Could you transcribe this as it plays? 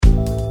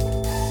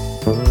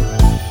Hello,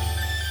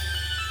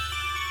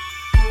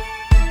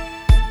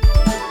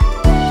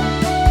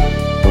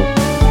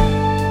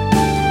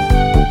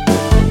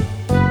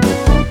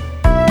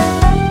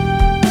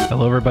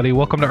 everybody.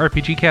 Welcome to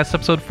RPGCast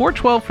episode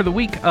 412 for the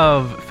week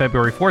of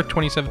February 4th,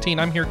 2017.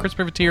 I'm here, Chris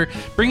Privateer,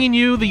 bringing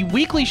you the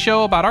weekly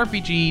show about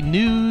RPG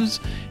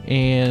news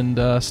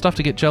and stuff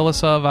to get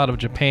jealous of out of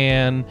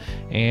Japan,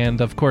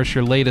 and, of course,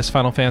 your latest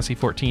Final Fantasy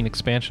XIV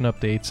expansion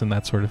updates and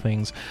that sort of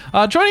things.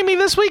 Joining me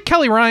this week,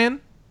 Kelly Ryan.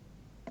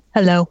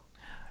 Hello.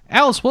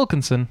 Alice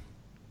Wilkinson.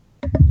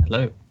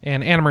 Hello.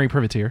 And Anna-Marie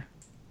Privateer.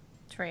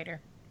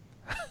 Traitor.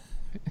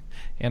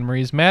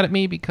 Anna-Marie's mad at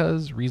me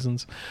because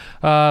reasons.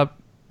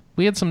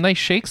 We had some nice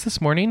shakes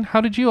this morning. How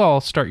did you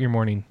all start your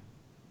morning?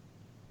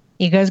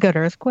 You guys got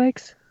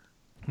earthquakes?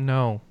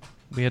 No.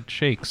 We had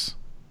shakes.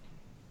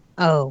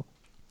 Oh.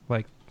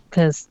 Like,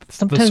 because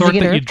sometimes the sort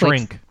you get that earthquakes. you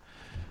drink.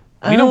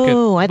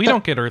 We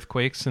don't get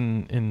earthquakes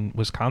in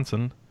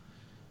Wisconsin.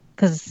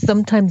 Because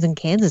sometimes in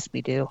Kansas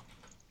we do.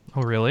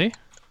 Oh, really?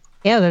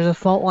 Yeah, there's a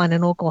fault line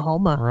in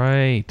Oklahoma.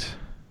 Right.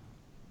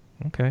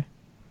 Okay.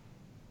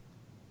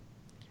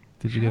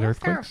 Did you get How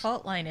earthquakes? is there a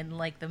fault line in,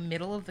 like, the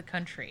middle of the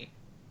country?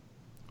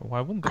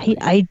 Why wouldn't there be?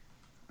 I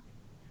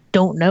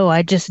don't know.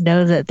 I just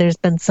know that there's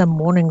been some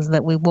mornings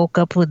that we woke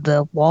up with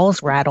the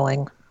walls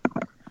rattling.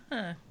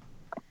 Huh. Are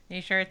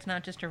you sure it's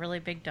not just a really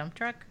big dump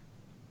truck?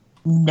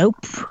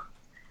 Nope.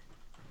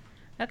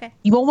 Okay.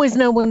 You always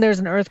know when there's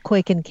an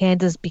earthquake in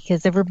Kansas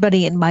because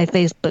everybody in my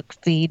Facebook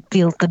feed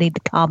feels the need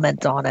to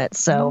comment on it.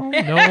 So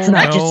it's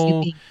not just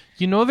you.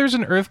 You know there's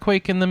an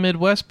earthquake in the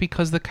Midwest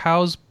because the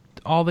cows,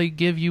 all they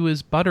give you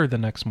is butter the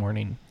next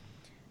morning.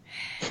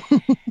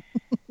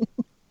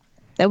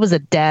 That was a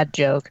dad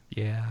joke.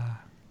 Yeah.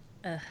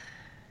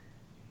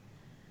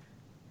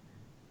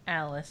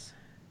 Alice,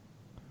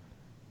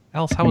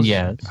 How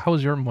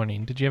was your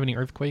morning? Did you have any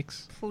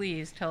earthquakes?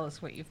 please tell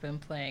us what you've been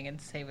playing and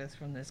save us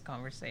from this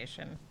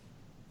conversation.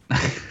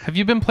 Have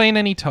you been playing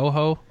any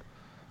Toho?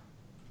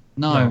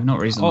 No, not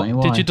recently.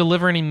 Why? Did you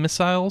deliver any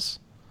missiles?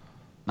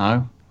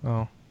 No.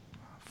 Oh.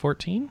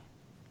 14?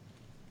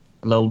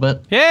 A little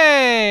bit.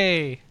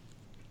 Yay!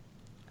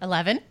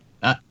 11?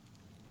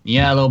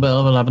 Yeah, a little bit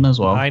of 11 as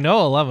well. I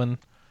know 11.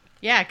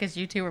 Yeah, because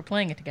you two were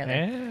playing it together.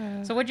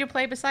 Yeah. So what'd you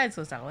play besides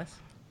those, Alice?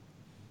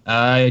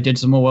 I did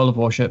some more World of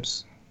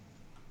Warships.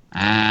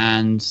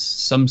 And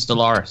some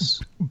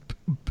Stellaris.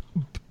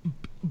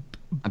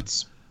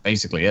 That's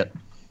basically it.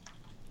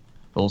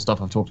 All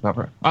stuff I've talked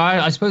about.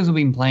 I suppose I've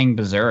been playing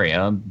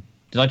Berseria.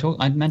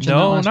 I mention that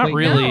last not week?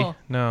 really.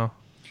 No.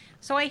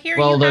 So I hear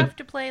Well, you the- have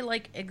to play,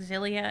 like,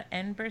 Exilia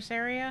and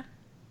Berseria?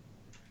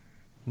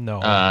 No.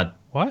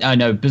 What?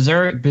 No,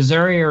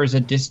 Berseria is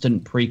a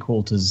distant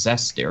prequel to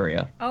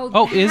Zestiria.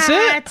 Oh, is it?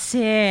 That's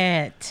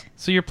it.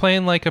 So you're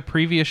playing like a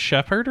previous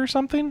Shepherd or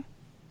something?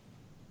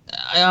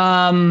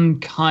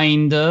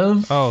 Kind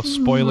of. Oh,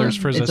 spoilers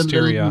for It's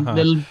Zestiria, a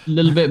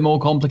little bit more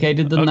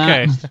complicated than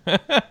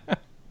that.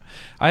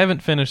 I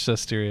haven't finished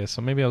Zestiria,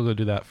 so maybe I'll go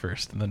do that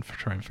first and then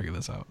try and figure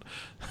this out.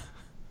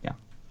 Yeah.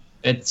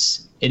 It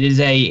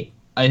is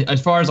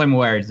as far as I'm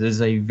aware, it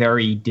is a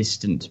very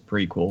distant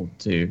prequel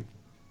to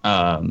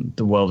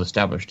the world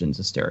established in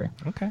Zestiria.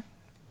 Okay.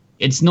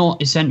 It's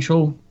not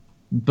essential,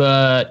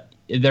 but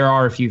there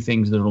are a few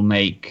things that will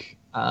make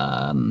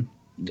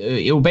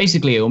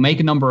it'll make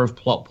a number of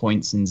plot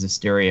points in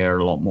Zestiria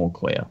a lot more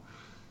clear.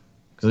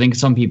 Because I think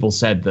some people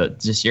said that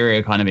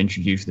Zestiria kind of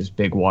introduced this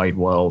big wide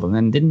world and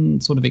then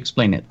didn't sort of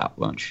explain it that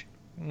much.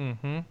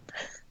 Mm-hmm.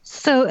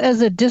 So,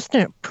 as a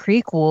distant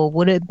prequel,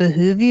 would it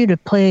behoove you to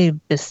play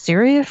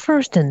Berseria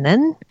first and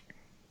then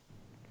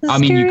Zestiria? I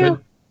mean,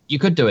 you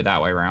could do it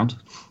that way around.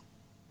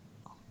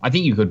 I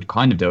think you could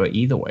kind of do it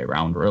either way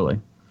around,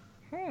 really.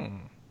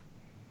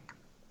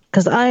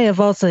 Because I have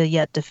also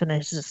yet to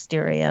finish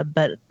Zestiria,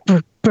 but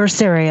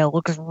Berseria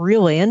looks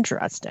really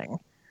interesting.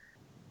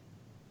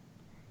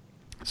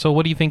 So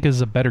what do you think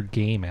is a better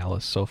game,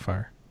 Alice, so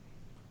far?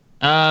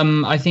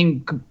 I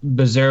think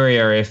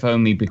Berseria, if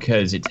only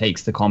because it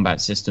takes the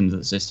combat systems that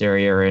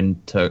Zestiria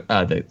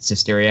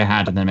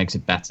had and then makes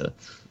it better.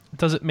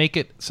 Does it make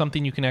it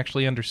something you can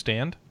actually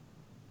understand?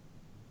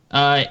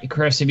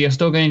 Chris, if you're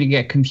still going to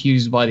get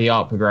confused by the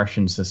art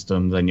progression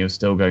system, then you're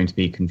still going to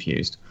be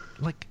confused.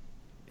 Like,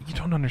 you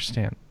don't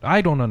understand.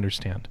 I don't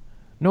understand.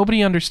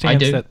 Nobody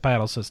understands that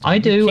battle system. I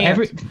do.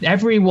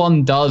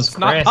 Everyone does, it's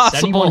Chris. Not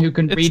possible.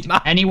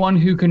 Anyone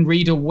who can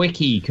read a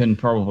wiki can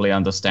probably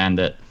understand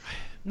it.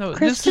 No,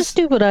 Chris, just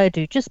do what I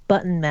do. Just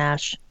button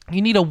mash.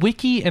 You need a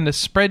wiki and a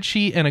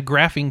spreadsheet and a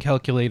graphing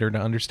calculator to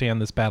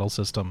understand this battle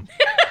system.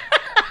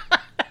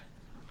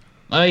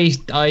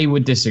 I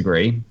would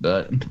disagree,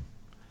 but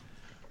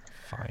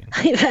Fine.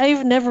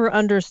 I've never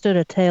understood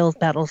a Tails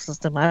battle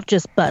system. I've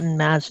just button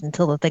mashed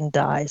until the thing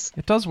dies.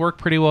 It does work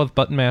pretty well with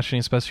button mashing,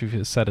 especially if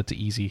you set it to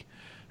easy.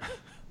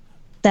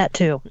 That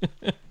too.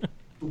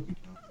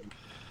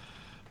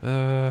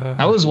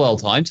 That was well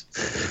timed.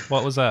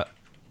 What was that?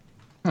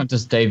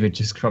 Just David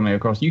just coming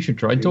across. You should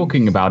try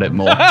talking about it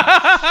more.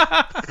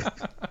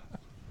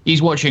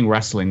 He's watching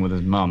wrestling with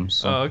his mum.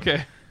 So. Oh,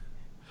 okay.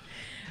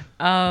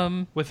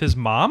 With his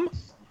mom?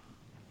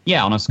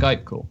 Yeah, on a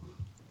Skype call.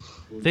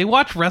 They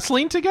watch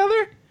wrestling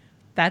together?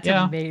 That's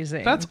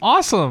amazing. That's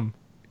awesome.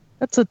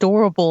 That's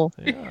adorable.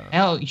 Yeah.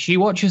 Hell, she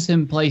watches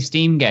him play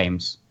Steam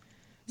games.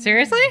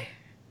 Seriously?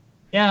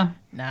 Yeah.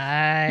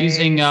 Nice.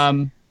 Using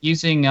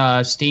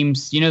Steam,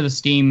 the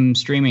Steam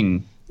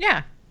streaming.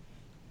 Yeah.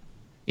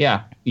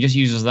 Yeah, he just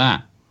uses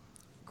that.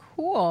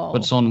 Cool.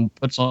 Puts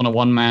on a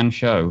one-man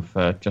show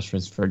for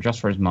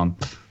his mum.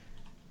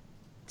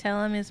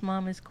 Tell him his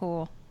mom is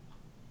cool.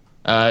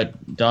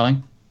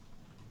 Darling,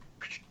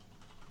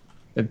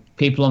 the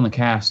people on the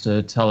cast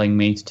are telling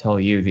me to tell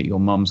you that your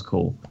mum's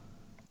cool.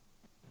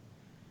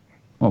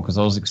 Well, because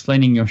I was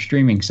explaining your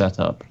streaming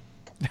setup.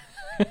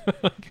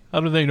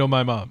 How do they know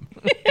my mom?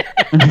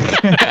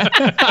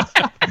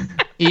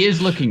 He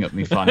is looking at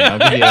me funny, I'll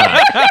give you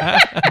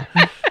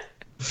that.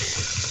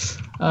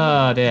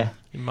 Oh, dear.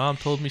 Your mom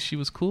told me she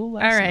was cool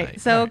last All right.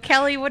 night. So,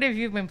 Kelly, what have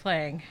you been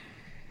playing?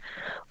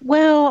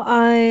 Well,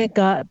 I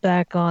got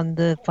back on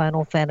the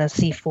Final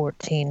Fantasy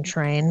 14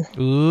 train.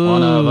 Ooh,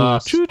 One of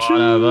us. choo-choo.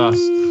 One of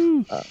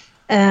us.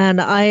 And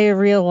I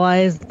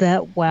realized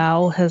that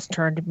WoW has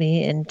turned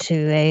me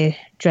into a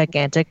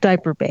gigantic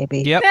diaper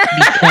baby. Yep.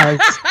 Because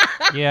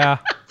Yeah.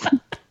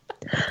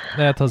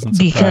 That doesn't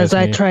surprise because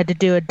I me. tried to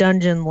do a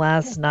dungeon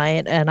last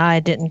night and I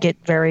didn't get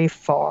very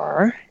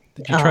far.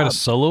 Did you try to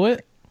solo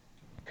it?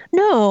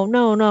 No.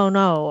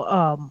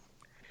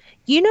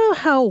 You know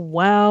how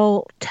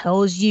WoW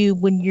tells you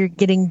when you're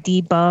getting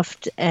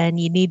debuffed and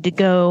you need to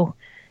go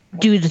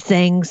do the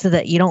thing so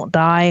that you don't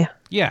die?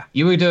 Yeah.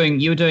 You were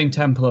doing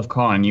Temple of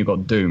Khan and you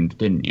got doomed,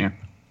 didn't you?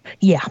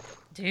 Yeah.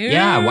 Dude.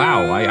 Yeah,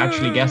 wow, I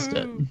actually guessed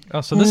it.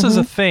 Oh, so this is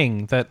a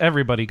thing that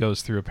everybody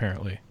goes through,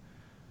 apparently.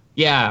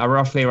 Yeah,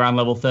 roughly around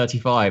level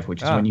 35,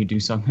 which is when you do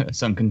some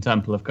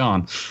Temple of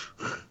Khan.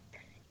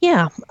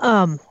 Yeah.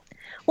 Well,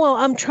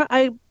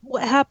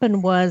 what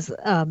happened was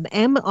on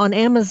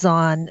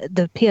Amazon,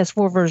 the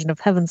PS4 version of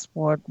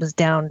Heavensward was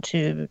down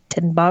to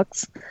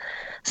 $10.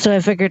 So I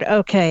figured,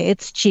 okay,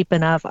 it's cheap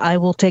enough. I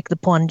will take the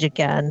plunge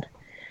again.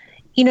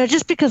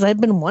 Just because I've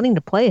been wanting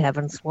to play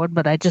Heavensward,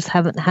 but I just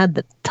haven't had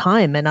the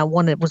time, and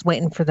was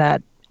waiting for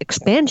that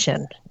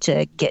expansion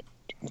to get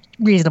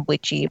reasonably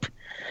cheap.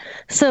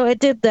 So I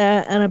did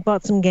that, and I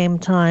bought some game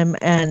time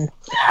and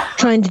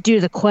trying to do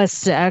the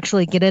quests to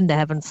actually get into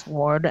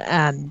Heavensward.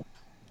 And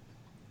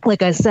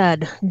like I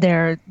said,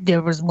 there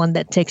was one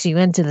that takes you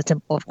into the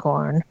Temple of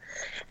Corn.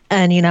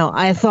 And,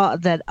 I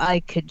thought that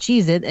I could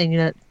cheese it.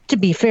 And, to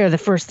be fair, the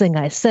first thing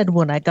I said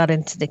when I got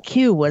into the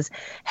queue was,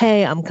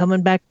 hey, I'm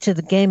coming back to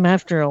the game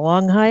after a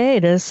long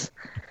hiatus.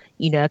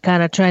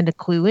 Kind of trying to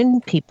clue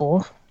in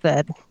people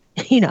that,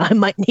 I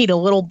might need a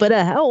little bit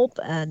of help.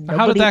 And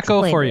How did that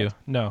go for it. you?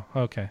 No.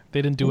 Okay.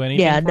 They didn't do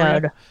anything Yeah, for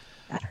no.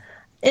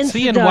 you?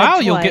 See, in Insta-died WoW,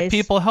 you'll get twice.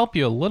 people help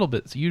you a little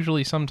bit.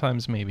 Usually,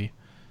 sometimes, maybe.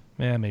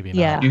 Yeah, maybe not.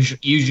 Yeah.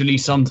 Usually,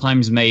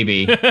 sometimes,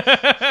 maybe.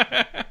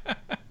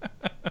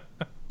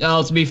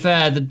 Oh, to be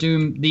fair, the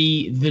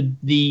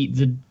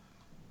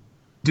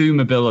Doom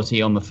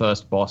ability on the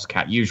first boss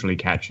usually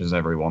catches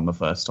everyone the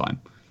first time.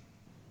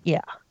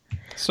 Yeah.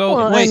 So,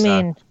 Well, wait, I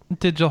mean,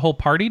 did the whole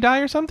party die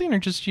or something, or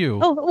just you?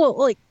 oh, well,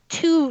 like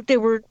there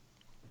were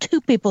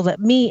two people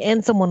me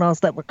and someone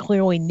else that were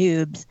clearly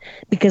noobs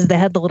because they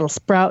had the little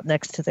sprout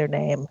next to their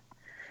name.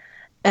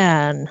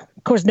 And,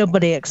 of course,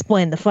 nobody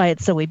explained the fight,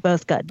 so we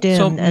both got doomed.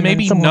 So and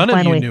maybe then none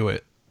of you knew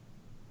it.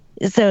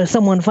 So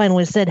someone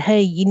finally said,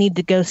 hey, you need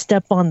to go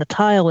step on the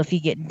tile if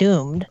you get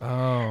doomed.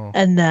 Oh.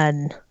 And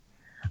then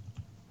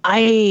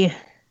I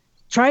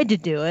tried to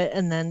do it,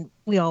 and then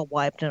we all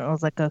wiped, and I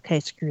was like, okay,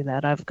 screw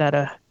that. I've got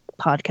a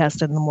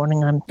podcast in the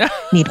morning. I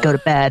need to go to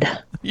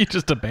bed. You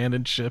just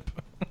abandoned ship.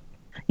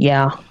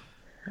 Yeah.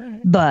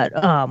 But,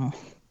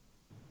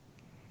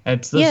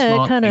 It's the Yeah,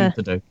 smart kinda-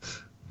 thing to do.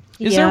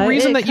 Is there a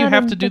reason that you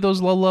have to do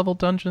those low-level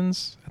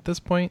dungeons at this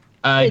point?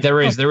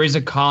 There is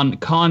a Khan.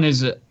 Khan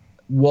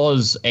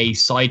was a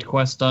side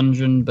quest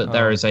dungeon, but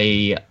there is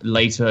a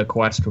later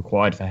quest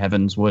required for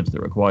Heavensward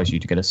that requires you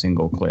to get a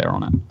single clear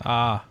on it.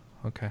 Ah,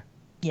 okay.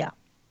 Yeah.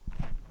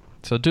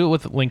 So do it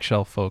with Link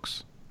Shell,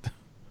 folks.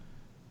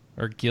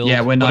 Or Guild,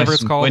 Yeah, we're whatever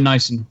nice. it's called. We're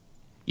nice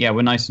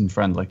and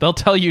friendly. They'll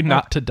tell you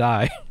not to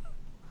die.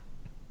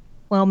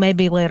 Well,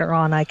 maybe later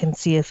on I can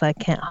see if I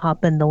can't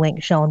hop in the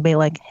link shell and be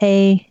like,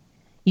 hey,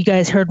 you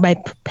guys heard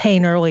my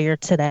pain earlier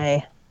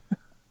today.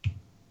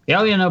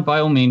 Yeah, by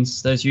all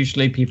means. There's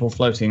usually people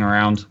floating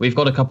around. We've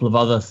got a couple of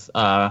other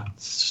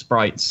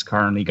sprites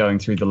currently going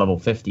through the level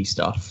 50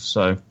 stuff.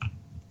 So,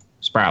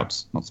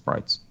 sprouts, not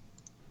sprites.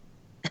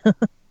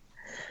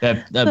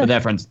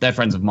 They're friends. They're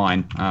friends of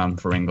mine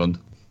from England.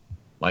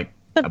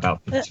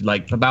 About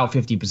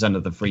 50%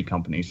 of the free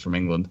companies from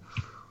England.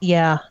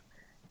 Yeah.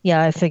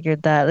 Yeah, I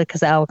figured that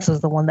because Alex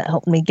was the one that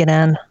helped me get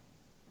in.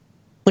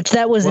 Which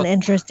that was an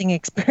interesting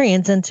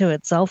experience into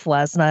itself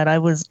last night.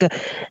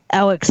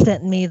 Alex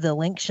sent me the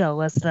link shell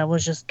list, and I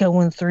was just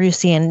going through,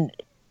 seeing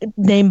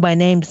name by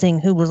name, seeing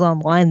who was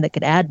online that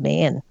could add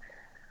me. And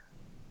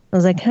I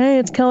was like, hey,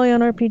 it's Kelly on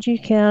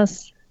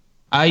RPGCast.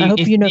 I hope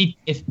you know.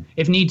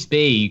 If needs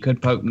be, you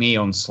could poke me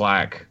on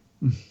Slack.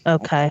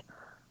 Okay.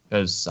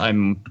 Because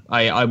there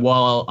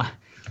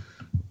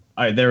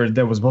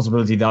was a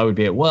possibility that I would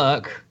be at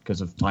work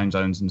because of time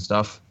zones and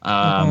stuff.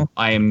 I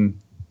am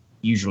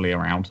usually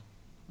around.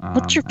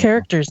 What's your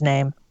character's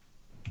name?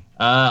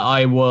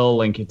 I will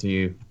link it to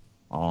you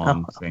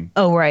on thing.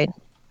 Oh, right.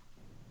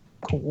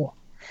 Cool.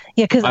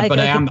 Yeah, because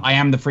I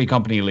am the free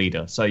company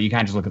leader, so you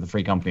can't just look at the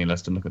free company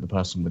list and look at the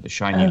person with the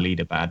shiny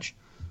leader badge.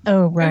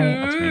 Oh, right.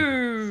 That's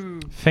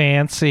me.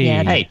 Fancy.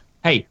 Yeah,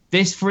 Hey,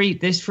 this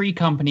free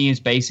company is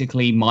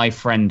basically my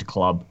friend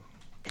club.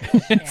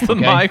 It's the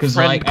My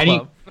Friend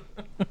Club.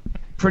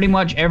 Pretty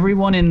much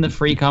everyone in the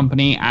free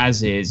company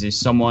is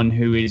someone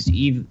who is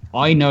either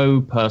I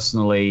know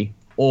personally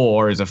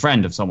or is a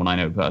friend of someone I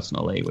know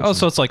personally. Oh,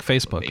 so it's like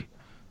Facebook.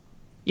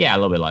 Yeah, a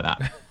little bit like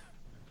that.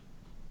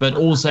 But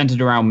all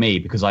centered around me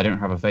because I don't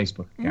have a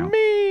Facebook account.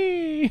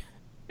 Me!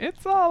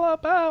 It's all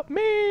about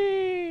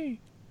me!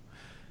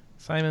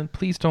 Simon,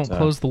 please don't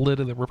close the lid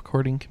of the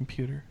recording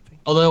computer.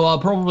 Although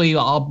probably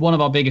one of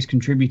our biggest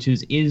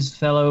contributors is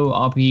fellow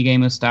RPG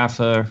Gamer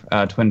staffer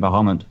Twin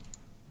Bahamut.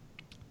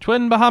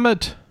 Twin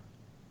Bahamut!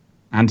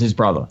 And his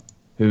brother,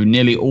 who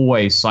nearly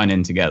always sign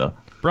in together.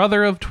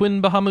 Brother of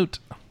Twin Bahamut.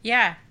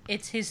 Yeah,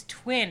 it's his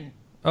twin.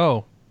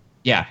 Oh.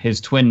 Yeah, his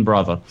twin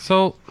brother.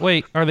 So,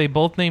 wait, are they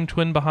both named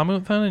Twin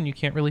Bahamut then, and you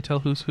can't really tell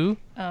who's who?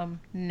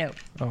 No.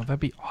 Oh, that'd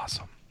be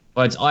awesome.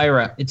 Well, it's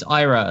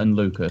Ira and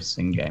Lucas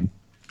in game.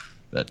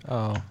 But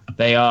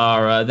they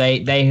are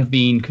they have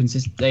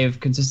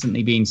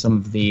consistently been some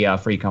of the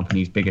free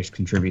company's biggest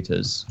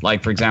contributors.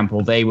 Like, for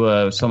example, they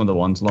were some of the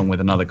ones, along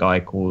with another guy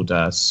called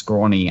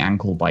Scrawny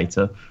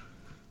Anklebiter,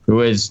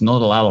 who is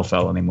not a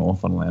Lalafell anymore,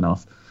 funnily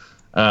enough.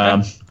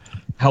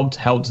 Helped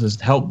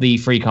the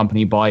free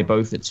company buy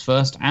both its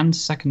first and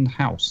second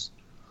house.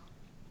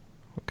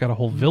 We've got a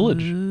whole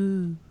village.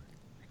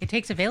 It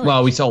takes a village.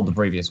 Well, we sold the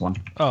previous one.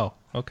 Oh,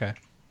 okay.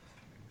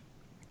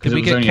 Did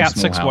we get Cat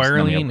 6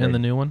 wiring in the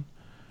new one?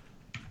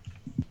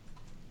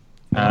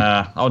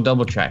 I'll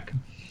double check.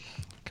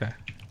 Okay.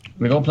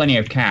 We've got plenty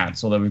of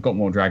cats, although we've got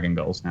more dragon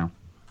girls now.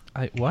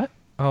 What?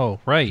 Oh,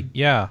 right,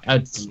 yeah.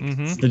 It's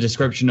the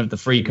description of the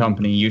free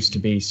company used to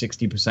be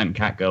 60%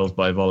 cat girls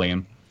by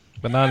volume.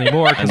 But not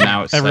anymore,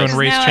 because everyone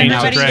race changed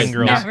to dragon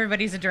girls. Now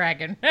everybody's a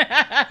dragon.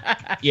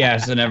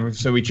 Yes,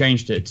 so we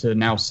changed it to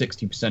now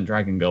 60%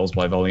 dragon girls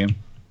by volume.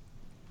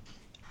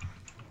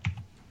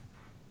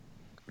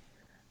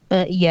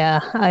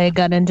 Yeah, I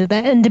got into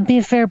that. And to be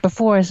fair,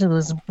 before as I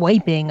was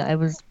wiping, I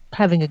was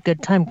having a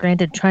good time.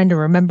 Granted, trying to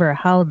remember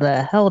how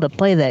the hell to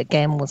play that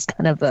game was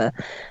kind of a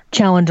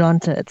challenge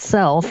unto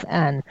itself.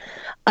 And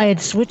I had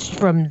switched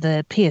from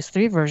the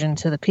PS3 version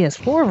to the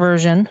PS4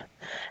 version.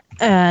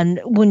 And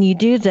when you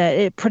do that,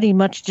 it pretty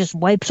much just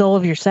wipes all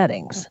of your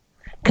settings.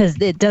 Because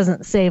it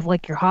doesn't save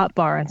like your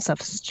hotbar and stuff.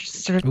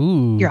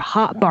 Your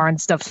hotbar and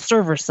stuff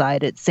server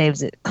side, it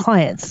saves it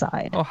client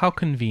side. Oh, how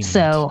convenient.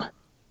 So,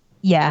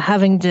 yeah,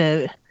 having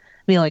to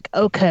be like,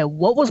 okay,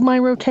 what was my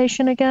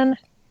rotation again?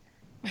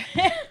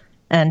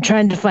 And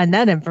trying to find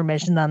that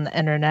information on the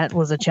internet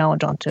was a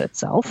challenge unto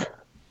itself.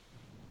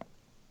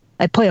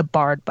 I play a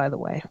bard, by the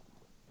way.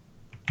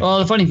 Well,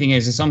 the funny thing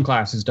is some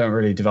classes don't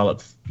really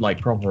develop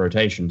like proper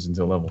rotations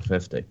until level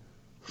 50.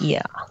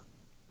 Yeah.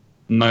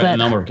 In a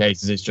number of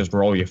cases, it's just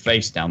roll your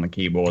face down the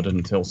keyboard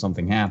until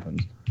something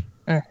happens.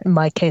 In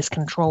my case,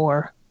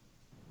 controller.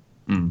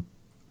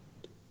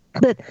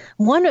 But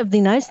one of the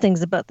nice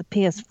things about the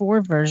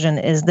PS4 version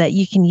is that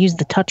you can use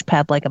the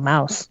touchpad like a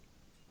mouse.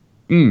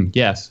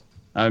 Yes.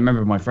 I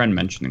remember my friend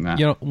mentioning that.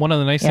 You know, one of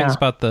the nice things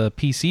about the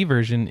PC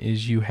version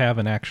is you have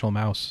an actual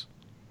mouse.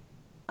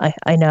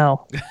 I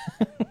know.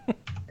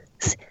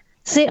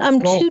 See, I'm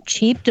too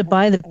cheap to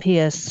buy the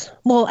PS.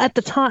 Well, at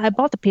the time, I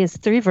bought the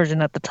PS3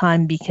 version at the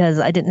time because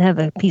I didn't have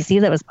a PC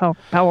that was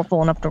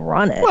powerful enough to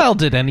run it. Well,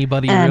 did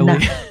anybody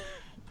really?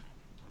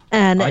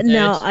 And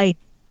now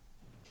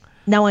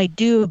I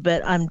do,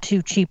 but I'm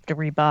too cheap to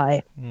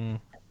rebuy.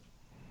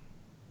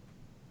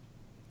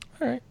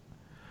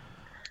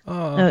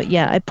 All right.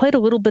 Yeah, I played a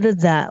little bit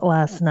of that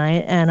last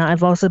night, and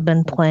I've also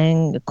been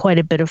playing quite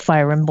a bit of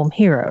Fire Emblem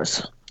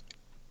Heroes.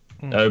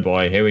 Oh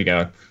boy, here we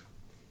go.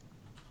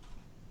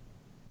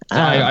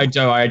 I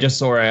just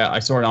saw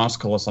an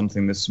article or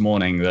something this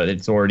morning that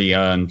it's already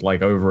earned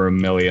like over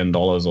 $1 million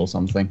or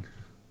something.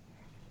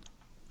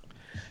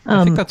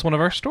 I think that's one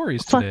of our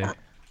stories today.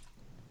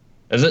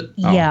 Is it?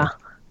 Yeah.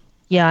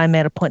 Yeah, I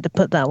made a point to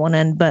put that one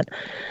in, but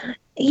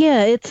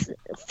yeah, it's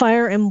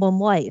Fire Emblem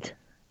Light.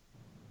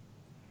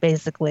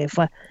 Basically,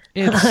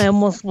 I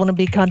almost want to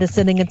be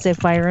condescending and say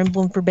Fire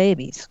Emblem for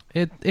babies.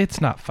 It's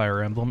not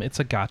Fire Emblem,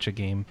 it's a gacha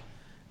game.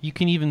 You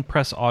can even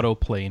press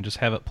autoplay and just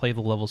have it play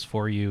the levels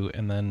for you,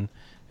 and then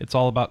it's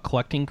all about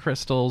collecting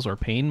crystals or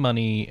paying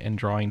money and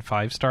drawing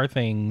 5-star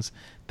things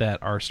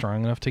that are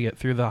strong enough to get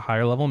through the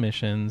higher level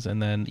missions,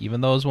 and then even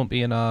those won't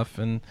be enough,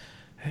 and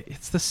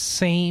it's the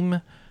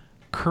same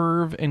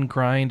curve and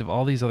grind of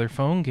all these other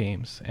phone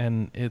games,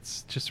 and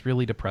it's just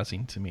really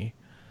depressing to me.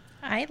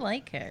 I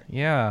like it.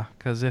 Yeah,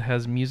 because it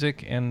has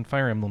music and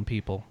Fire Emblem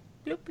people.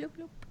 Bloop, bloop,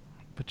 bloop.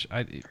 Which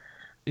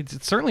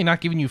it's certainly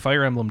not giving you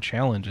Fire Emblem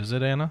Challenge, is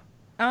it, Anna?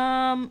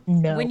 No.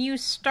 When you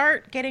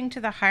start getting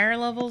to the higher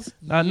levels,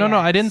 No,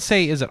 I didn't yes.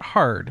 say is it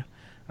hard.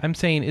 I'm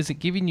saying is it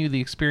giving you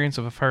the experience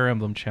of a Fire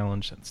Emblem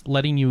Challenge that's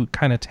letting you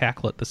kind of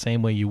tackle it the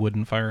same way you would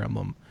in Fire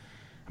Emblem.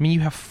 I mean,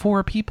 you have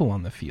 4 people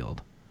on the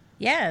field.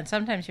 Yeah, and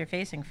sometimes you're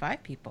facing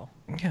 5 people.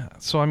 Yeah,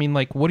 so I mean,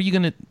 like, what are you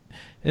going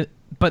to...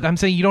 But I'm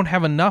saying you don't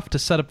have enough to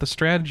set up the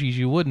strategies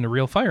you would in a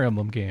real Fire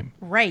Emblem game.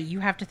 Right, you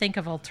have to think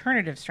of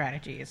alternative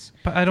strategies.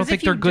 But I don't 'Cause think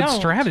if you they're good don't,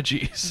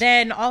 strategies.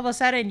 Then all of a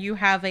sudden you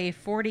have a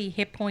 40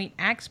 hit point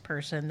axe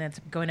person that's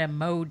going to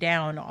mow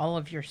down all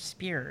of your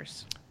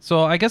spears.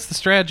 So I guess the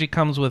strategy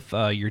comes with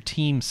your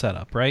team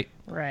setup, right?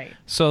 Right.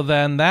 So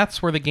then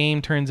that's where the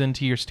game turns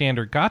into your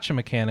standard gacha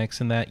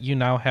mechanics in that you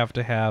now have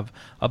to have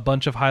a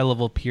bunch of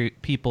high-level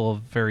people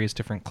of various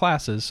different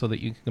classes so that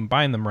you can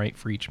combine them right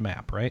for each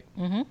map, right?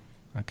 Mm-hmm.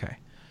 Okay.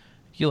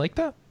 You like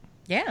that?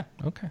 Yeah.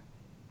 Okay.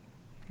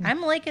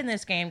 I'm liking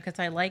this game because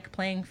I like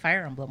playing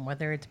Fire Emblem,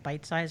 whether it's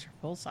bite-size or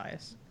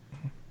full-size.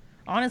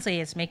 Honestly,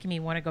 it's making me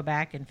want to go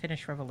back and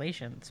finish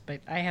Revelations,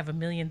 but I have a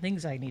million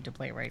things I need to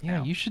play right Yeah,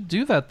 now. you should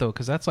do that, though,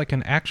 because that's like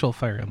an actual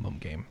Fire Emblem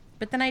game.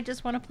 But then I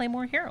just want to play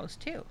more heroes,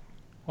 too.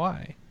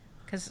 Why?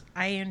 Because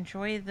I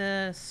enjoy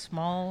the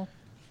small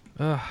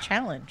Ugh.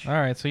 challenge. All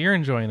right, so you're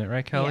enjoying it,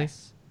 right, Kelly?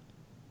 Yes.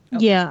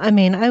 Yeah, I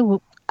mean,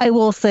 I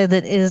will say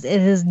that it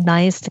is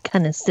nice to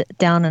kind of sit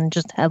down and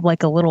just have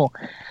like a little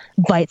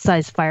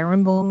bite-sized Fire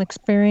Emblem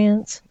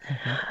experience.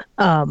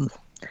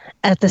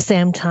 At the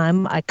same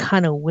time, I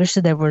kind of wish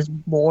that there was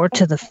more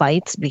to the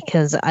fights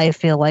because I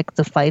feel like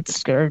the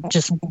fights are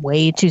just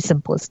way too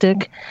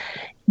simplistic.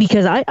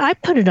 Because I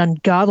put an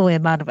ungodly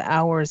amount of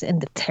hours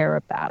into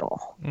Terra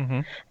Battle.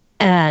 Mm-hmm.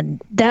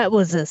 And that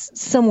was a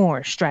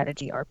similar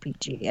strategy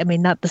RPG. I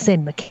mean, not the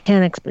same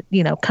mechanics, but,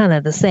 kind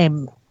of the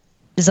same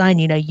design,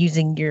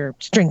 using your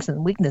strengths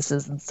and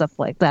weaknesses and stuff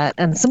like that.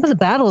 And some of the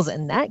battles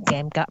in that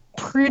game got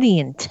pretty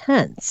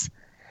intense.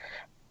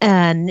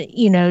 And,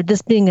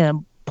 this being a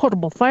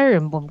portable Fire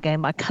Emblem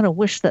game, I kind of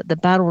wish that the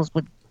battles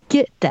would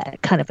get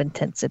that kind of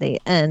intensity.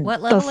 And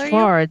What level thus are you?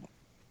 far,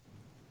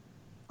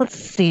 let's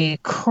see,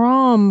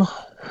 Crom,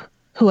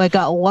 who I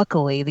got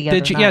luckily the other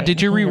night. Yeah,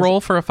 did you he was-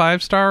 re-roll for a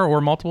 5-star or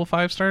multiple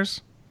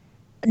 5-stars?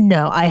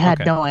 No, I had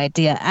Okay. no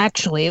idea.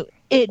 Actually,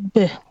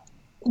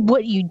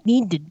 what you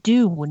need to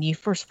do when you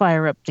first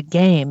fire up the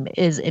game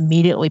is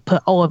immediately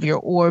put all of your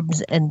orbs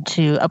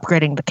into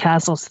upgrading the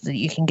castle so that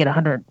you can get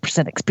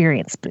 100%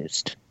 experience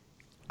boost.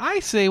 I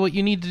say what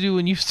you need to do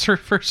when you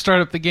first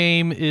start up the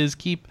game is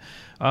keep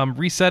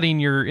resetting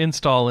your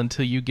install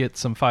until you get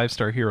some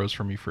 5-star heroes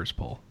from your first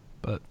pull.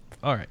 But,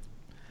 all right.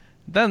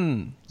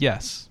 Then,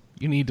 yes,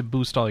 you need to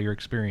boost all your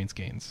experience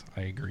gains.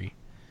 I agree.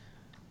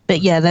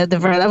 But yeah,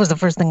 that was the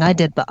first thing I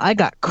did. But I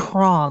got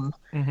Crom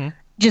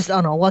just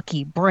on a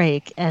lucky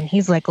break, and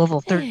he's like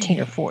level 13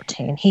 or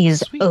 14. He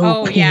is Sweet. OP.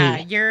 Oh,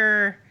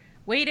 yeah.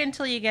 Wait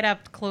until you get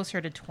up closer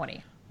to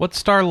 20. What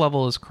star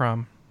level is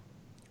Crom?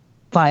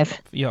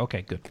 5. Yeah,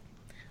 okay, good.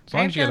 As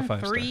long I've as you get a done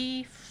 5-star.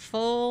 3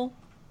 full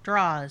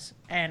draws,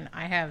 and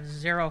I have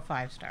 0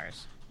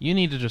 5-stars. You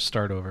need to just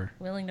start over.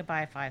 Willing to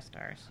buy 5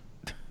 stars.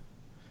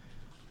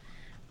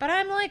 But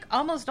I'm like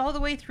almost all the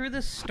way through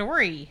the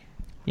story.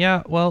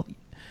 Yeah, well,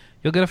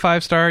 you'll get a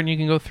 5-star and you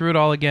can go through it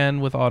all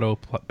again with auto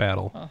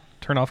battle. Oh.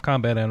 Turn off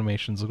combat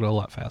animations, it'll go a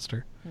lot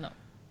faster. No.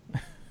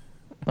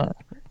 But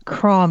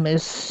Crom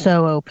is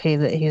so OP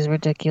that he's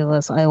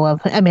ridiculous. I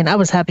love him. I mean, I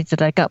was happy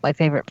that I got my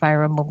favorite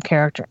Fire Emblem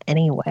character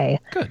anyway.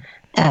 Good.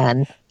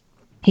 And As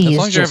he's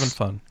long as you're just...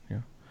 having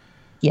fun.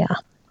 Yeah. Yeah.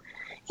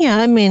 Yeah,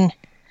 I mean,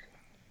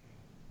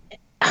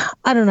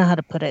 I don't know how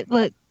to put it.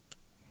 Look,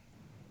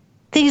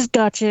 these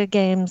gacha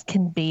games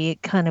can be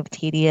kind of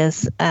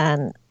tedious,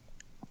 and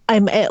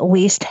I'm at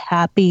least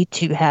happy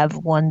to have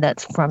one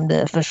that's from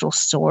the official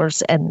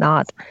source and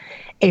not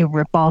a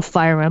rip-off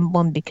Fire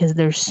Emblem because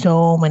there's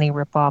so many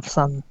rip-offs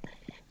on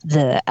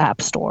the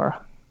App Store.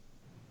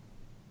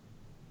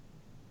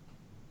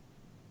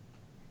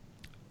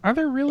 Are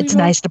there really? It's though?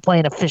 nice to play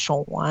an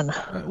official one.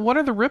 What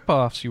are the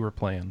rip-offs you were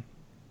playing?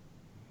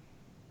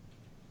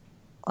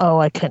 Oh,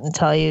 I couldn't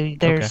tell you.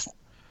 There's,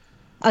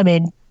 I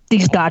mean,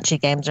 these gacha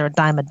games are a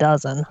dime a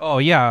dozen. Oh,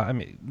 yeah. I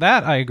mean,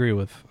 that I agree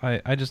with.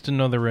 I just didn't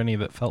know there were any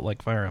that felt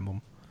like Fire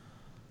Emblem.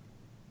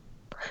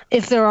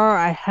 If there are,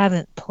 I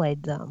haven't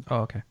played them.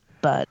 Oh, okay.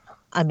 But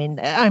I mean,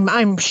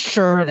 I'm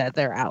sure that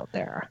they're out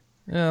there.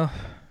 Yeah,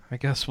 I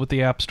guess with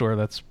the App Store,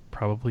 that's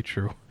probably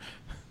true.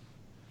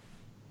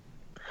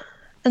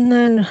 And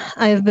then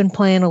I've been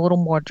playing a little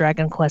more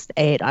Dragon Quest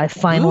VIII. I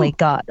finally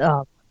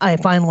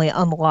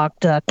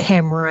unlocked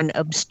Cameron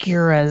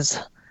Obscura's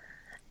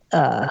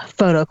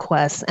photo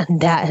quest,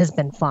 and that has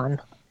been fun.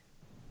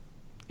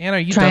 Anna, are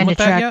you Trying done with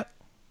to that track-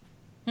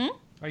 yet?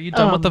 Are you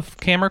done with the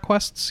camera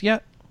quests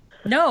yet?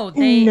 No,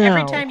 No.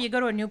 every time you go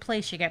to a new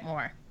place, you get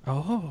more.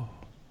 Oh.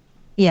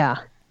 Yeah.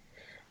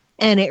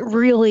 And it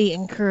really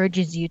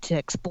encourages you to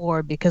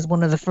explore because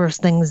one of the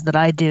first things that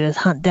I do is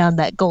hunt down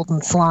that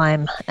golden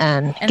slime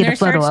and And get there a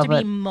photo starts to of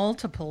be it.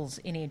 multiples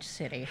in each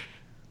city.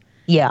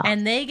 Yeah.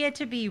 And they get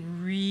to be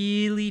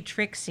really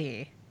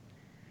tricksy.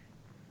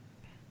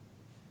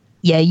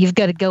 Yeah, you've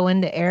got to go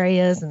into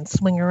areas and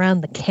swing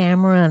around the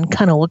camera and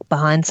kind of look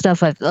behind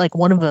stuff. Like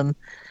one of them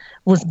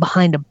was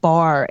behind a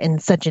bar in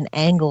such an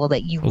angle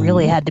that you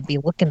really had to be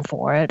looking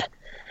for it.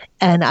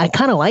 And I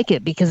kind of like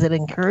it because it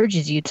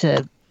encourages you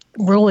to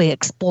really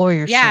explore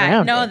your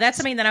surroundings. No, that's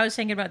something that I was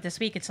thinking about this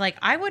week. It's like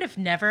I would have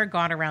never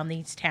gone around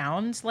these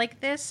towns like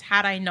this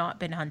had I not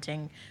been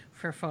hunting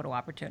for photo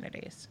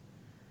opportunities.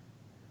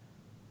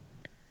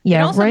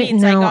 Yeah, it also right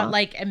means now, I got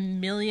like a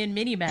million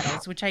mini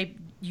medals, which I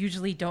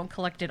usually don't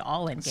collect at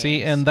all in games.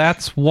 See, and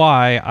that's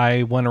why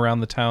I went around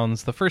the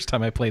towns the first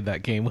time I played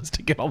that game, was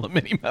to get all the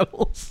mini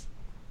medals.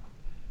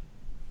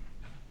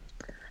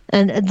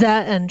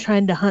 and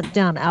trying to hunt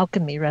down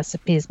alchemy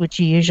recipes, which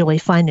you usually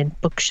find in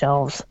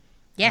bookshelves.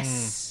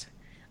 Yes.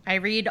 I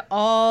read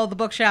all the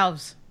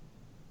bookshelves.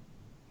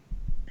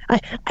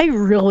 I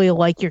really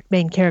like your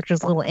main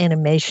character's little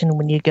animation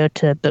when you go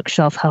to a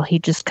bookshelf, how he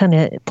just kind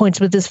of points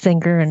with his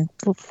finger and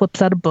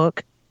flips out a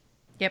book.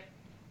 Yep.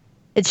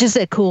 It's just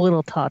a cool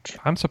little touch.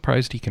 I'm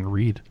surprised he can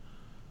read.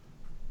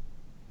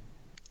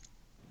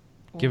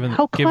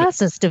 How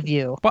classist of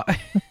you. But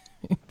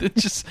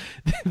it's just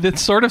the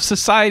sort of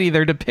society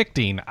they're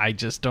depicting. I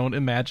just don't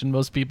imagine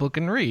most people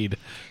can read.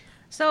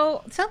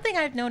 So, something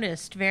I've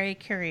noticed very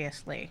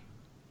curiously.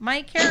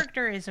 My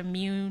character is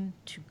immune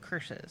to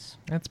curses.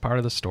 That's part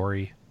of the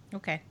story.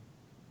 Okay.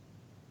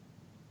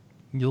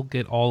 You'll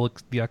get all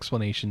the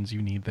explanations you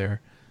need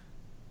there.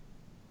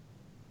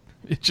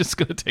 It's just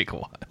going to take a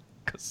while,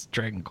 because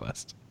Dragon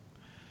Quest.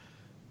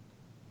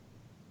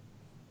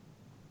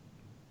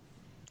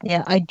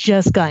 Yeah, I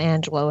just got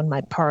Angelo in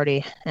my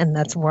party, and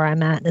that's where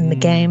I'm at in the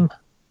game.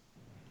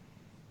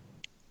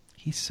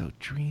 He's so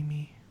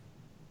dreamy.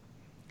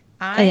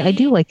 I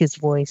do like his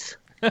voice.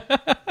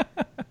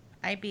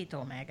 I beat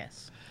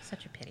Dolmagus.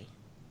 Such a pity.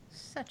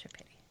 Such a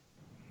pity.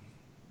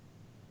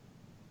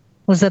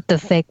 Was that the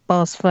fake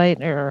boss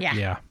fight? Or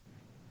Yeah.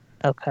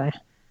 Okay.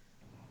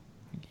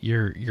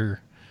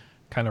 You're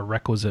kind of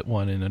requisite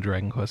one in a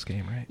Dragon Quest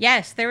game, right?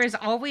 Yes, there is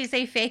always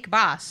a fake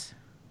boss.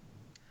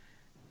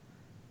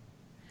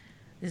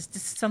 This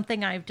is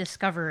something I've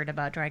discovered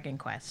about Dragon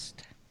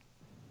Quest.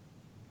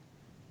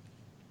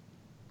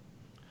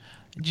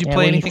 Did you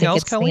play anything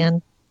else, Kelly?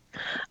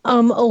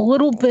 A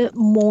little bit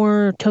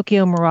more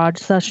Tokyo Mirage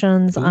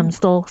Sessions. Ooh. I'm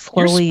still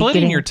slowly You're splitting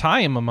getting your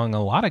time among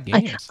a lot of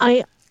games.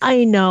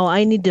 I know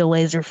I need to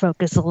laser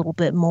focus a little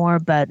bit more,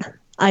 but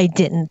I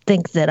didn't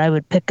think that I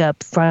would pick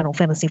up Final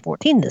Fantasy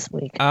XIV this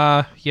week.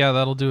 Yeah,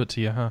 that'll do it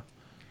to you, huh?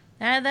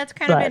 That's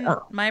kind of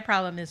been my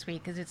problem this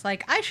week, because it's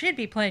like, I should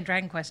be playing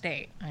Dragon Quest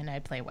VIII, and I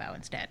play WoW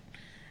instead.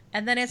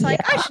 And then it's like,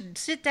 I should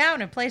sit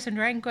down and play some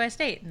Dragon Quest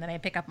VIII, and then I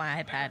pick up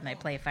my iPad and I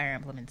play Fire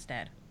Emblem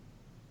instead.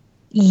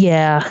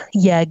 Yeah,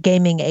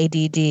 gaming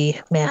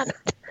ADD, man.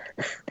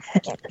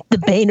 The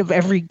bane of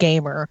every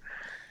gamer.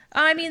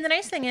 I mean, the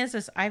nice thing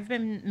is I've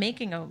been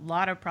making a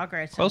lot of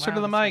progress. Closer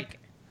to the mic.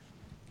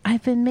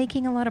 I've been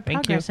making a lot of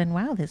Thank progress you. in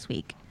WoW this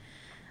week.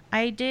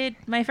 I did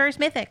my first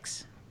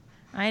mythics.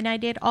 And I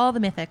did all the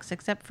mythics,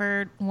 except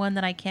for one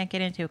that I can't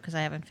get into because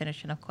I haven't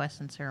finished enough quests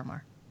in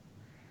Suramar.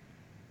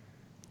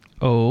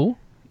 Oh?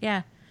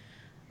 Yeah.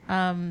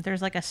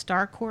 There's like a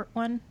Star Court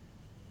one.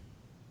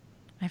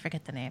 I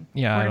forget the name.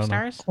 Yeah, I don't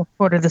know. Stars?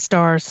 What are the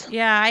stars?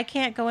 Yeah, I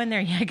can't go in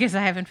there yet because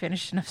I haven't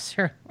finished enough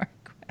Suramar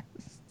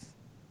quests.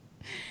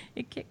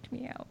 It kicked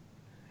me out.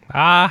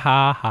 Ah,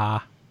 ha,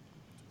 ha.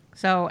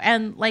 So,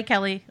 and like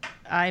Kelly,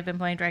 I've been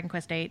playing Dragon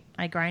Quest VIII.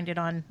 I grinded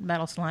on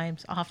metal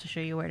slimes. I'll have to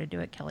show you where to do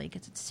it, Kelly,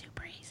 because it's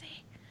super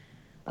easy.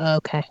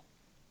 Okay.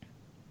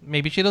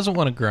 Maybe she doesn't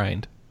want to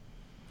grind.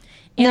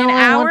 In an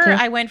I hour, want to.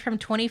 I went from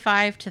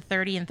 25 to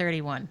 30 and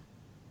 31.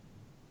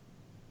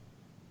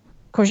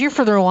 Of course, you're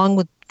further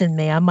along than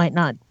me. I might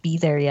not be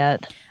there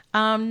yet.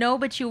 No,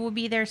 but you will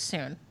be there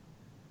soon.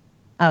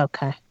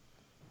 Okay.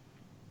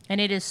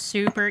 And it is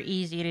super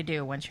easy to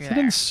do once you're Is it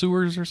there. in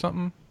sewers or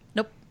something?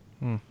 Nope.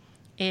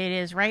 It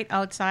is right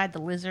outside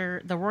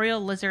the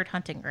Royal Lizard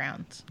Hunting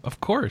Grounds. Of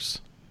course.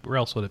 Where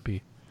else would it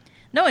be?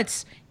 No,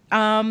 it's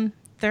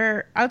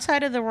they're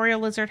outside of the Royal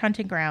Lizard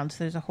Hunting Grounds.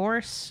 There's a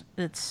horse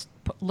that's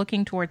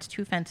looking towards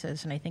two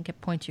fences, and I think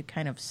it points you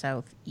kind of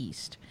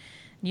southeast.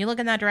 And you look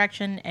in that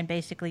direction, and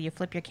basically you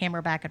flip your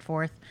camera back and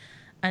forth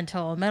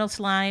until a metal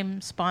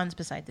slime spawns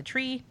beside the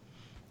tree,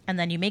 and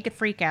then you make it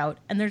freak out.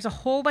 And there's a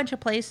whole bunch of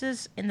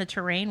places in the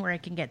terrain where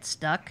it can get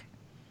stuck.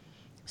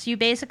 So you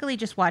basically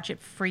just watch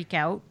it freak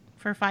out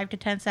for 5 to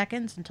 10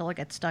 seconds until it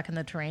gets stuck in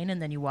the terrain,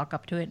 and then you walk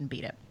up to it and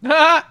beat it.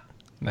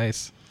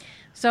 Nice.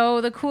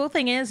 So the cool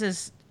thing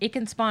is it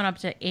can spawn up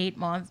to 8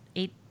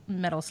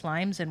 metal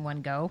slimes in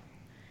one go.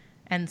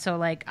 And so,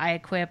 like, I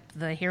equip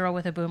the hero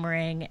with a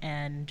boomerang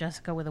and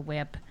Jessica with a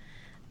whip,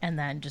 and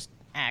then just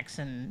axe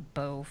and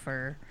bow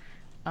for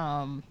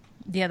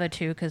the other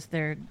two because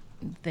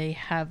they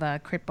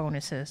have crit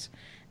bonuses.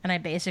 And I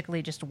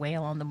basically just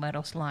wail on the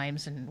metal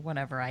slimes, and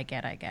whatever I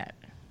get.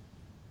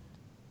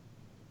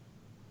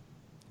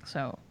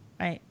 So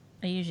I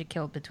usually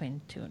kill between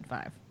 2 and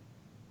 5.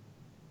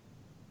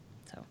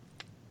 So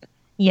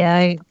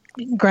Yeah,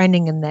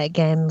 grinding in that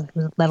game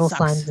with metal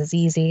Sucks. slimes is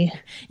easy.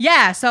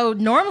 Yeah, so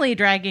normally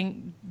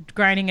grinding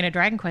in a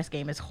Dragon Quest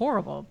game is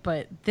horrible,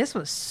 but this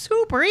was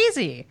super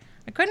easy.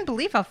 I couldn't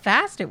believe how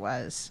fast it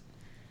was.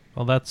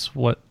 Well, that's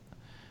why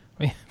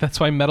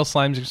metal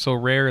slimes are so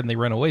rare and they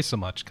run away so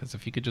much, because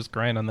if you could just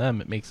grind on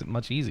them, it makes it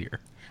much easier.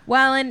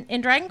 Well,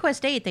 in Dragon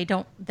Quest VIII, they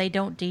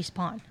don't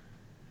despawn.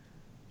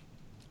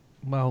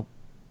 Well,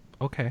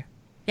 okay.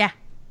 Yeah.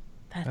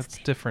 That's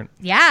different.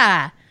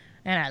 Yeah,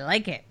 and I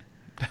like it.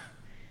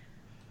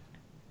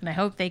 And I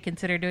hope they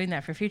consider doing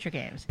that for future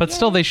games. But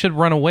still, they should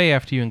run away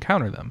after you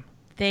encounter them.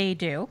 They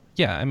do.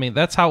 Yeah, I mean,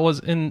 that's how it was.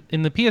 In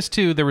the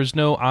PS2, there was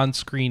no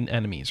on-screen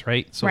enemies,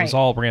 right? So it was Right.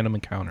 all random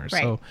encounters.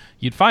 Right. So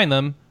you'd find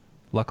them,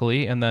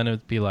 luckily, and then it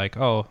would be like,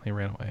 oh, they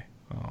ran away.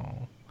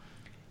 Oh.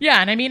 Yeah,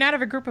 and I mean, out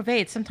of a group of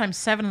 8, sometimes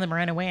 7 of them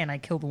ran away and I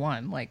killed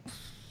 1.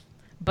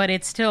 But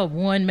it's still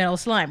 1 metal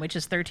slime, which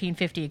is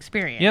 1350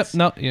 experience. Yep,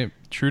 no, yeah,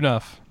 true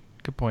enough.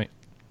 Good point.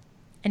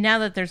 And now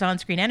that there's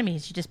on-screen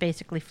enemies, you just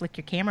basically flick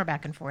your camera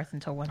back and forth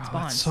until one Oh,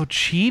 spawns. that's so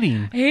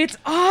cheating. It's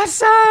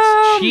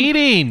awesome!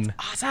 Cheating!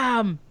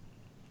 Awesome!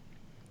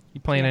 You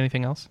playing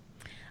anything else?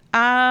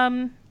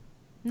 No,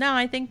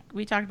 I think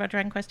we talked about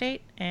Dragon Quest VIII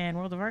and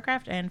World of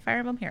Warcraft and Fire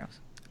Emblem Heroes.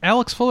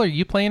 Alex Fuller,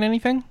 you playing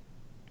anything?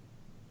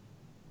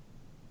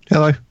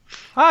 Hello.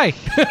 Hi.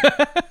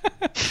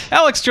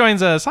 Alex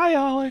joins us. Hi,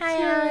 Alex.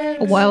 Hi,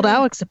 Alex. Wild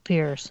Alex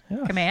appears.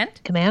 Yeah.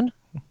 Command?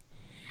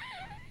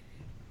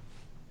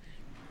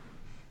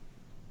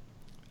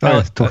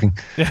 Oh, talking.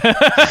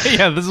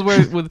 Yeah, this is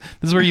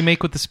where you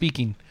make with the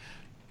speaking.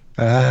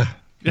 That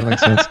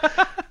makes sense.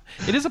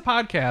 It is a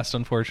podcast,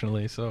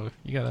 unfortunately, so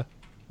you gotta,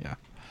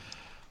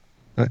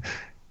 yeah.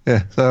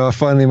 Yeah, so I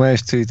finally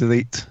managed to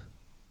delete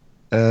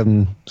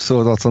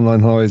Sword Art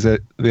Online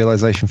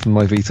Realization from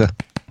my Vita.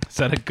 Is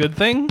that a good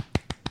thing?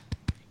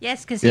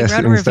 Yes, because he Yes, wrote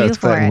it a means review that's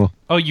for playing it. more.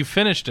 Oh, you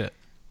finished it.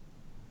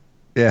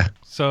 Yeah,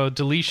 So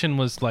deletion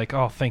was like,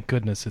 oh, thank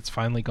goodness, it's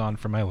finally gone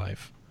from my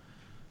life.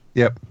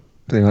 yep,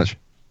 pretty much.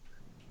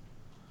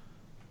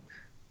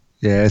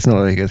 Yeah, it's not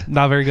very good.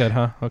 Not very good,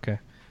 huh? Okay.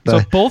 No.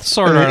 So both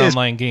Sword I mean, Art it is-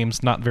 Online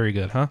games, not very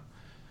good, huh?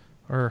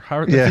 Or how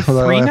are Yeah, there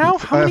although 3 I now?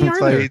 haven't- How I many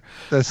haven't are there?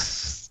 played-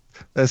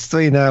 There's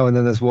 3 now, and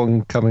then there's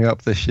one coming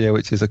up this year,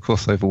 which is a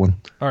crossover one.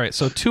 All right,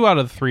 so 2 out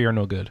of the 3 are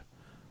no good.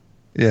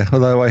 Yeah,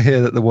 although I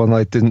hear that the one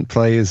I didn't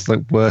play is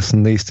like worse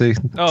than these 2.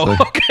 Oh,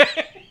 so,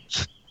 okay.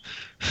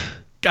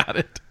 Got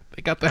it.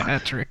 They got the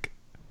hat trick.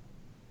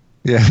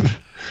 yeah.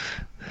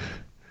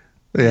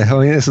 Yeah, I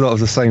mean, it's a lot of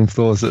the same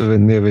flaws that are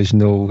in the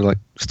original like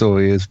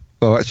story as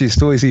well. Actually, the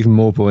story's even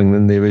more boring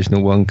than the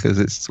original one because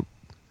it's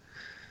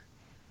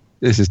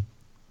just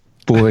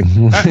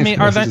boring. I mean,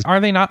 are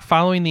they not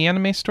following the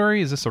anime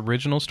story? Is this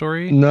original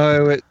story?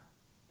 No,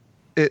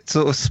 it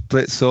sort of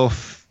splits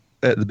off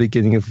at the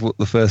beginning of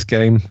the first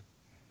game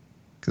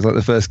because like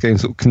the first game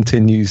sort of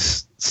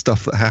continues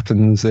stuff that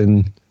happens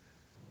in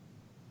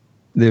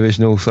the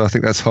original. So I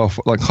think that's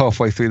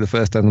halfway through the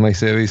first anime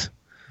series.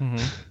 Mm-hmm.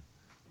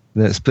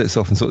 Then it splits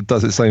off and sort of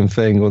does its own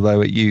thing, although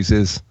it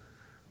uses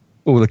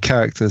all the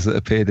characters that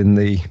appeared in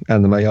the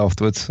anime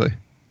afterwards. So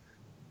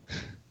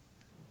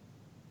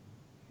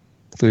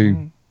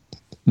through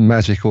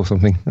magic or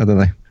something, I don't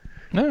know.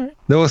 All right.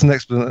 There was an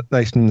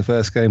explanation in the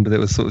first game, but it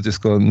was sort of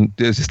just gone.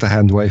 It was just a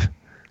hand wave.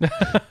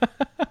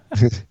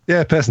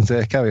 Yeah, person's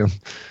here. Carry on.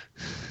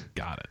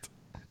 Got it.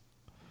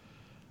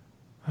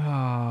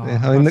 Oh, Yeah,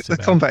 I mean, that's the too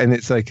bad. combat in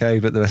it's okay,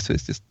 but the rest of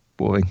it's just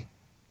boring.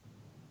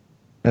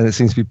 And it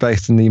seems to be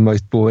based in the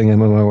most boring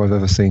MMO I've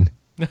ever seen.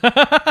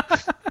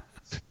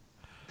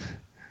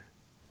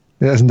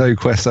 There's no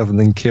quest other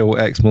than kill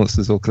X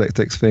monsters or collect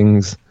X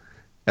things,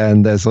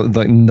 and there's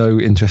like no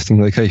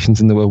interesting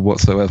locations in the world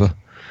whatsoever.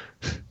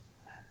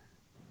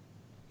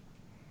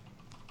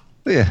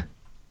 But yeah.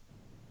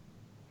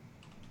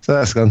 So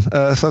that's gone. So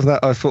after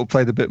that, I sort of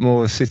played a bit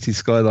more of City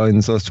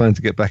Skylines. I was trying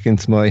to get back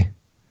into my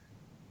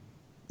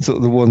sort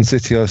of the one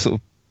city I sort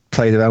of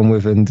played around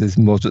with and is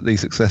moderately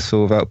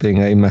successful without being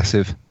a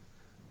massive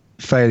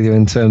failure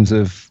in terms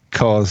of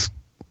cars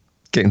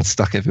getting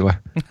stuck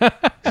everywhere. You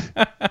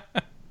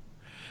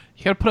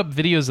got to put up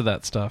videos of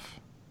that stuff.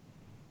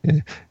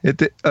 Yeah,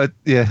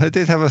 I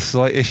did have a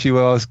slight issue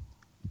where I was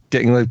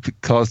getting like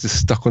cars just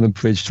stuck on a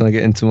bridge trying to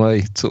get into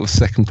my sort of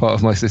second part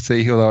of my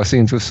city. Although I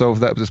seem to have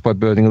solved that just by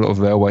building a lot of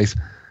railways.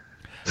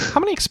 How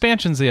many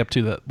expansions are they up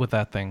to with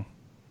that thing?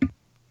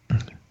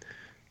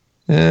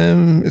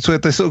 It's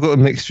weird. They sort of got a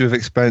mixture of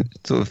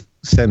sort of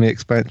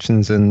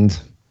semi-expansions and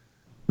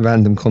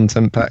random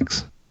content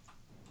packs.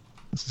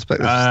 I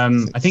suspect. I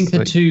think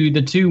the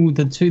two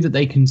that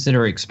they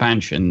consider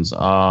expansions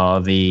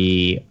are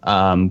the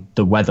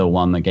weather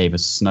one that gave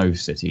us snow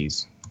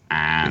cities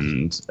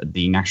and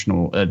the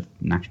natural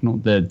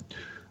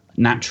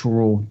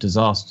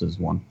disasters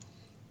one.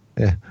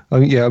 Yeah,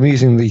 I'm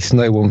using the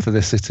snow one for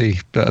this city,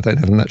 but I don't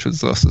have the natural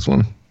disasters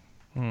one.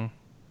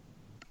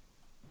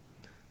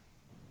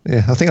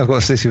 Yeah, I think I've got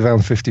a city of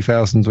around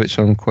 50,000, which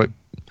I'm quite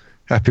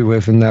happy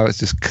with, and now it's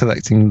just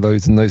collecting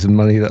loads and loads of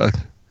money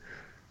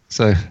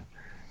so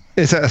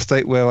it's at a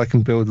state where I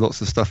can build lots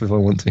of stuff if I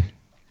want to.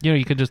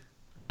 You could just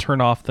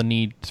turn off the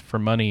need for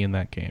money in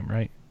that game,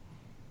 right?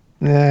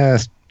 Yeah,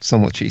 it's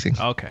somewhat cheating.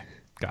 Okay,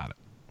 got it.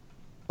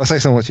 I say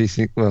somewhat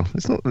cheating. Well,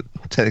 it's not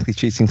technically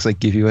cheating because they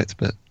give you it,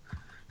 but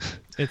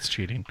It's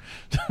cheating.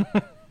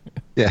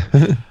 yeah.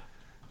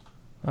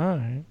 All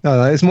right.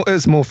 No,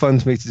 it's more fun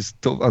to me to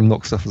just sort of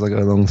unlock stuff as I go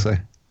along. So,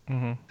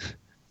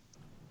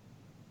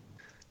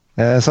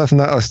 aside from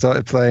that, I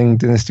started playing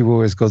Dynasty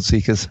Warriors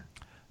Godseekers. Is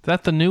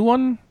that the new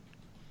one?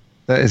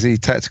 That is a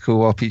tactical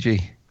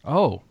RPG.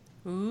 Oh.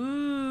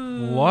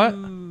 Ooh. What?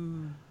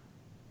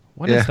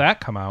 When does that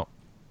come out?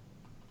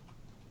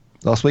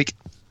 Last week.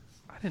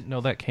 I didn't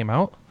know that came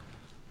out.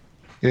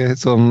 Yeah,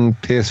 it's on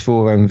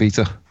PS4 and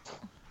Vita.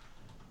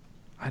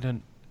 I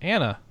didn't.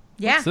 Anna.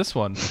 Yeah. What's this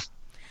one?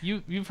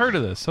 You've heard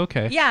of this?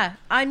 Okay. Yeah,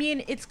 I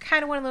mean, it's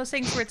kind of one of those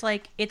things where it's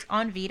like it's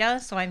on Vita,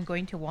 so I'm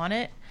going to want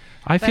it.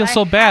 I feel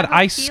so bad.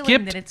 I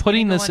skipped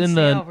putting this in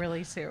the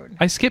really soon.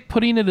 I skipped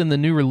putting it in the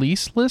new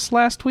release list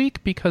last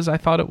week because I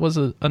thought it was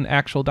an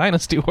actual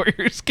Dynasty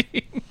Warriors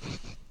game.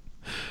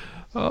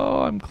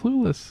 Oh, I'm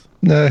clueless.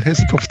 No,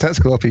 it's a proper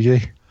tactical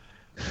RPG.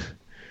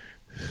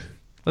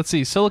 Let's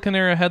see. Silicon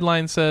Era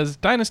headline says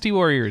Dynasty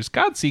Warriors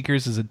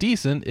Godseekers is a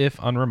decent, if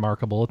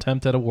unremarkable,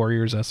 attempt at a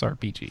Warriors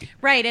SRPG.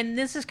 Right, and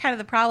this is kind of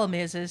the problem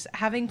is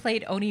having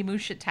played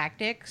Onimusha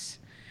Tactics,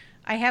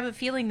 I have a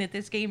feeling that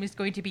this game is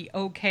going to be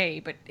okay,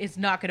 but it's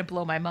not going to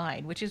blow my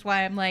mind, which is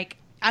why I'm like,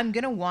 I'm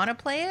going to want to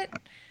play it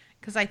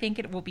because I think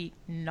it will be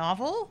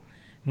novel,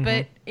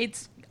 but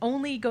it's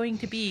only going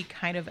to be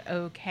kind of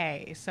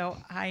okay. So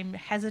I'm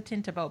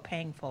hesitant about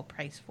paying full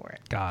price for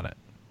it. Got it.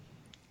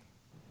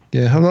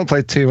 Yeah, I've not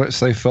played too much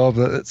so far,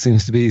 but that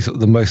seems to be sort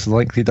of the most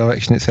likely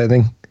direction it's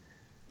heading.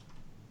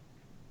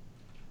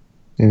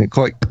 And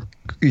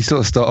you sort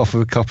of start off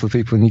with a couple of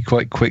people and you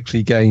quite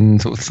quickly gain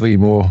sort of 3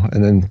 more,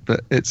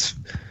 but it's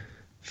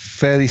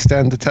fairly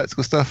standard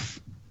tactical stuff.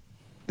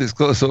 It's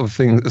got a sort of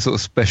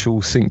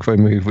special synchro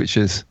move, which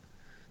is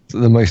sort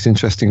of the most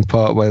interesting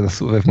part, where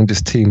everyone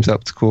just teams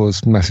up to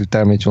cause massive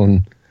damage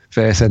on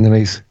various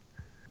enemies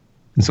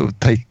and sort of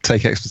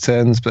take extra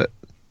turns, but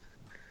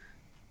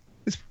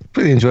it's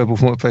pretty enjoyable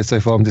from what I've played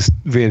so far. I'm just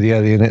really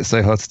early in it,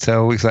 so hard to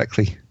tell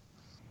exactly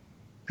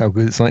how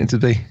good it's likely to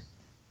be.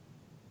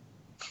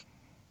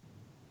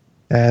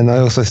 And I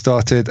also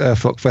started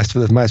Flock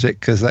Festival of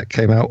Magic because that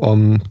came out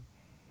on,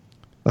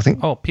 I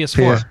think... Oh,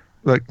 PS4.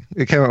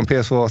 It came out on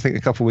PS4, I think, a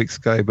couple of weeks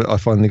ago, but I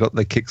finally got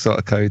the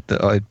Kickstarter code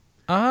that when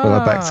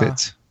I backed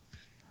it,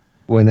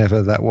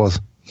 whenever that was.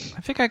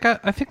 I think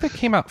that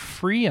came out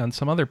free on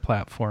some other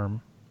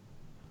platform.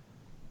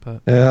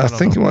 But I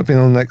think it might have been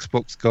on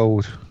Xbox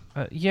Gold.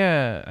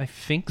 Yeah, I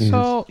think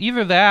so.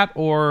 Either that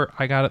or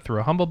I got it through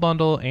a Humble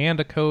Bundle and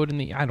a code in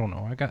the... I don't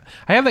know.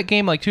 I have that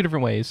game like 2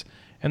 different ways.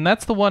 And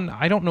that's the one,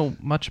 I don't know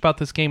much about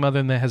this game other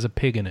than that it has a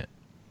pig in it.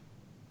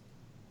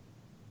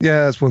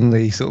 Yeah, that's one of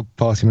the sort of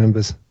party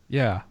members.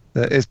 Yeah.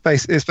 It's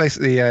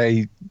basically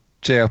a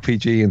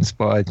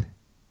JRPG-inspired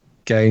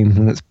game,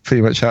 and that's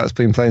pretty much how it's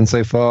been playing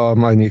so far.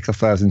 I'm only a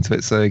couple hours into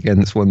it, so again,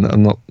 it's one that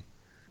I'm not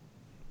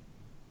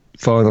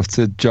far enough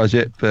to judge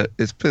it, but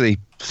it's pretty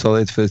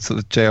solid for sort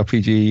of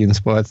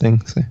JRPG-inspired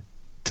thing. So,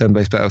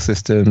 turn-based battle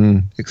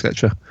system,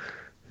 etc.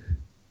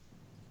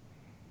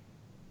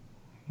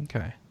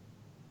 Okay.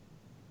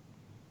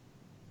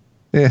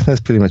 Yeah,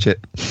 that's pretty much it.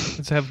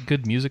 Does it have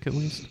good music at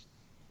least?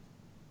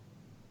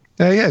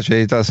 Yeah,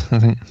 actually, it does, I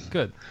think.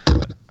 Good.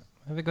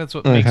 I think that's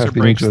what makes or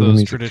breaks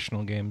those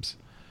traditional games.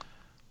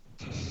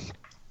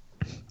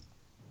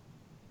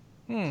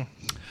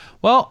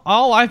 Well,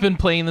 all I've been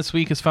playing this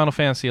week is Final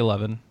Fantasy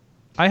XI.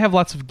 I have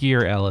lots of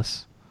gear,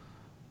 Alice.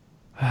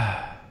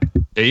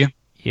 Do you?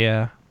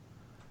 Yeah.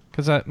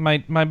 Because my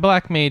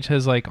Black Mage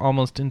has like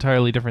almost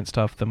entirely different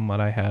stuff than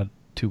what I had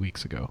 2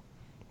 weeks ago.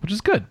 Which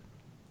is good.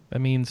 That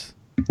means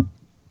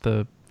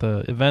the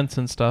events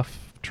and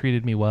stuff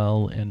treated me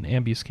well, and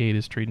Ambuscade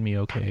is treating me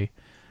okay,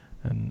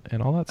 and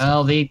all that stuff.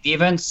 Well, the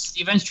events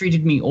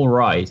treated me all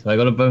right. I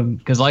got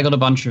a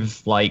bunch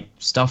of like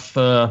stuff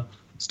for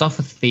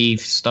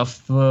Thief, stuff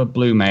for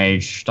Blue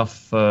Mage, stuff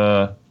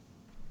for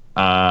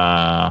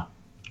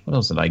what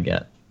else did I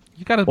get?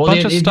 You got a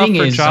bunch of stuff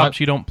for jobs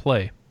you don't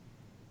play,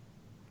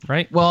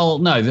 right? Well,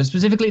 no.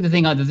 Specifically, the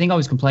thing I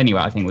was complaining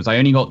about, I think, was I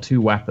only got 2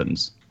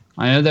 weapons.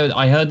 I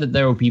heard that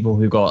there were people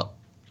who got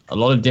a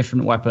lot of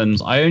different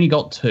weapons. I only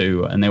got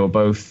 2, and they were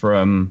both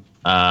from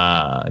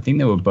I think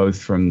they were both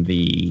from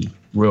the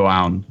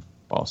Ruan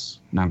boss,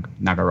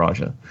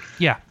 Nagaraja.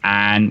 Yeah.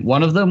 And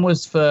one of them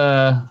was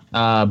for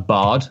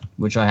Bard,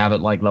 which I have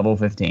at like level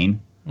 15.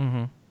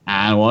 Mm-hmm.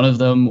 And one of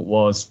them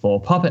was for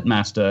Puppet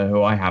Master,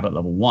 who I have at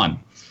level 1.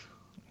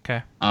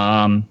 Okay.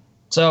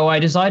 So I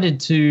decided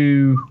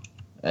to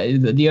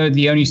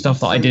the only stuff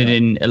that I did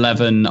in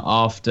 11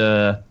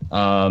 after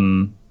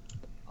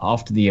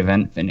the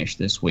event finished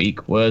this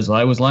week was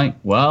I was like,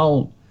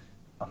 well,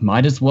 I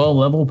might as well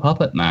level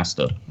Puppet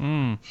Master.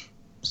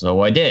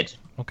 So I did.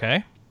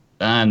 Okay.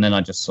 And then I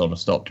just sort of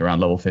stopped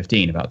around level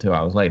 15 about 2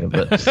 hours later.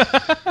 But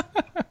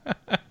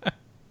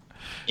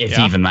if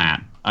even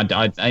that.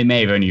 I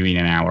may have only been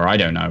an hour. I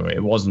don't know.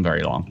 It wasn't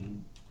very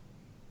long.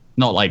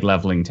 not like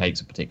leveling takes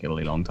a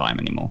particularly long time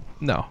anymore.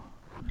 No.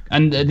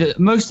 And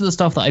most of the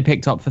stuff that I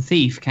picked up for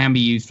Thief can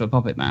be used for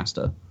Puppet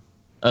Master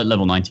at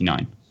level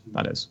 99,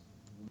 that is.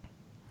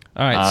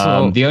 All right,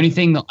 so... The only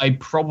thing that I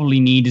probably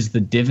need is the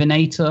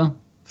Divinator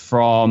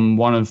from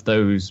one of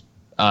those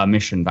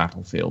mission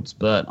battlefields,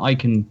 but I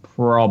can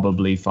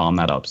probably farm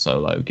that up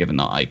solo, given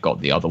that I got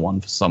the other one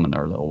for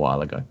Summoner a little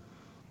while ago.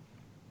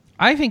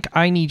 I think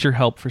I need your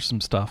help for some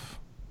stuff,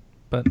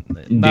 but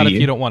not if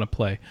you don't want to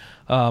play.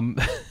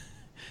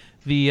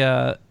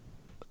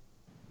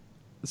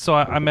 So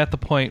I'm at the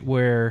point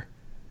where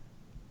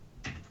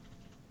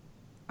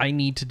I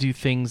need to do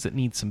things that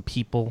need some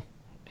people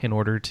in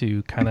order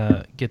to kind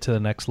of get to the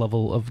next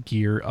level of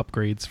gear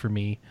upgrades for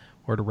me,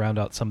 or to round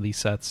out some of these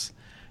sets.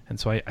 And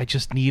so I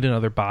just need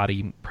another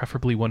body,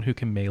 preferably one who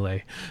can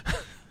melee.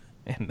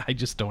 And I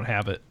just don't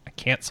have it. I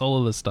can't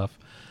solo this stuff.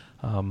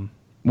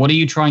 What are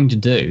you trying to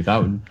do?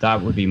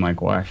 That would be my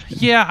question.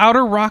 Yeah,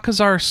 Outer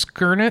Rakazar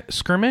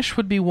Skirmish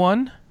would be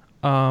one,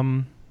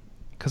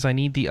 because I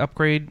need the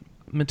upgrade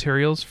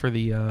materials for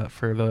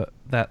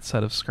that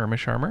set of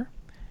skirmish armor.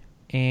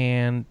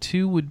 And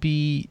 2 would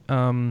be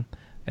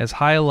as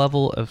high a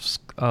level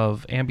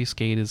of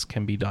ambuscade as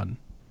can be done,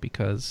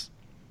 because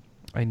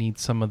I need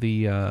some of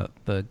the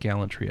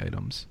gallantry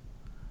items.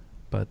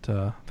 But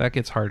that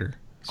gets harder.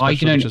 I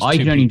can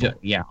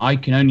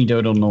only do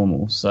it on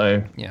normal.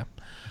 So yeah,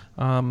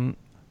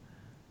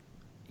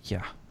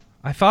 yeah.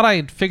 I thought I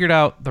had figured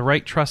out the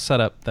right trust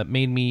setup that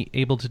made me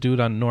able to do it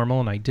on normal,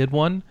 and I did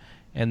one,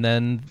 and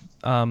then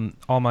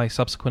all my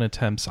subsequent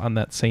attempts on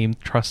that same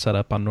trust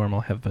setup on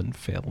normal have been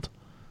failed.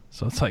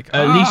 So it's like...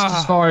 At least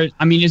as far as...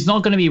 I mean, it's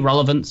not going to be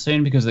relevant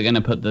soon because they're going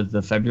to put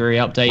the February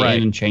update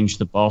in and change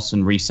the boss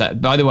and reset.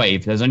 By the way,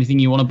 if there's anything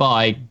you want to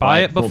buy it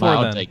before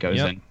that then. update goes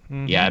in.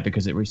 Mm-hmm. Yeah,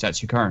 because it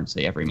resets your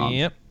currency every month.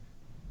 Yep.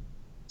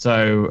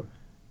 So,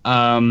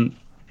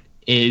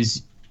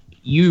 is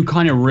you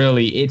kind of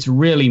really... It's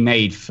really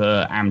made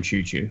for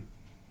Amchuchu,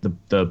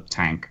 the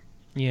tank.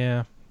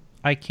 Yeah.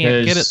 I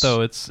can't get it,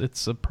 though.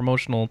 It's a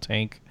promotional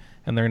tank,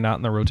 and they're not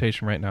in the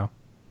rotation right now.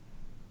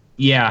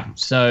 Yeah,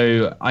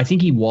 so I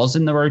think he was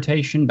in the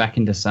rotation back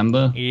in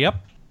December. Yep,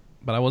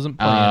 but I wasn't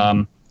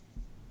playing.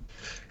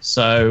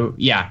 So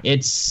yeah,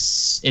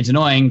 it's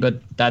annoying,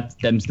 but that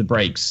them's the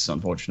breaks,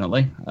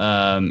 unfortunately.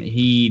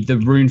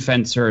 The Rune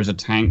Fencer as a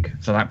tank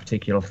for that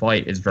particular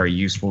fight is very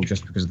useful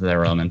just because of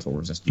their elemental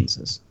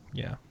resistances.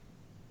 Yeah,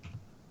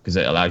 because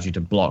it allows you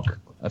to block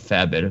a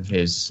fair bit of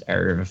his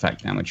area of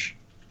effect damage.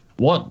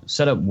 What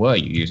setup were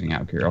you using,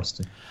 out of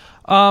curiosity?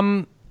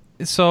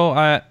 So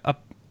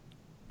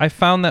I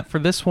found that for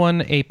this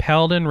one, a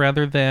paladin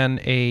rather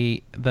than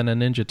a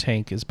ninja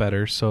tank is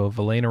better. So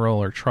Valenarol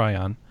or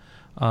Tryon.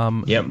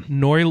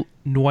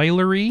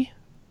 Noilery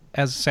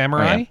as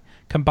samurai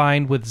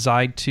combined with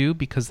Zide 2,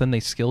 because then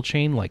they skill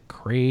chain like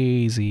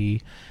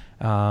crazy.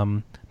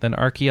 Then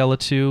Archeela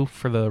 2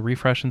 for the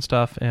refresh and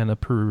stuff, and a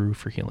Pururu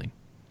for healing.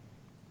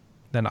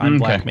 Then I'm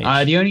Black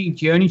Mage.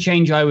 The only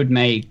change I would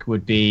make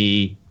would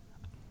be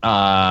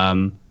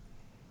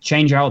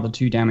change out the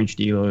 2 damage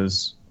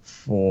dealers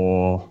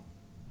for...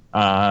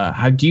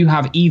 do you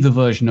have either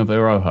version of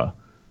Iroha?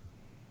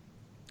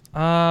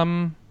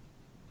 I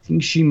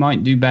think she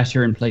might do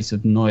better in place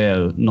of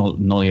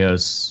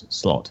Nolia's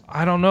slot.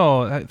 I don't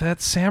know.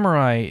 That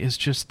samurai is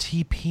just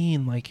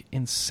TPing like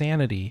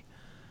insanity.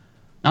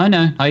 I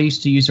know. I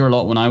used to use her a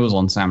lot when I was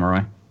on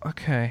samurai.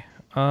 Okay.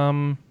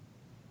 I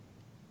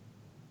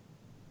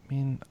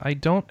mean, I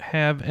don't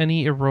have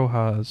any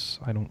Irohas,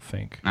 I don't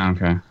think.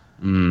 Okay.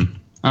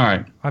 All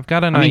right. I've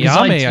got an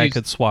Ayame I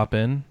could swap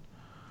in.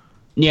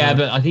 Yeah,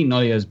 but I think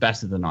Nolia is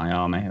better than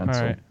Ayame. That's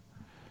all. Right.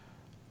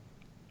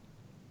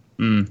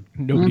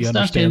 Nobody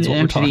understands what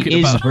we're talking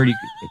about.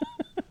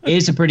 It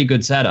is a pretty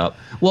good setup.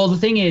 Well, the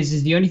thing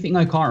is the only thing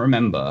I can't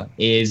remember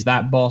is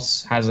that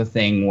boss has a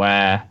thing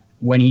where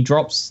when he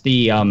drops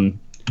the...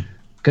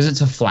 because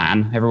it's a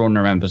flan. Everyone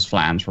remembers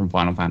flans from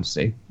Final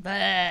Fantasy.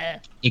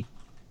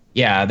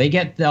 Yeah, they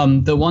get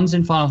the ones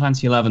in Final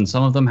Fantasy 11.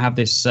 Some of them have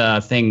this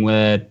thing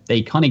where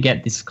they kind of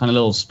get this kind of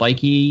little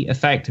spiky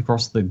effect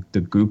across the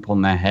goop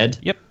on their head.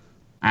 Yep.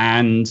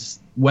 And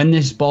when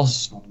this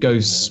boss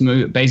goes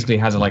smooth, basically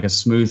has like a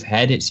smooth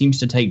head, it seems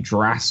to take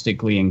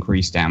drastically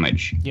increased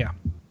damage. Yeah.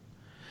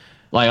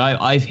 Like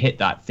I've hit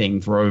that thing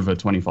for over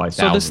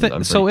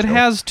 25,000. So it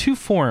has 2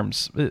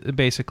 forms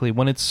basically.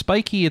 When it's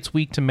spiky, it's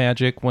weak to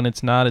magic. When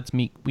it's not, it's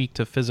weak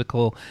to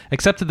physical.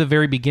 Except at the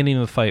very beginning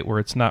of the fight, where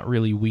it's not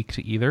really weak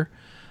to either.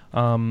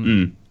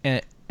 And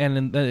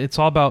it's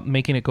all about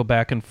making it go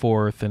back and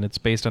forth, and it's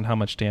based on how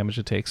much damage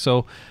it takes.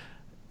 So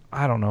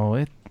I don't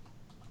know.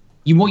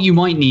 What you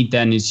might need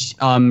then is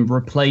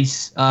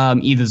replace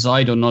either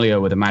Zide or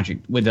Nolia with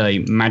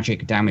a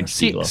magic damage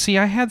dealer. See,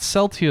 I had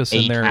Celtius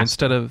in there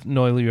instead of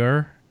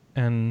Noilier,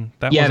 and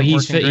that wasn't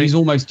working great. He's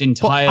almost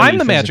entirely I'm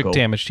the physical. magic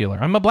damage dealer.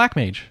 I'm a Black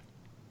Mage.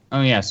 Oh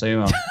yeah, so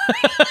you are.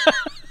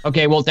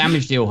 Okay, well,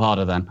 damage deal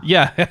harder then.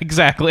 Yeah,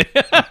 exactly.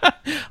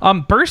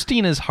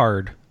 Bursting is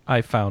hard,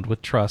 I found,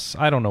 with trusts.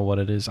 I don't know what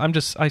it is.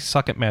 I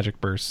suck at magic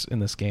bursts in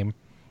this game.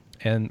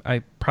 And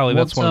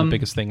that's one of the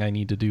biggest thing I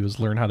need to do is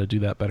learn how to do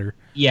that better.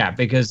 Yeah,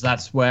 because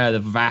that's where the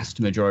vast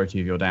majority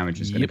of your damage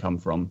is going to come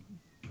from.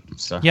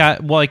 So. Yeah,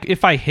 well, like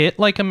if I hit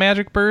like a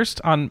magic burst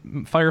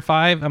on Fire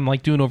 5, I'm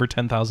like doing over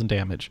 10,000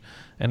 damage,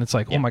 and it's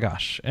like, oh my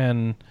gosh,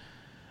 and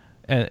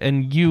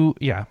you,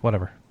 yeah,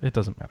 whatever, it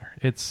doesn't matter.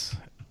 It's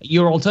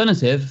your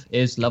alternative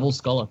is level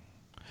Scholar.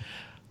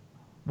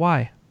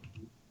 Why?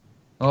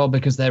 Oh,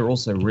 because they're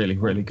also really,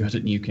 really good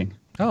at nuking.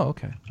 Oh,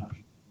 okay.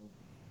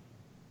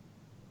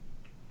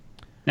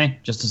 Hey,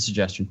 just a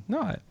suggestion.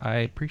 No, I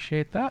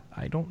appreciate that.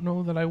 I don't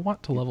know that I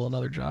want to level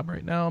another job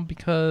right now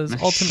because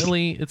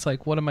ultimately it's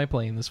like, what am I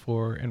playing this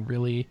for? And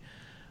really,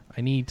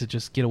 I need to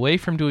just get away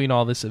from doing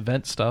all this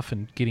event stuff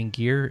and getting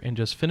gear and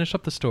just finish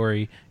up the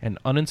story and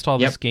uninstall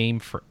this game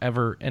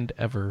forever and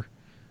ever.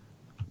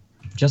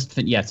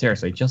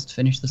 Seriously, just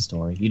finish the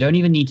story. You don't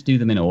even need to do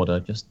them in order.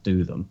 Just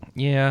do them.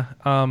 Yeah.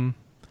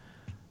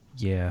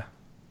 Yeah.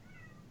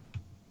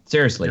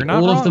 Seriously,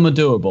 all of them are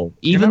doable.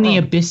 Even the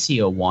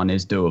Abyssia one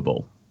is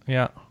doable.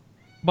 Yeah.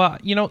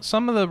 But,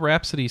 some of the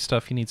Rhapsody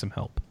stuff, you need some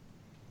help.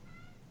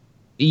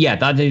 Yeah,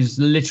 that is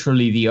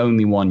literally the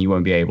only one you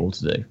won't be able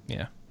to do.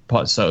 Yeah.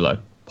 Solo,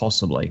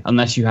 possibly.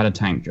 Unless you had a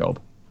tank job.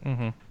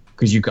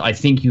 Because I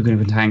think you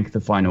can tank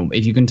the final...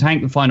 If you can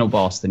tank the final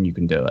boss, then you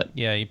can do it.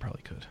 Yeah, you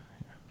probably could.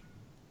 Yeah.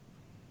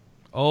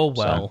 Oh,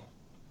 well. So.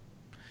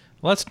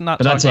 Let's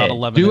not talk about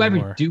 11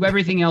 anymore. Do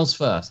everything else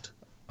first.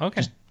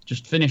 Okay.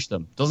 Just finish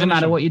them. Doesn't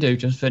matter what you do,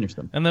 just finish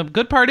them. And the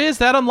good part is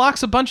that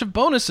unlocks a bunch of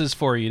bonuses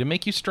for you to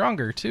make you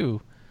stronger,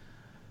 too.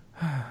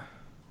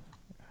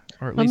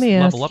 Or at Let least me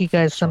level ask up you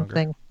guys stronger.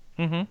 something.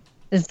 Mm-hmm.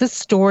 Is this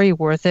story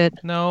worth it?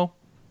 No.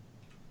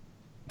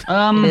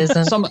 It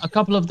isn't. A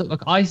couple of them,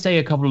 I say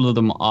a couple of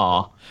them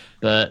are,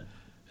 but...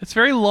 It's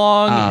very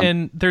long,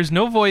 and there's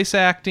no voice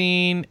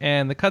acting,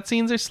 and the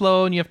cutscenes are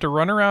slow, and you have to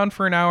run around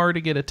for an hour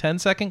to get a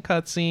 10-second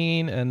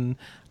cutscene, and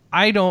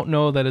I don't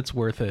know that it's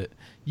worth it.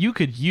 You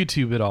could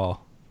YouTube it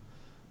all,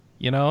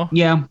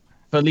 Yeah,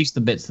 for at least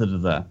the bits that are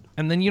there.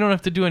 And then you don't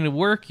have to do any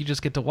work. You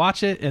just get to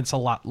watch it, and it's a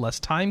lot less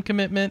time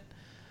commitment.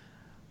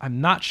 I'm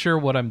not sure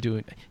what I'm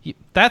doing.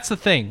 That's the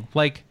thing.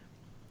 Like,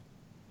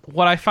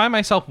 what I find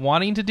myself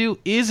wanting to do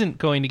isn't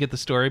going to get the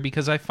story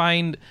because I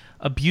find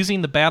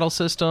abusing the battle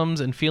systems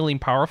and feeling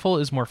powerful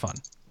is more fun.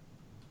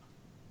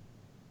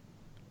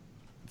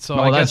 So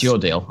I that's guess, your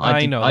deal.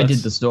 I did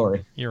the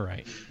story. You're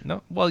right.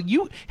 No, well,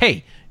 you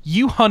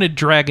hunted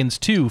dragons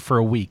too for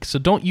a week, so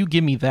don't you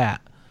give me that.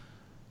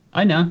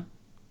 I know.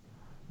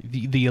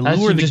 The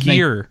allure of the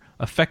gear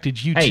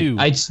affected you too.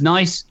 It's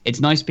nice. It's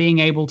nice being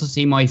able to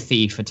see my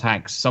thief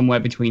attack somewhere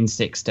between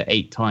 6 to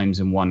 8 times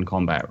in one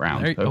combat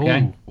round.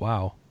 Okay. Oh,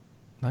 wow.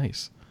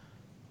 Nice.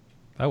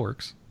 That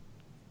works.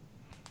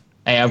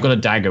 Hey, I've got a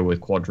dagger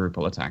with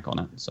quadruple attack on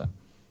it, so.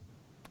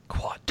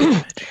 Quad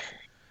damage.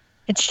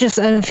 It's just,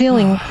 I'm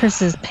feeling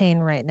Chris's pain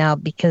right now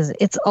because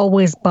it's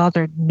always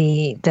bothered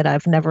me that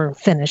I've never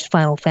finished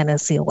Final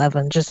Fantasy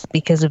XI just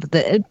because of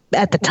the,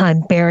 at the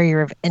time,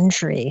 barrier of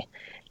entry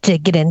to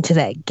get into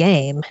that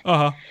game.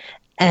 Uh-huh.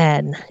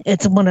 And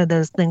it's one of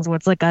those things where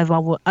it's like I've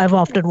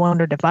often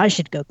wondered if I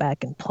should go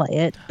back and play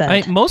it.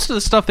 But most of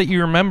the stuff that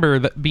you remember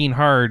that being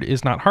hard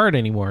is not hard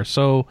anymore.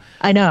 So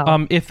I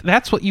know. If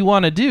that's what you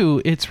want to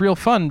do, it's real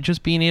fun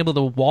just being able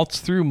to waltz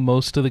through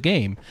most of the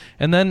game.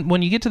 And then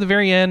when you get to the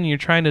very end and you're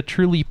trying to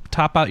truly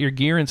top out your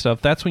gear and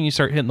stuff, that's when you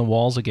start hitting the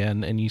walls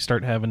again and you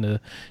start having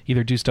to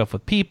either do stuff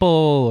with people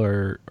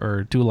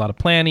or do a lot of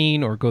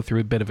planning or go through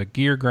a bit of a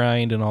gear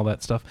grind and all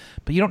that stuff.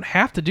 But you don't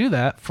have to do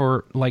that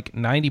for like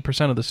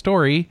 90% of the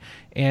story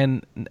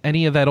and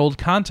any of that old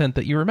content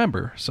that you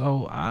remember.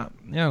 So,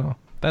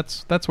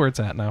 that's where it's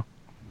at now.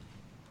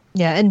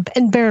 Yeah,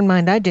 and bear in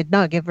mind, I did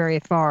not get very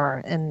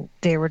far in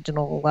the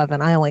original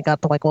 11. I only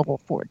got to like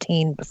level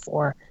 14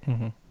 before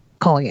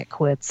calling it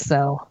quits.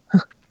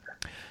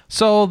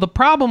 So the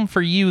problem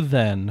for you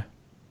then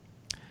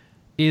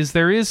is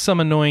there is some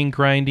annoying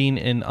grinding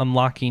and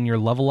unlocking your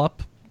level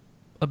up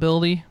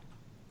ability.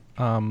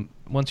 Once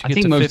you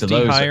get to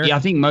 50 higher. Yeah, I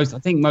think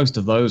most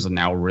of those are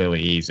now really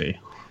easy.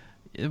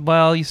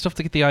 Well, you still have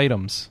to get the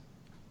items.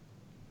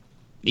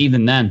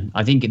 Even then,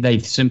 I think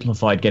they've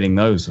simplified getting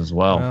those as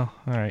well. Well,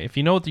 all right. If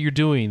you know what you're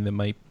doing, that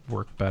might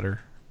work better.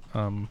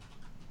 And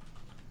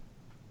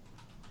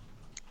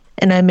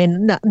I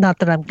mean, not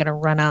that I'm going to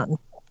run out and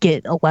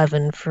get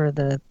 11 for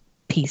the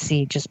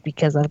PC just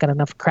because I've got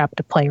enough crap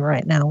to play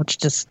right now, which is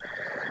just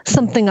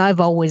something I've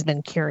always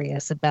been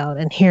curious about.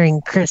 And hearing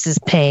Chris's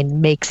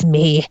pain makes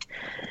me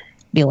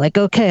be like,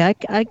 okay,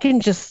 I can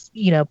just,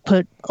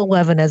 put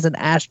 11 as an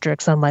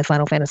asterisk on my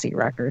Final Fantasy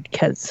record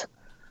because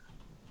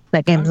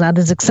that game's not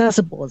as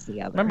accessible as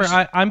the others.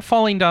 Remember, I'm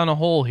falling down a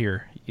hole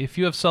here. If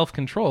you have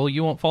self-control,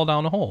 you won't fall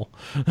down a hole.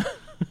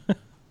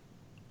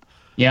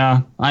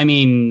 Yeah, I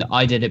mean,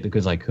 I did it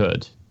because I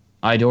could.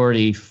 I'd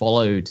already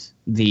followed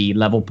the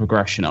level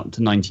progression up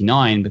to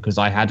 99 because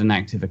I had an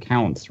active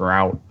account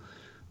throughout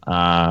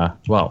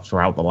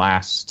the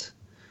last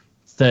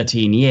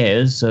 13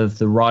 years of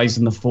the rise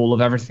and the fall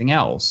of everything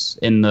else.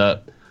 In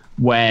that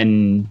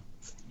when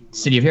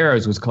City of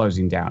Heroes was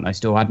closing down, I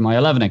still had my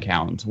 11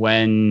 account.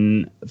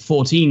 When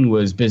 14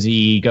 was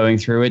busy going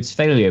through its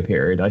failure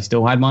period, I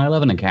still had my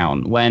 11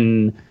 account.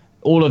 When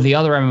all of the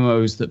other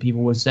MMOs that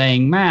people were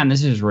saying, man,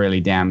 this is really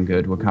damn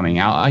good, were coming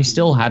out, I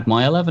still had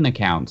my 11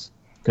 account.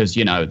 Because,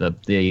 you know,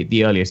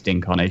 the earliest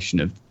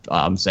incarnation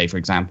of, say, for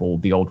example,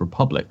 The Old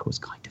Republic was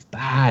kind of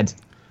bad.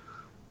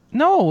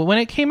 No, when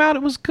it came out,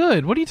 it was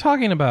good. What are you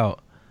talking about?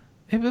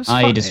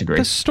 I disagree.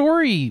 The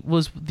story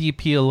was the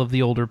appeal of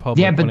the Old Republic.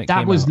 Yeah, but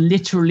that was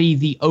literally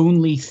the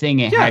only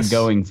thing it had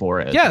going for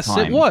it. Yes, at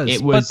the time. it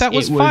was. But that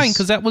was fine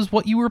because that was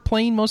what you were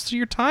playing most of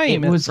your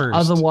time. It was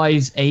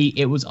otherwise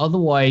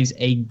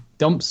a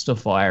dumpster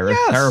fire of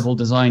terrible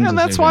design decisions. And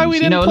that's why we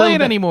didn't play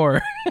it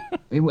anymore.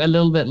 A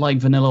little bit like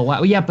Vanilla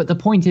WoW. Yeah, but the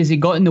point is, it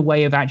got in the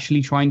way of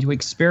actually trying to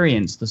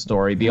experience the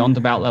story beyond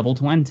about level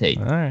 20.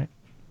 All right.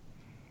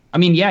 I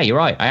mean, yeah, you're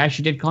right. I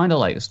actually did kind of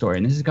like the story,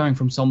 and this is going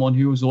from someone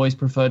who has always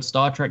preferred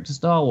Star Trek to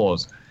Star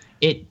Wars.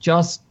 It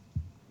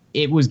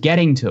was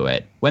getting to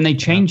it. When they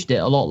changed it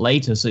a lot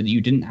later so that you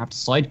didn't have to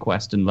side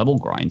quest and level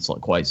grind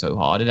quite so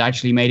hard, it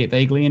actually made it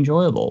vaguely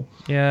enjoyable.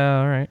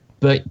 Yeah, all right.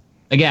 But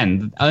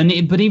again,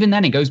 but even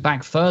then, it goes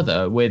back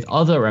further with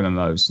other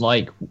MMOs,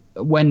 like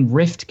when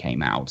Rift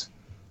came out.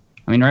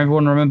 I mean,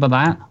 everyone remember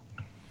that?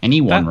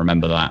 Anyone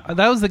remember that?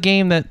 That was the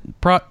game that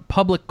brought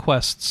public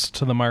quests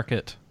to the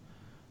market.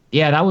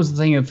 Yeah, that was the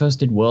thing that first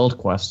did world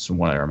quests, from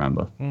what I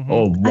remember.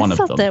 Or one of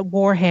them. I thought that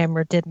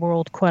Warhammer did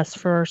world quests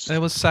first. It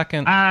was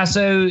second.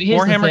 So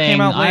here's Warhammer the thing. came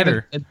out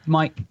later.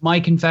 My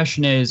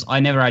confession is I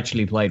never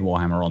actually played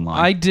Warhammer Online.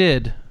 I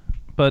did,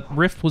 but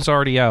Rift was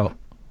already out.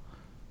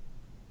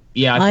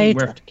 Yeah, I think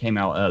Rift came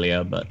out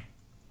earlier, but...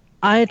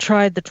 I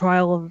tried the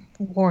trial of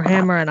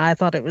Warhammer, and I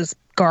thought it was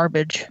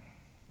garbage.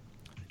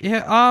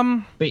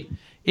 Yeah, but,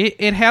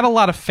 it had a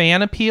lot of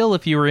fan appeal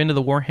if you were into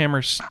the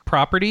Warhammer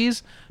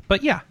properties,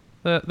 but yeah.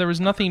 There was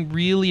nothing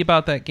really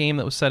about that game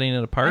that was setting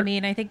it apart. I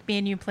mean, I think me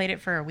and you played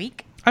it for a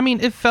week. I mean,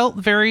 it felt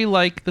very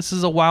like this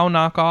is a WoW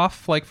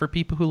knockoff, like for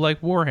people who like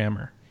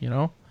Warhammer, you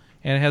know?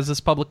 And it has this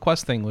public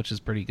quest thing, which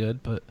is pretty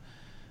good, but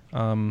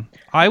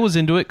I was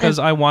into it because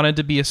I wanted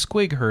to be a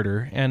squig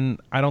herder, and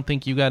I don't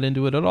think you got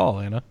into it at all,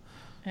 Anna.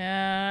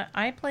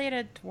 I played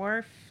a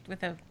dwarf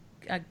with a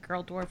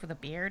girl dwarf with a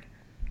beard.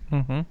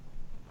 Mm-hmm.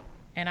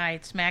 And I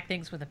smack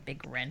things with a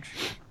big wrench.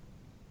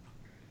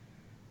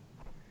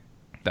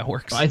 That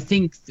works. While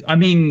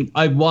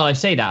I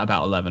say that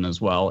about 11 as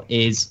well,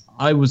 is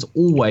I was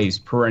always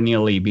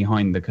perennially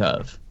behind the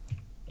curve.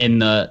 In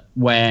that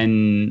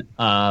when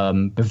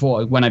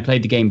I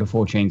played the game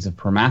before Chains of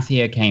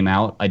Promathia came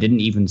out, I didn't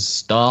even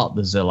start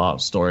the Zilart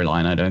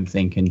storyline, I don't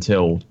think,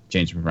 until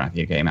Chains of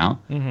Promathia came out.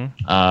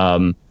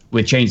 Mm-hmm.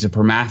 With Chains of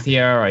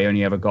Promathia, I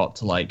only ever got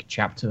to like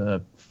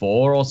chapter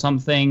 4 or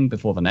something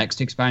before the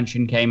next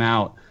expansion came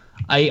out.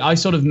 I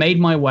sort of made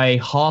my way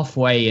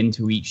halfway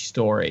into each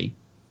story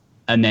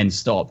and then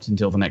stopped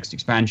until the next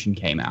expansion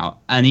came out.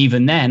 And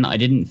even then, I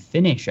didn't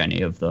finish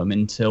any of them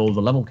until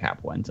the level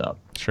cap went up,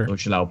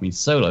 which allowed me to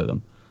solo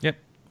them. Yep.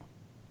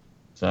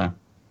 So,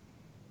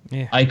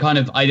 yeah. I'd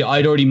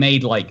already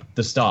made like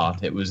the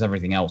start. It was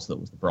everything else that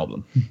was the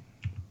problem.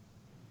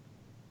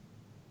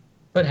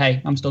 But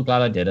hey, I'm still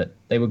glad I did it.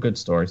 They were good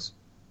stories.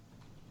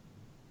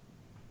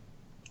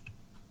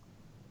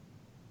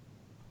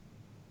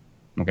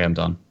 Okay, I'm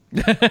done.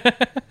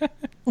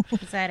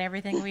 Is that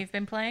everything we've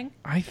been playing?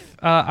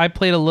 I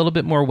played a little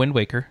bit more Wind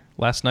Waker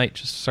last night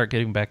just to start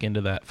getting back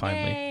into that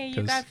finally. Yay,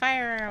 you got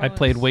fire arrows. I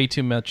played way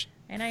too much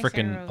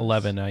freaking arrows.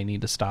 11. I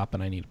need to stop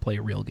and I need to play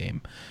a real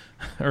game.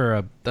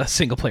 Or a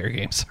single player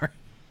game, sorry.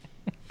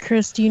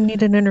 Chris, do you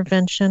need an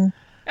intervention?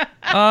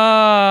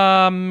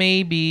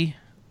 Maybe.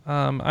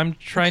 I'm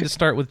trying to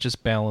start with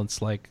just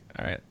balance. Like,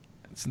 all right,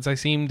 since I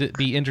seem to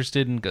be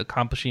interested in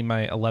accomplishing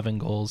my 11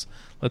 goals,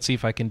 let's see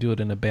if I can do it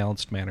in a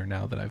balanced manner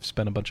now that I've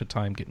spent a bunch of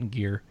time getting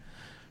gear.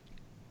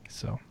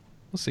 So,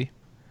 we'll see.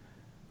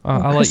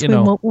 I'll let you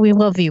know. We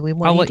love you. We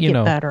want you to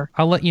get better.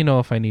 I'll let you know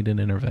if I need an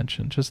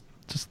intervention. Just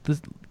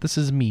this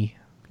is me.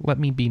 Let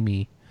me be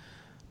me.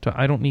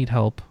 I don't need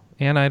help.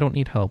 Anna, I don't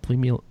need help. Leave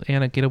me,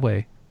 Anna, get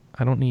away.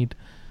 I don't need...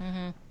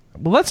 Mm-hmm.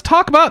 Well, let's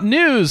talk about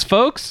news,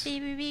 folks.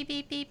 Beep, beep,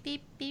 beep, beep,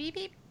 beep, beep,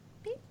 beep,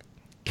 beep.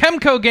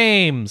 Chemco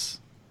Games.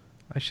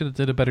 I should have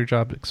did a better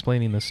job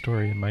explaining this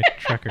story in my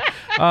tracker.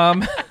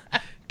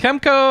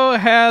 Chemco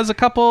has a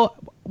couple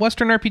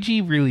Western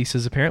RPG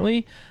releases,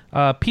 apparently.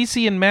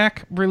 PC and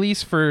Mac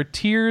release for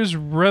Tears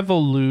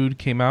Revolude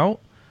came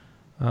out.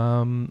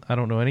 I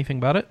don't know anything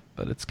about it,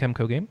 but it's a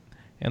Chemco game.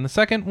 And the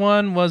second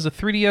one was a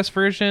 3DS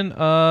version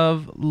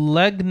of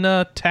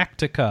Legna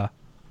Tactica.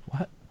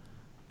 What?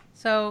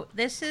 So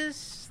this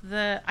is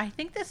I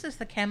think this is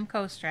the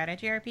Chemco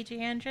strategy RPG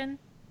engine.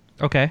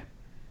 Okay.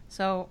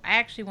 So I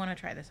actually want to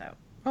try this out.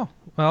 Oh,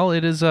 well,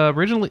 it is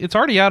it's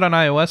already out on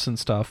iOS and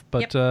stuff,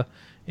 but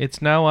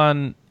it's now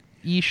on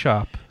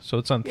eShop, so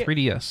it's on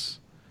 3DS.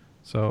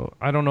 So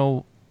I don't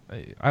know.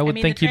 I would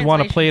think you'd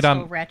want to play it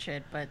on. So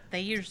wretched, but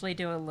they usually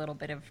do a little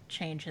bit of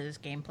changes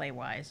gameplay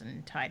wise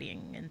and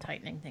tidying and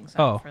tightening things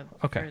up for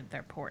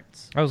their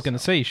ports. I was going to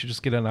say you should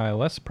just get it on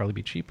iOS; it'd probably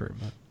be cheaper.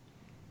 But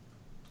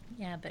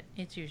Yeah, but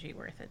it's usually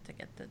worth it to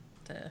get the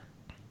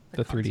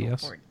console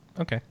 3DS. port.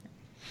 Okay.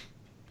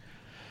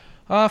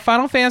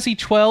 Final Fantasy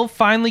 12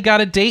 finally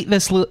got a date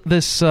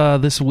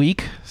this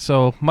week,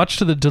 so much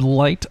to the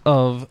delight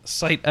of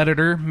site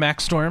editor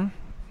Maxstorm,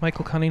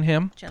 Michael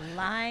Cunningham.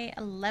 July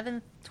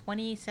 11th,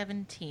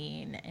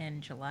 2017,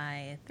 and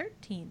July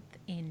 13th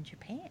in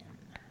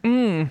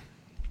Japan.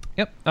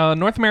 Yep.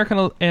 North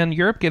America and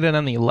Europe get it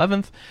on the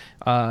 11th,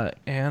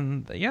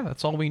 and yeah,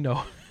 that's all we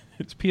know.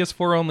 It's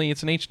PS4 only.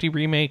 It's an HD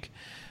remake,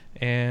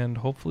 and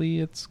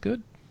hopefully it's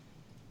good.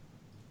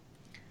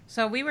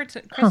 So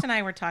Chris and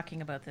I were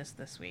talking about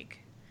this week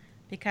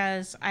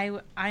because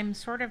I'm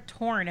sort of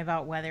torn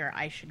about whether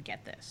I should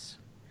get this.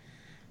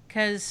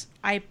 Because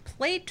I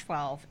played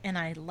 12 and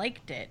I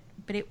liked it,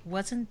 but it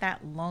wasn't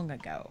that long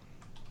ago.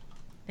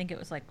 I think it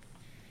was like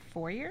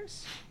 4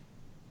 years.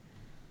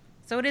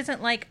 So it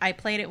isn't like I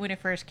played it when it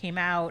first came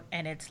out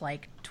and it's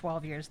like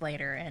 12 years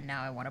later and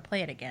now I want to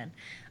play it again.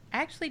 I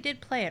actually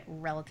did play it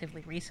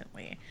relatively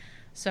recently.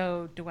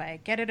 So do I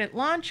get it at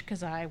launch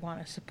because I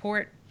want to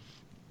support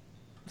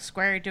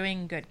Square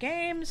doing good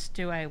games?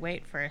 Do I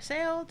wait for a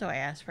sale? Do I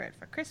ask for it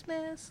for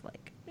Christmas?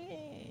 Like,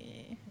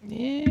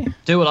 Yeah.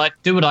 Do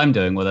what I'm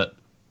doing with it.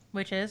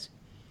 Which is?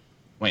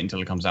 Wait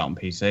until it comes out on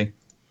PC.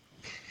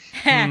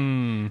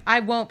 I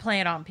won't play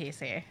it on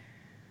PC.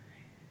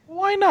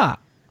 Why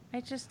not?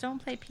 I just don't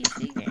play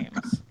PC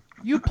games.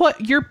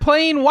 You're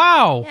playing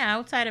WoW. Yeah,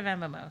 outside of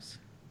MMOs.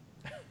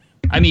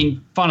 I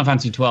mean, Final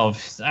Fantasy 12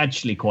 is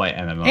actually quite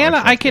MMO.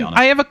 Anna, let's be honest.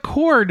 I have a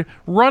cord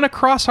run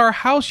across our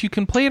house. You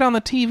can play it on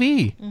the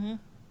TV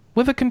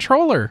with a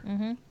controller.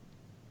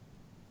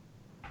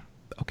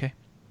 Okay.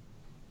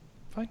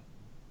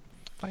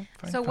 Fine.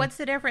 So what's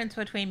the difference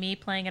between me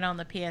playing it on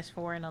the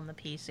PS4 and on the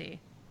PC?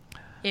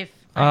 If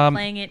I'm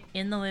playing it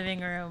in the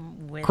living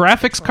room with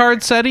graphics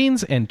card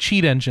settings and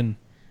cheat engine.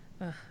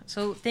 Ugh.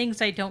 So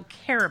things I don't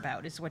care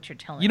about is what you're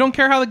telling me. You don't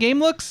care how the game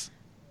looks?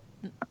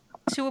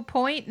 To a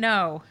point,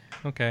 no.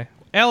 Okay.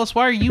 Alice,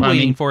 why are you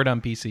waiting for it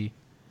on PC?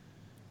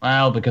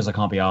 Well, because I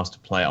can't be asked to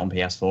play it on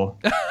PS4.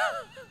 All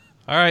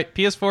right,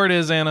 PS4 it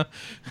is, Anna.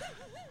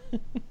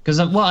 Because,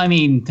 well, I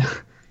mean,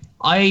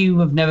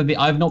 I've never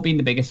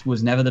the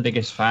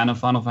biggest fan of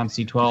Final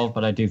Fantasy 12,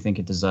 but I do think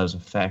it deserves a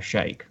fair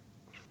shake.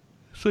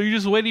 So you're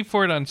just waiting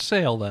for it on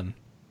sale, then?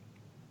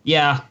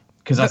 Yeah,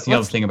 because that's the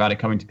other thing about it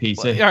coming to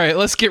PC. All right,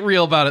 let's get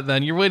real about it,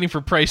 then. You're waiting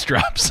for price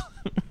drops.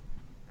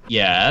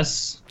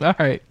 Yes. All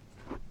right.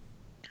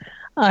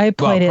 I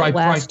played it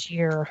last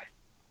year.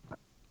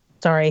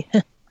 Sorry.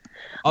 I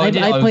I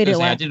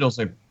did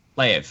also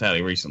play it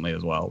fairly recently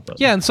as well. But.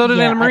 Yeah, and so did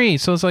Anna Marie.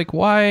 So it's like,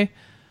 why?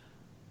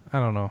 I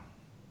don't know.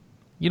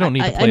 You don't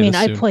need to play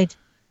this soon.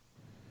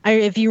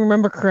 If you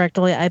remember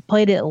correctly, I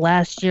played it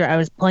last year. I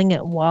was playing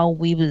it while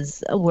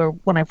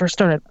when I first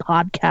started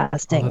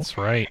podcasting. Oh, that's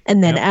right.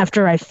 And then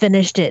after I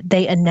finished it,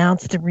 they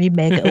announced the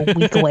remake a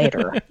week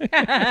later.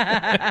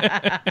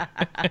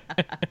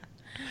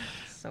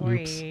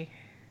 Sorry. Oops.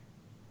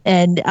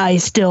 And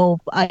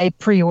I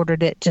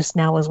pre-ordered it just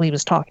now as we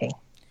was talking.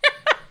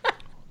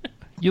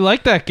 You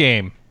like that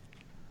game?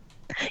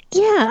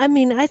 Yeah, I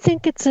mean, I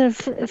think it's a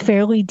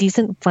fairly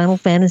decent Final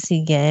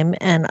Fantasy game,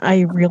 and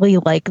I really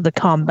like the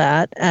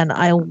combat, and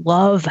I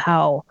love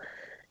how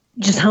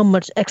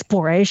much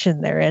exploration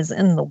there is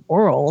in the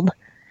world.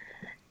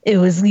 It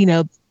was,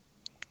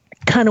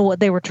 kind of what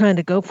they were trying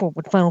to go for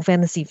with Final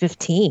Fantasy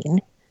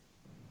 15.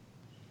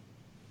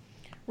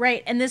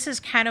 Right, and this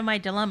is kind of my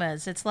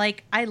dilemmas. It's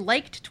like, I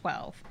liked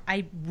 12.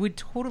 I would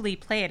totally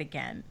play it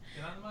again.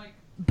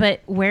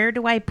 But where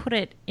do I put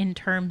it in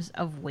terms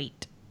of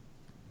weight?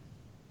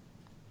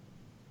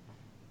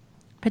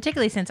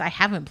 Particularly since I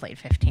haven't played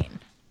 15.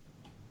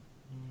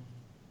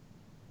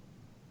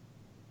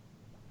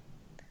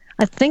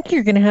 I think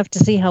you're going to have to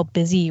see how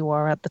busy you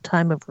are at the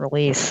time of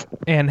release.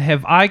 And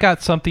have I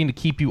got something to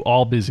keep you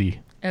all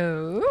busy?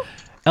 Oh?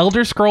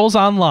 Elder Scrolls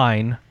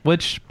Online,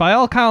 which by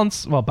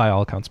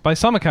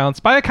some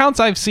accounts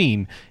I've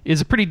seen, is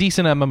a pretty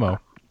decent MMO.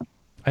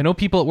 I know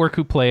people at work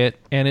who play it,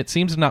 and it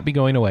seems to not be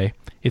going away.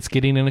 It's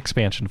getting an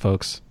expansion,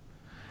 folks.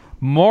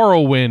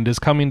 Morrowind is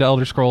coming to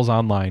Elder Scrolls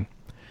Online.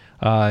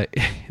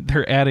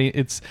 They're adding,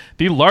 it's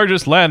the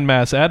largest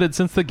landmass added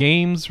since the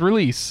game's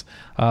release.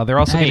 They're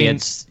also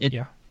It's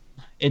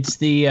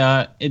the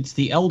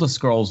Elder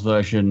Scrolls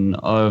version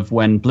of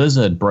when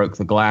Blizzard broke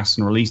the glass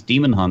and released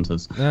Demon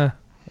Hunters.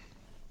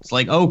 It's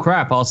like, oh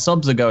crap, our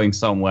subs are going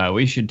somewhere.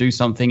 We should do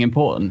something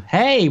important.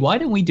 Hey, why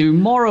don't we do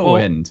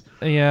Morrowind?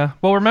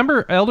 Well,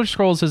 remember, Elder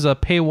Scrolls is a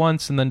pay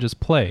once and then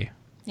just play.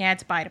 Yeah,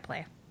 it's buy to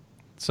play.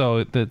 So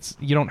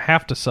you don't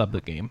have to sub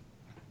the game.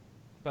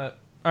 But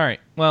all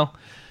right, well,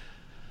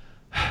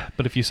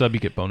 but if you sub, you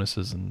get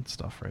bonuses and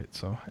stuff, right?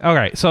 So all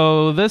right,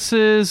 so this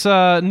is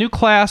new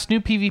class, new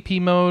PvP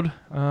mode.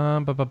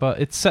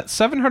 It's set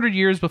 700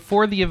 years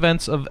before the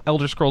events of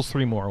Elder Scrolls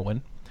 3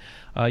 Morrowind.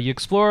 You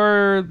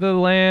explore the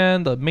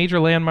land. The major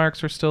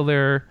landmarks are still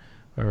there,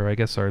 or I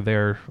guess are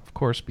there, of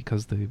course,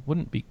 because they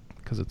wouldn't be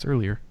because it's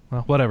earlier.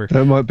 Well, whatever.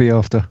 That might be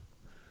after.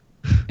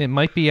 It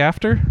might be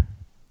after.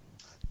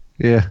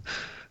 Yeah.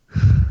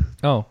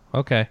 Oh,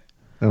 okay.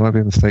 That might be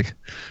a mistake.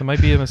 That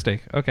might be a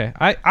mistake. Okay.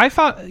 I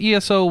thought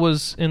ESO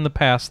was in the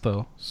past,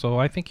 though, so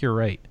I think you're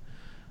right.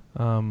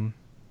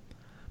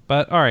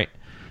 But, all right.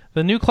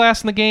 The new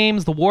class in the game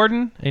is the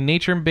Warden, a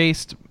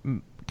nature-based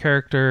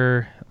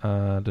character.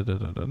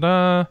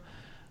 The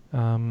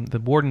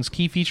Warden's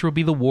key feature will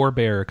be the War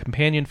Bear, a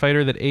companion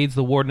fighter that aids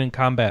the Warden in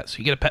combat. So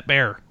you get a pet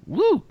bear.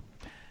 Woo!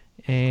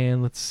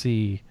 And let's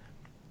see.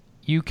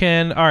 You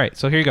can... All right,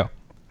 so here you go.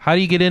 How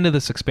do you get into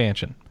this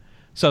expansion?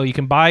 So you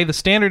can buy the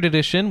Standard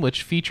Edition,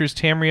 which features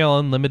Tamriel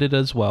Unlimited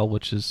as well,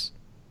 which is...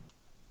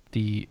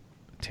 The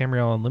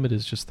Tamriel Unlimited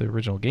is just the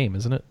original game,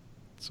 isn't it?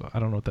 So I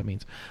don't know what that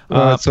means.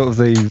 It's sort of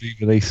the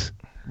re-release.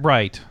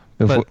 Right.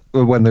 When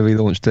they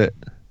relaunched it.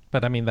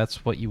 But, I mean,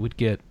 that's what you would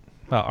get.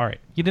 Well, all right.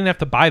 You didn't have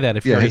to buy that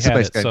if you already had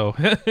it. Game. So,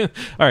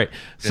 all right.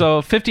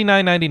 So,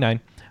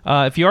 $59.99.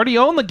 If you already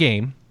own the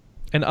game,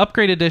 an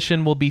upgrade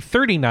edition will be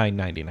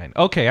 $39.99.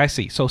 Okay, I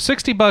see. So,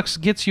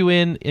 $60 gets you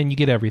in, and you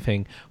get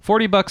everything.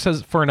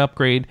 $40 for an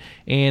upgrade,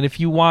 and if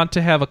you want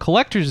to have a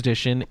collector's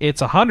edition,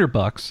 it's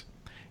 $100.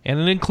 And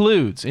it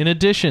includes, in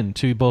addition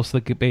to both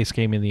the base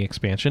game and the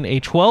expansion, a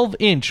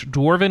 12-inch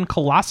Dwarven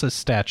Colossus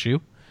statue.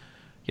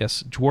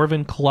 Yes,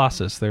 Dwarven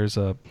Colossus. There's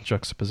a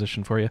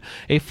juxtaposition for you.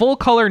 A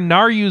full-color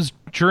Naryu's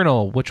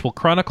journal, which will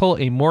chronicle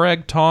a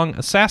Morag Tong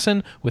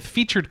assassin with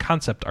featured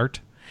concept art.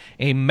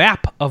 A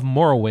map of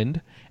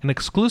Morrowind. An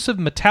exclusive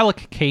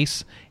metallic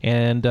case.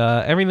 And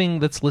everything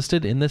that's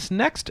listed in this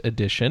next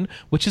edition,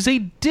 which is a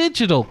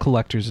digital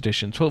collector's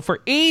edition. So for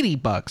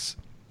 $80...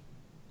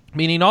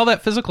 Meaning all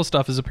that physical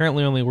stuff is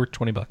apparently only worth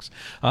 $20.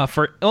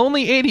 For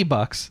only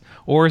 $80,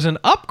 or as an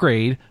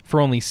upgrade for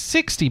only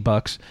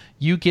 $60,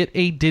 you get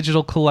a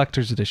digital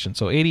collector's edition.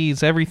 So 80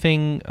 is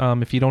everything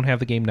if you don't have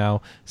the game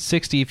now.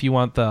 60 if you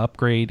want the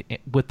upgrade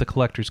with the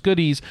collector's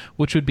goodies,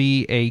 which would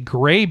be a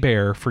gray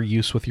bear for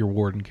use with your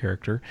Warden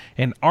character,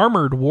 an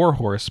armored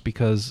warhorse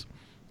because...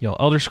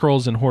 Elder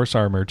Scrolls and horse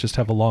armor just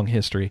have a long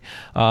history.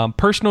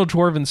 Personal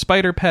Dwarven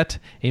spider pet,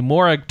 a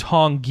Morag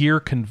Tong gear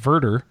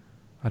converter.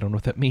 I don't know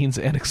what that means,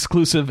 and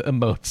exclusive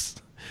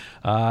emotes.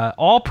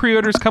 All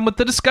pre-orders come with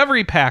the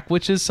Discovery Pack,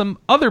 which is some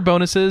other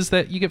bonuses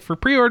that you get for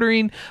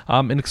pre-ordering,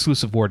 an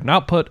exclusive Warden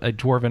output, a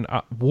Dwarven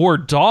War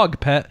Dog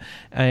pet,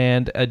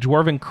 and a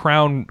Dwarven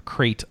Crown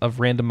crate of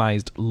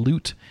randomized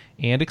loot,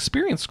 and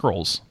experience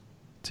scrolls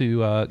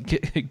to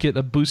get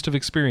a boost of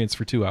experience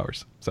for 2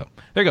 hours. So,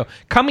 there you go.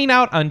 Coming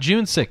out on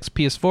June 6th,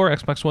 PS4,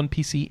 Xbox One,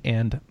 PC,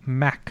 and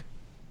Mac.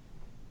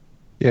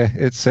 Yeah,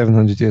 it's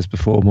 700 years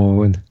before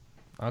Morrowind.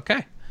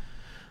 Okay.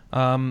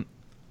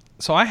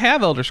 So I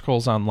have Elder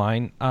Scrolls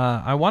Online.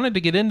 I wanted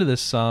to get into this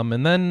some,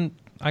 and then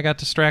I got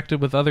distracted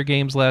with other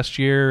games last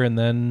year, and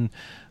then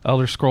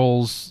Elder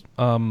Scrolls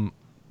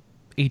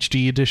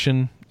HD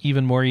Edition,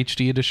 even more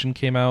HD Edition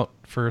came out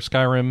for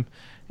Skyrim,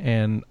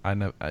 and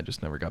I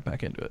just never got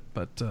back into it.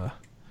 But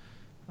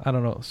I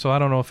don't know. So I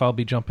don't know if I'll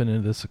be jumping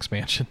into this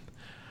expansion.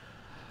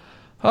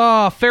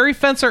 Fairy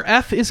Fencer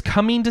F is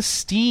coming to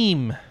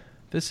Steam.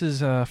 This is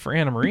for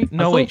Anna Marie.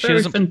 No, wait, she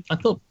doesn't... I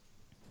thought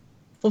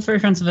Fairy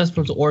Fencer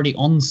Festival was already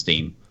on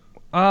Steam.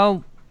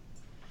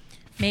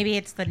 Maybe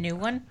it's the new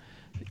one?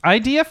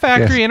 Idea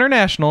Factory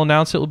International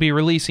announced it will be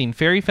releasing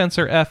Fairy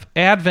Fencer F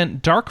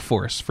Advent Dark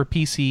Force for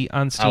PC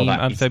on Steam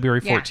on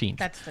February 14th. Yeah,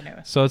 that's the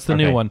newest. So it's the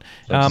new one.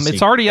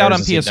 It's already out on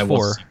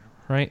PS4,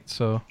 right?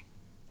 So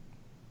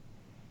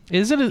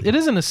it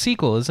isn't a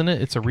sequel, isn't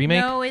it? It's a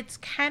remake? No, it's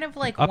kind of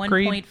like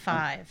upgrade?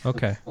 1.5.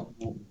 Okay.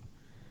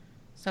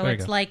 So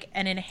it's like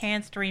an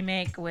enhanced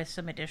remake with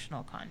some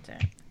additional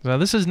content. Well,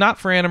 this is not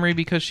for Anna Marie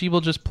because she will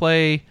just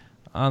play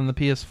on the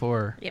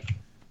PS4. Yep.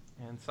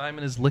 And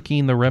Simon is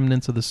licking the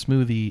remnants of the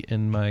smoothie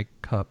in my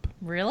cup.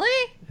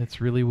 Really?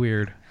 It's really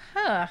weird.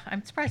 Huh.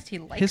 I'm surprised he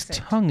likes His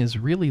tongue is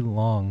really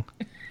long.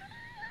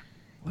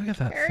 Look at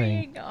that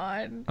thing. Carrying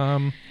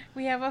on.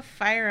 We have a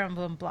Fire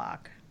Emblem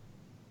block.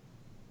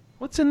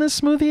 What's in this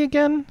smoothie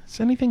again? Is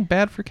anything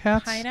bad for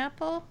cats?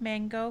 Pineapple,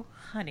 mango,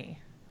 honey.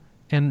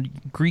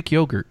 And Greek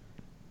yogurt.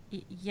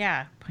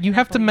 Yeah. You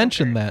have to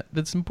mention yogurt. that.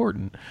 That's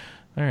important.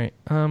 All right.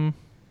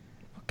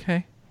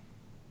 Okay.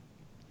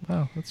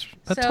 Wow,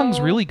 that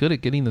tongue's really good at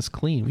getting this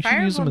clean. We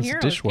should use them as a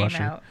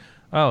dishwasher.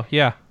 Oh,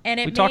 yeah.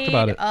 And we talked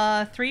about it.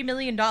 $3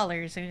 million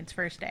in its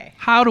first day.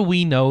 How do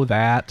we know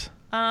that?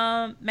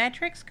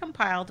 Metrics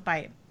compiled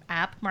by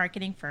app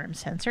marketing firm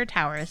Sensor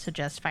Tower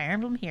suggest Fire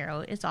Emblem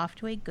Hero is off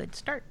to a good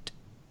start.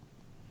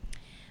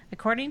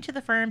 According to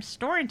the firm's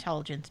store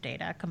intelligence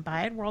data,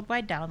 combined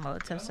worldwide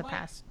downloads have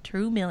surpassed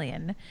 2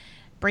 million,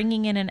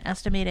 bringing in an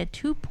estimated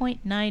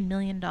 $2.9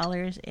 million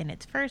in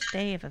its first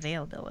day of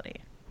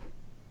availability.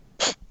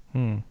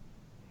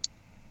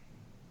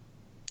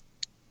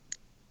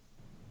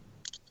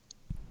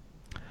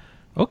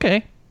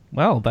 Okay.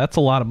 Well, that's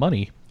a lot of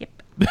money. Yep.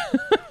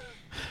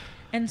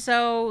 And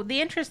so the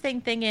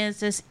interesting thing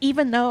is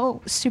even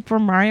though Super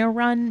Mario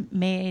Run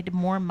made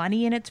more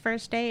money in its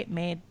first day, it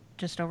made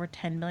just over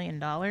 $10 million.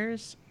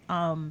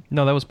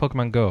 No, that was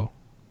Pokemon Go.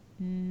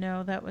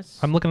 No, that was...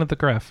 I'm looking at the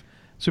graph.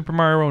 Super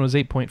Mario Run was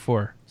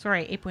 8.4.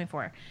 Sorry,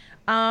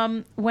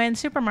 8.4. When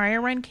Super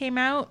Mario Run came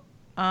out,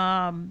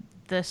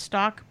 the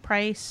stock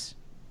price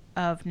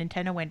of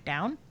Nintendo went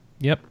down,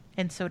 Yep.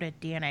 and so did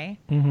DNA.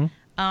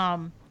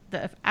 Mm-hmm.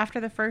 After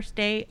the first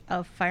day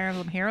of Fire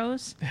Emblem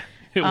Heroes,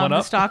 It went the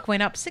up. stock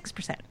went up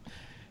 6%.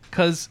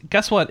 Because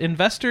guess what?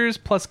 Investors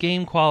plus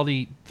game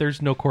quality,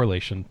 there's no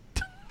correlation.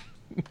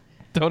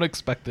 Don't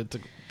expect it to.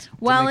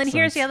 Well, make and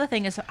here's sense. the other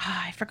thing is,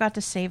 I forgot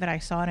to save it. I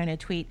saw it in a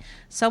tweet.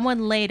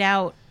 Someone laid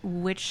out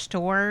which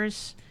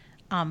stores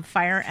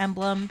Fire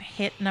Emblem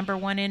hit number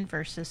 1 in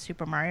versus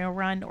Super Mario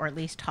Run, or at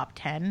least top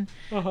 10.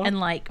 And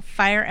like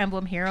Fire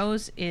Emblem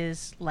Heroes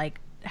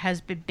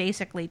has been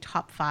basically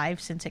top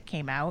 5 since it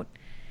came out.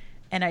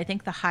 And I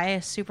think the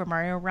highest Super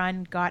Mario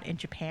Run got in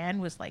Japan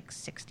was like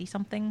 60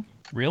 something.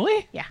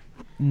 Really? Yeah.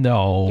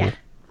 No. Yeah.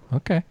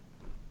 Okay.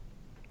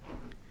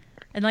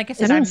 And like I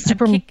said, I'm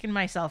Super- kicking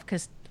myself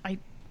because I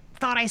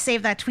thought I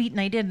saved that tweet and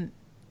I didn't.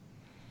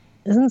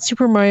 Isn't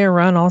Super Mario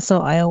Run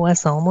also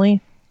iOS only?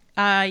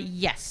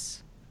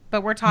 Yes.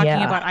 But we're talking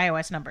Yeah. about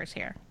iOS numbers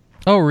here.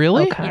 Oh,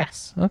 really? Okay.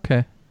 Yes.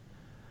 Okay.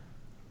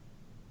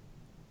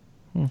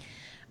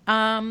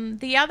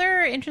 The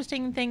other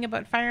interesting thing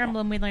about Fire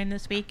Emblem we learned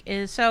this week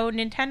is, so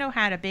Nintendo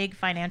had a big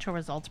financial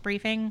results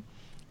briefing,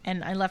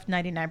 and I left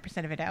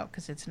 99% of it out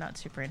because it's not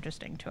super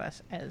interesting to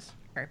us as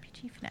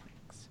RPG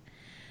fanatics,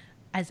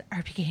 as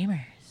RPG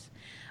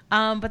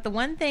gamers. But the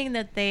one thing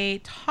that they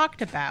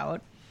talked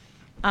about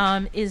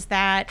is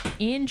that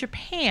in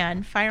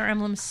Japan, Fire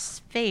Emblem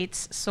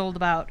Fates sold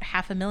about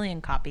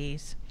 500,000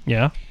 copies,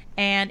 Yeah.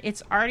 and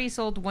it's already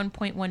sold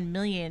 1.1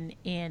 million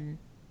in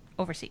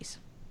overseas.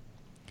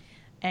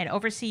 And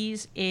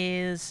overseas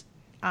is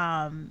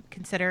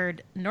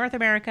considered North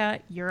America,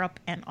 Europe,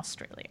 and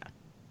Australia.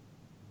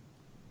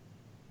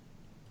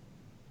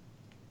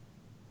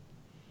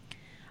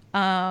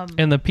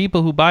 And the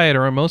people who buy it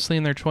are mostly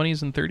in their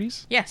 20s and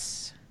 30s?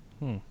 Yes.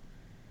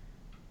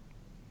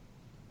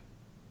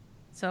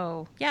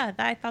 So, yeah,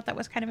 I thought that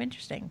was kind of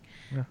interesting.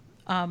 Yeah.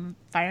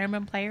 Fire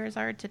Emblem players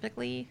are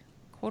typically,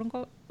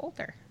 quote-unquote,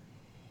 older.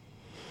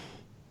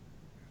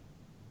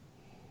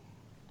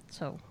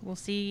 So we'll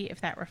see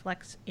if that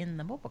reflects in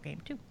the mobile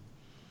game, too.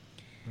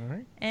 All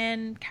right.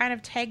 And kind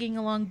of tagging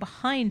along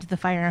behind the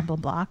Fire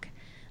Emblem block,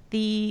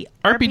 the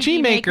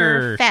RPG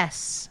Maker.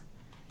 FES.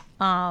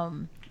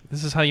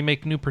 This is how you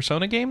make new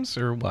Persona games,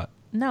 or what?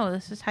 No,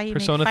 this is how you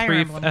Persona make Fire 3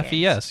 Emblem FES.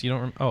 games. You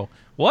don't. Oh,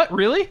 what?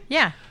 Really?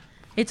 Yeah.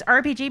 It's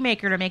RPG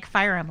Maker to make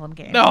Fire Emblem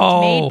games. No.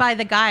 It's made by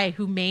the guy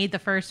who made the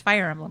first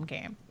Fire Emblem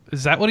game.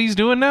 Is that what he's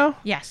doing now?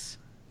 Yes.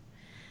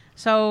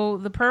 So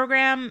the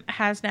program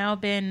has now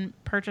been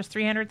purchased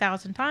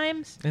 300,000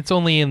 times. It's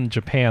only in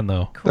Japan,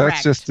 though. Correct.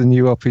 That's just the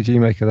new RPG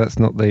Maker. That's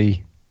not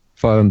the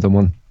Fire Emblem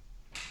one.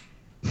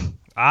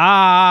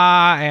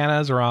 Ah,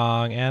 Anna's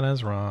wrong.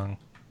 Anna's wrong.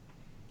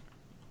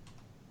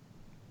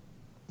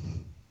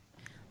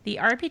 The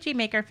RPG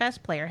Maker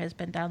Fest player has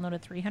been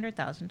downloaded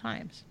 300,000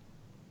 times.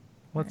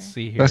 Let's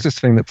see here. That's just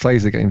the thing that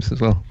plays the games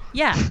as well.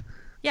 Yeah.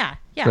 Yeah.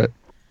 Yeah. But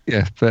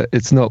yeah, but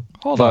it's not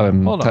Hold Fire on,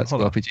 Emblem hold on, tactical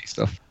hold on. RPG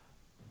stuff.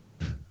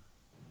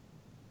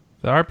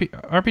 The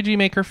RPG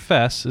Maker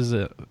FES is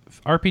a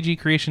RPG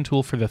creation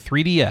tool for the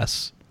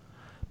 3DS,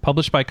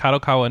 published by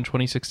Kadokawa in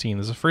 2016.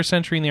 This is the first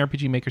entry in the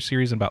RPG Maker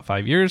series in about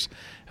 5 years.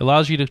 It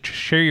allows you to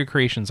share your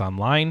creations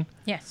online.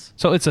 Yes.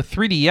 So it's a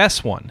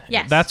 3DS one.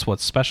 Yes. That's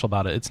what's special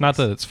about it. It's not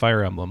that it's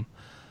Fire Emblem.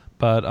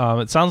 But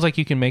it sounds like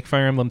you can make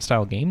Fire Emblem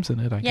style games in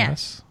it, I Yeah.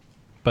 guess.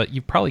 But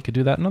you probably could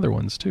do that in other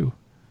ones too.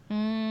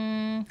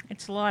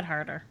 It's a lot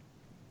harder.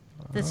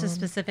 This is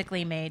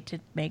specifically made to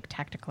make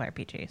tactical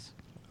RPGs.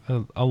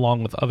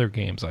 Along with other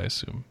games, I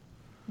assume.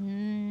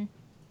 You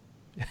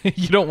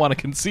don't want to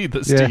concede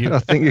this, Yeah, do you? I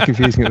think you're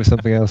confusing it with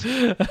something else.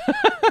 All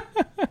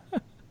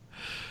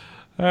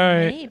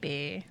right.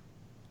 Maybe.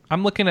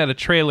 I'm looking at a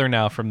trailer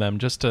now from them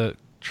just to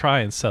try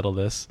and settle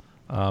this.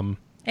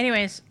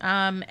 Anyways,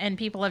 and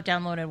people have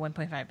downloaded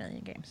 1.5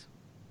 million games.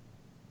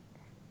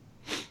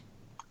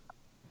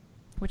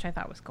 Which I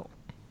thought was cool.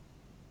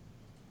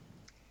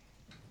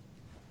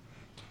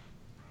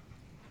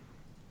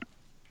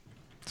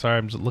 Sorry,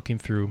 I'm just looking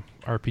through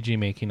RPG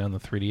making on the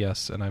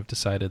 3DS, and I've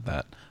decided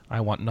that I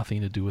want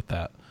nothing to do with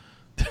that.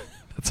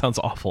 That sounds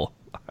awful.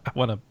 I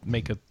want to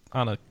make it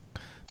on a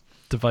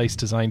device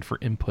designed for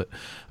input.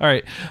 All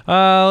right,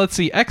 let's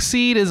see.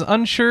 Xseed is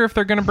unsure if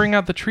they're going to bring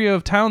out the Trio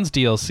of Towns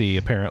DLC,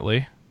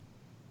 apparently.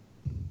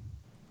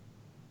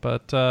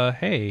 But,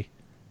 hey.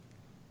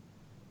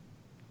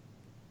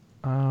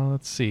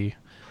 Let's see.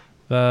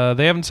 They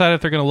haven't decided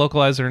if they're going to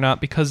localize it or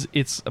not because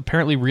it's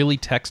apparently really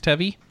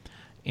text-heavy.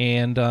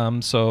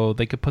 And so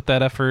they could put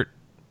that effort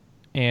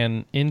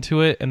and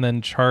into it and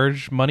then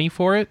charge money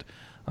for it.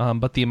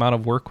 But the amount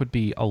of work would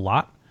be a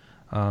lot.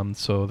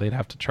 So they'd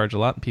have to charge a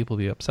lot and people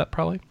would be upset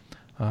probably.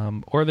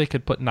 Or they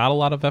could put not a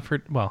lot of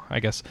effort. Well, I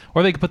guess.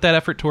 Or they could put that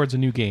effort towards a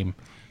new game.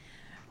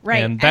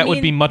 Right. And that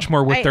would be much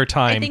more worth their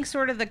time. I think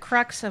sort of the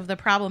crux of the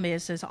problem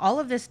is all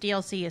of this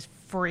DLC is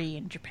free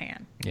in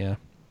Japan. Yeah.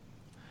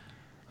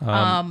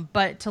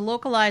 But to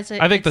localize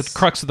it, I think the it's-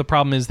 crux of the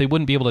problem is they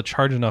wouldn't be able to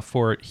charge enough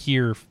for it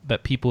here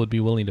that people would be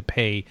willing to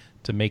pay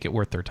to make it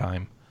worth their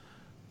time.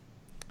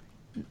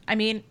 I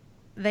mean,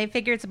 they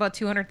figure it's about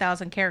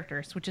 200,000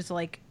 characters, which is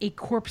like a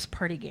corpse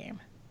party game.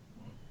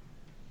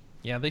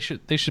 Yeah, they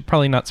should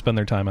probably not spend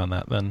their time on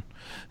that then.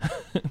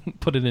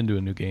 Put it into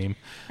a new game.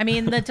 I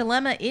mean, the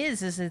dilemma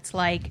is it's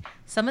like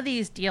some of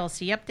these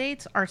DLC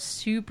updates are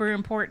super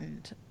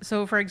important.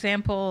 So, for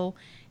example,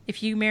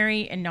 if you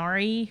marry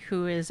Inari,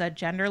 who is a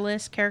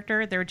genderless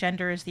character, their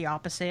gender is the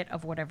opposite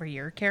of whatever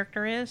your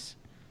character is.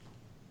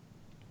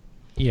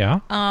 Yeah.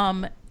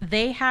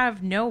 They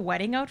have no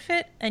wedding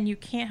outfit, and you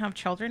can't have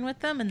children with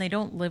them, and they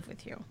don't live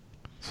with you.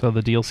 So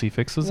the DLC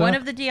fixes that? One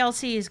of the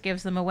DLCs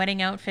gives them a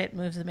wedding outfit,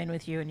 moves them in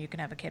with you, and you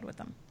can have a kid with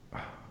them.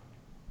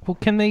 Well,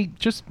 can they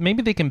just...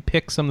 Maybe they can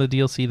pick some of the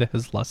DLC that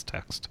has less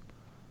text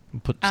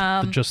and put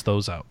just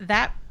those out.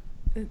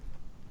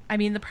 I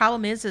mean, the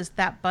problem is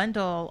that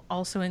bundle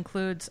also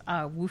includes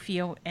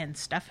Wufio and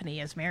Stephanie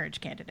as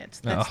marriage candidates.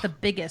 That's the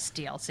biggest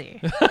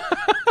DLC.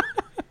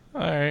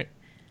 All right.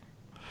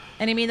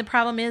 And I mean, the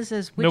problem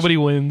is nobody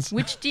wins.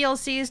 Which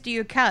DLCs do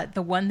you cut?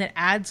 The one that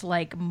adds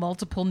like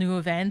multiple new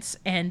events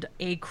and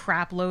a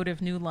crap load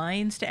of new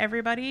lines to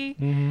everybody?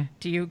 Mm-hmm.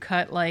 Do you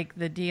cut like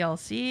the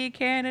DLC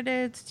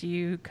candidates? Do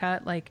you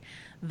cut like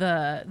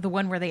the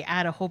one where they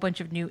add a whole bunch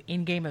of new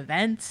in-game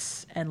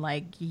events and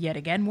like yet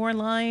again more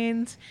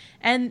lines?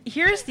 And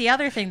here's the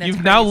other thing that's You've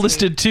crazy. now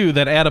listed 2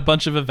 that add a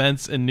bunch of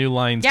events and new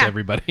lines to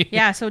everybody.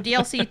 Yeah, so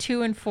DLC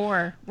 2 and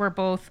 4 were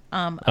both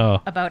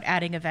about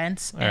adding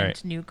events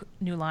and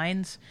new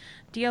lines.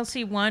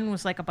 DLC 1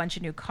 was like a bunch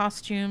of new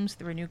costumes.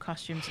 There were new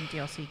costumes in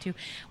DLC 2.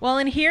 Well,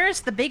 and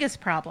here's the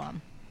biggest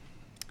problem.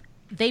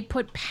 They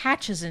put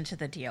patches into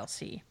the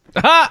DLC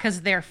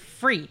because they're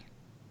free.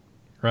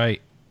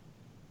 Right.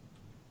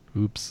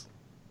 Oops.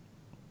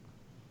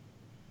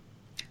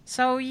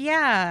 So,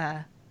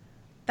 yeah,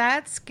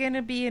 that's going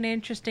to be an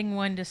interesting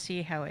one to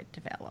see how it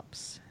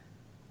develops.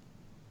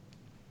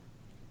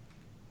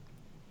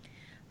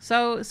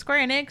 So,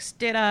 Square Enix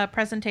did a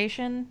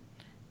presentation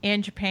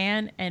in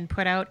Japan and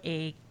put out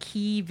a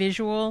key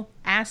visual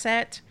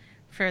asset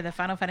for the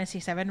Final Fantasy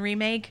VII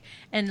Remake.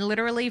 And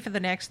literally for the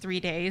next 3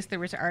 days, there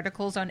was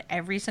articles on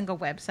every single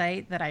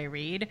website that I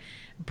read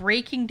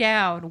breaking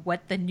down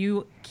what the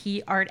new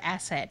key art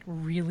asset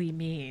really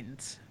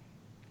means.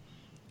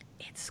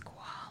 It's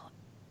Squall.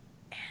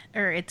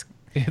 It's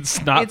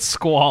not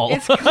Squall.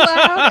 It's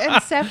Cloud and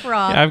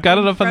Sephiroth. Yeah, I've got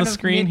it up on the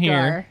screen Midgar.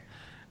 here.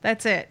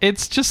 That's it.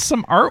 It's just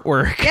some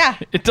artwork. Yeah.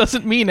 It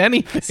doesn't mean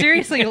anything.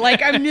 Seriously, like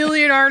a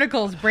million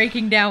articles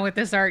breaking down what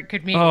this art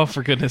could mean. Oh,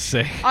 for goodness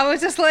sake. I was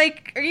just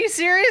like, are you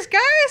serious,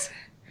 guys?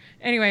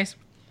 Anyways,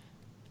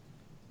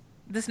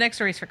 this next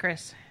story's for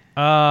Chris.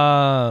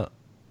 World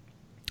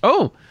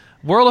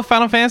of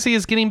Final Fantasy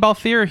is getting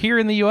Balthier here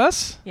in the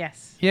U.S.?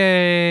 Yes.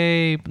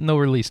 Yay. No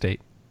release date.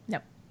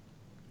 Nope.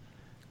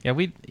 Yeah,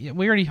 we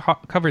already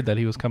covered that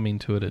he was coming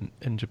to it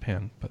in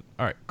Japan. But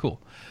all right, cool.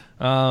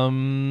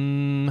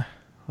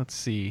 Let's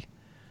see.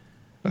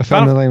 I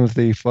found the name of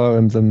the Fire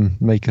Emblem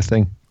maker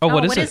thing. Oh,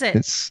 what is it?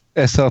 It's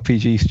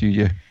SRPG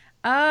Studio.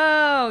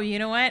 Oh, you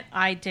know what?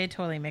 I did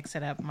totally mix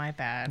it up. My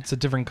bad. It's a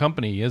different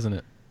company, isn't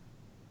it?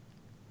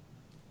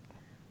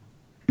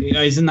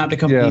 Isn't that the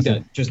company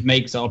that just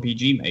makes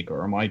RPG Maker,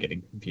 or am I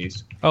getting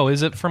confused? Oh,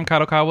 is it from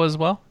Kadokawa as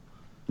well?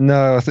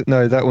 No,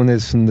 that one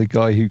is from the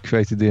guy who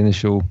created the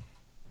initial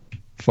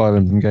Fire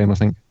Emblem game, I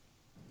think.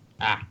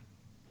 Ah.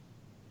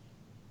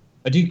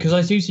 I do, because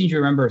I do seem to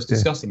remember us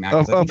discussing that.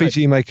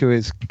 RPG Maker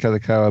is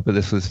Kadokawa, but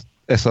this was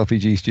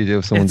SRPG Studio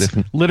of someone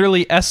different.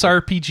 Literally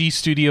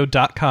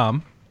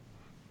srpgstudio.com.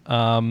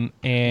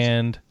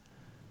 And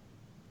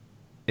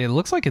it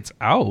looks like it's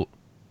out.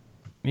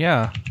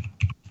 Yeah.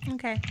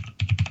 Okay.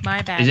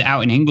 My bad. Is it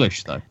out in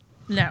English, though?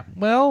 No.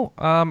 Well,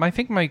 I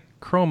think my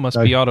Chrome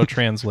must be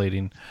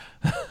auto-translating.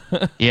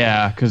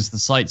 Yeah, because the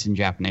site's in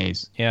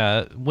Japanese.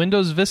 Yeah,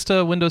 Windows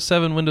Vista, Windows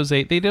 7, Windows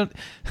 8, they don't...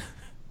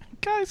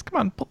 Guys, come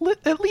on,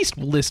 at least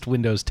list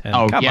Windows 10.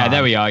 Oh, come yeah, on.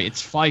 there we are.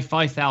 It's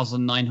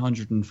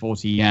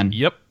 5,940 yen.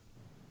 Yep.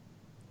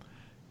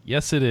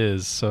 Yes, it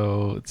is.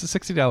 So it's a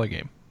 $60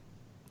 game.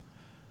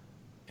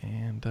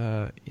 And,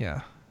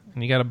 yeah.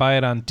 And you got to buy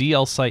it on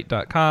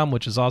dlsite.com,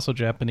 which is also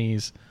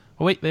Japanese.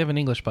 Oh, wait, they have an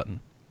English button.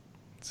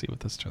 Let's see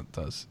what this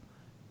does.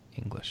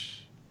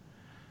 English.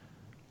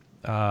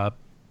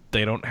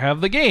 They don't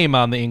have the game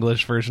on the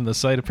English version of the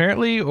site,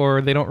 apparently, or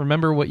they don't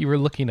remember what you were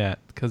looking at,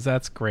 because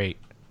that's great.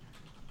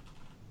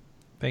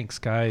 Thanks,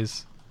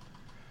 guys.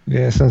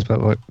 Yeah, sounds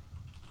about right.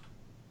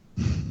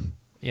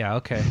 Yeah,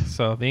 okay.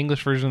 So the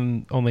English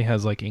version only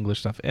has like English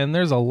stuff. And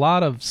there's a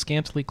lot of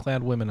scantily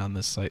clad women on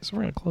this site, so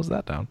we're going to close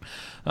that down.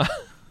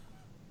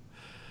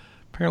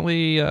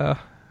 Apparently,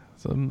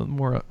 some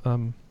more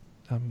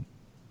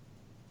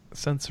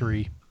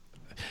sensory.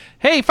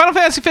 Hey, Final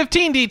Fantasy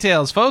 15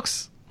 details,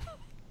 folks!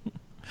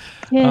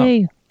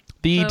 Yay.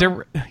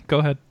 Go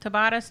ahead.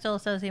 Tabata still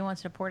says he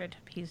wants to port it to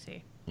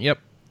PC. Yep.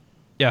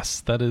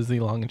 Yes, that is the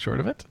long and short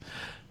of it.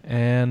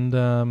 And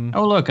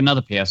oh, look,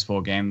 another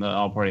PS4 game that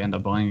I'll probably end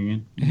up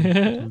buying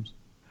again.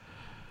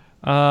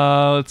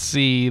 let's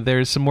see.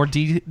 There's some more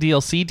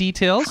DLC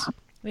details.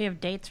 We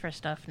have dates for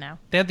stuff now.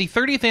 They had the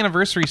 30th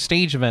anniversary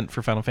stage event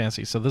for Final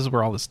Fantasy, so this is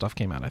where all this stuff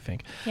came out, I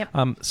think. Yep.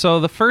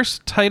 So the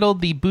first, titled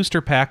the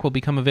Booster Pack, will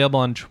become available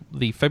on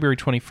the February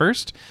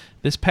 21st.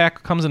 This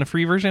pack comes in a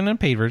free version and a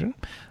paid version.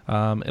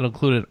 It'll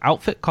include an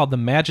outfit called the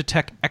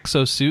Magitech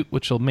Exosuit,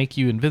 which will make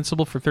you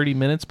invincible for 30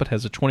 minutes, but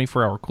has a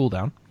 24-hour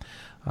cooldown.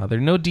 There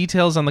are no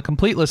details on the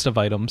complete list of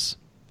items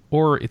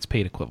or its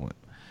paid equivalent.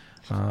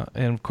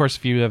 And, of course,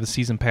 if you have a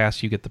season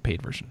pass, you get the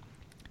paid version.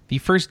 The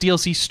first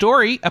DLC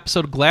story,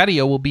 episode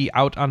Gladio, will be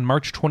out on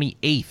March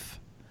 28th.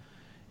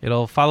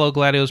 It'll follow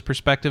Gladio's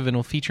perspective and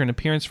will feature an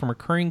appearance from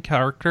recurring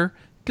character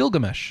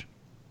Gilgamesh.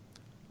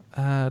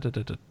 It's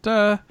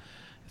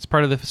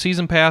part of the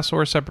season pass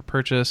or a separate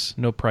purchase,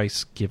 no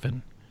price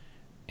given.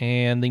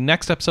 And the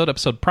next episode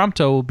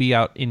Prompto, will be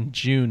out in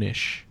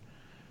June-ish.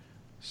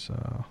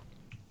 So,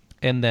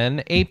 and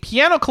then a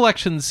Piano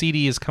Collection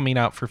CD is coming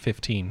out for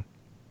 $15.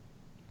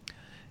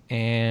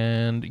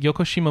 And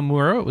Yoko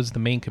Shimomura was the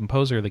main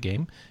composer of the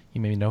game.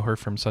 You may know her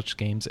from such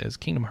games as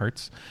Kingdom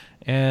Hearts.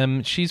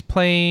 And she's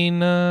playing...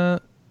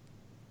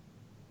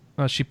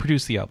 she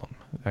produced the album.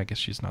 I guess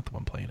she's not the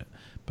one playing it.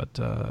 But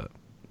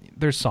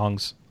there's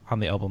songs on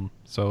the album.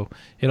 So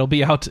it'll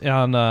be out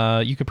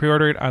on... you can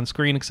pre-order it on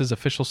Square Enix's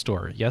official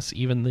store. Yes,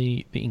 even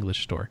the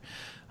English store.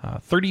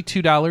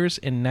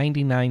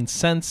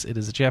 $32.99. It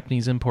is a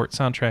Japanese import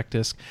soundtrack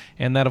disc,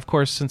 and that, of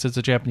course, since it's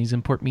a Japanese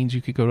import, means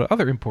you could go to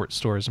other import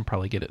stores and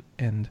probably get it,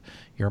 and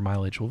your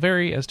mileage will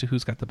vary as to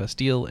who's got the best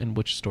deal and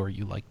which store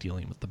you like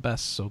dealing with the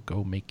best, so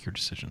go make your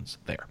decisions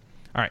there.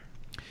 All right.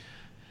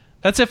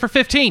 That's it for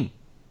 15.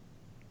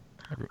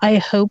 I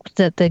hope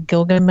that the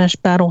Gilgamesh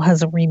battle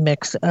has a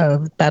remix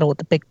of Battle at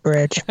the Big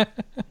Bridge. All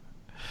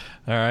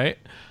right.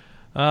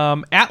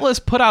 Atlas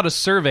put out a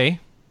survey,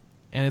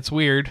 and it's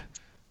weird.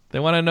 They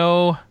want to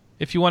know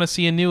if you want to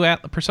see a new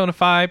Persona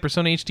 5,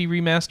 Persona HD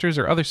remasters,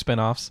 or other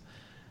spin-offs.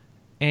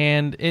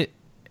 And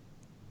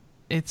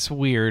it's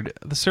weird.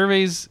 The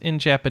survey's in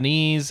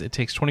Japanese. It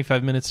takes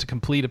 25 minutes to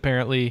complete,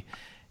 apparently.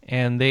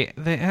 And they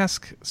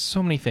ask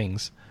so many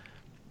things.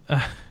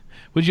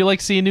 Would you like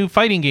to see a new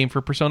fighting game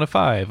for Persona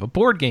 5, a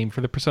board game for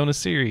the Persona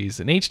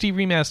series, an HD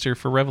remaster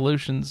for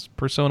Revolution's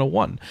Persona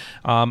 1,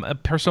 a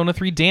Persona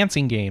 3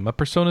 dancing game, a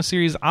Persona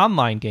series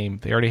online game?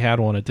 They already had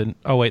one. It didn't.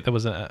 Oh, wait, that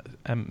was a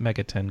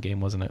Mega 10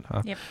 game, wasn't it?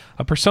 Huh? Yep.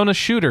 A Persona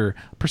shooter,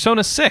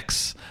 Persona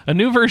 6, a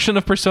new version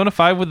of Persona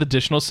 5 with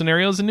additional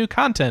scenarios and new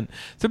content.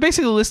 So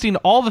basically listing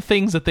all the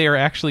things that they are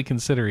actually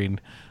considering,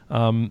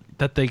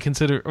 that they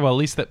consider, well, at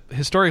least that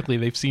historically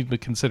they've seemed to be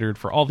considered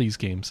for all these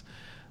games.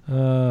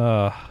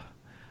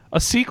 A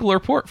sequel or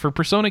port for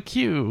Persona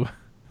Q.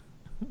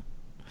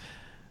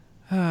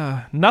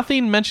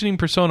 Nothing mentioning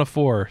Persona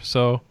 4.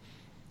 So,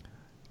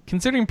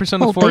 considering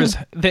Persona 4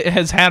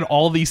 has had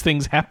all these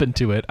things happen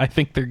to it, I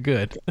think they're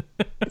good.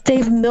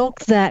 They've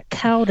milked that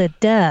cow to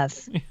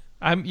death.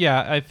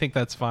 I think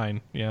that's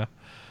fine. Yeah.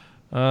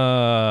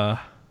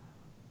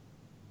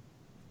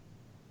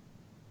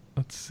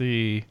 Let's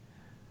see.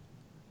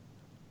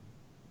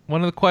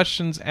 One of the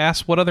questions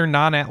asks what other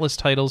non-Atlas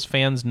titles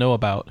fans know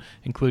about,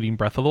 including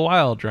Breath of the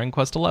Wild, Dragon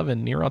Quest XI,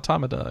 Nier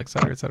Automata,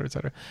 etc., etc.,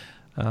 etc.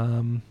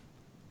 And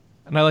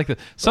I like that.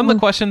 Some of the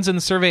questions in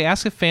the survey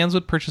ask if fans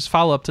would purchase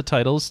follow-up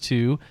titles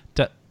to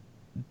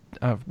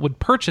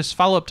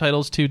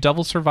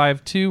Devil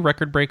Survive 2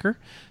 Record Breaker,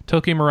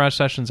 Tokyo Mirage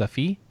Sessions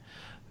FE,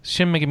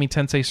 Shin Megami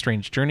Tensei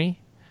Strange Journey,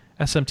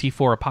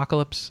 SMT4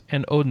 Apocalypse,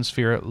 and Odin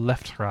Sphere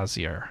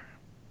Leftrazier.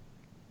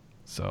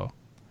 So,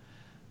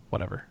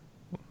 whatever.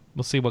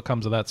 We'll see what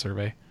comes of that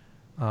survey.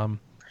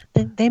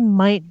 They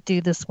might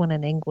do this one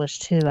in English,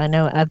 too. I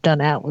know I've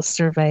done Atlas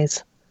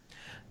surveys.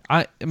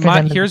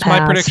 Here's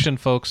my prediction,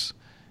 folks.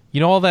 You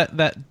know all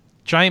that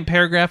giant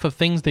paragraph of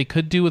things they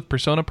could do with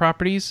Persona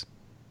properties?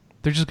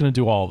 They're just going to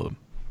do all of them.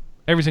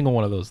 Every single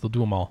one of those. They'll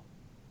do them all.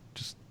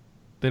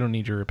 They don't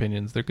need your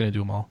opinions. They're going to do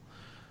them all.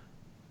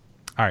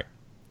 All right.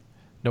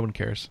 No one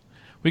cares.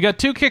 We got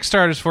 2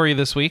 Kickstarters for you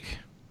this week.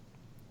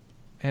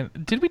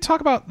 And did we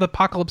talk about the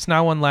Apocalypse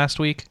Now one last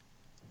week?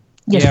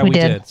 Yes, we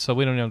did. So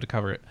we don't have to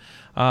cover it.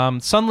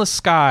 Sunless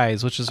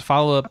Skies, which is a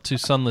follow-up to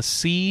Sunless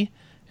Sea,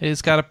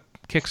 has got a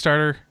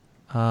Kickstarter.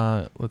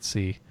 Let's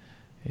see.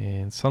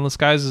 And Sunless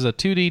Skies is a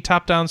 2D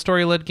top-down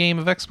story-led game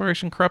of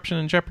exploration, corruption,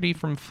 and jeopardy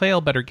from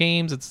Fail Better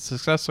Games. It's a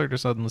successor to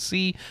Sunless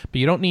Sea, but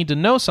you don't need to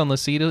know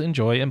Sunless Sea to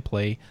enjoy and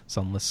play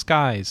Sunless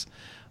Skies,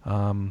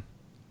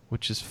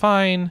 which is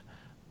fine,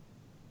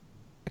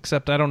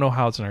 except I don't know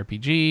how it's an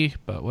RPG,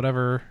 but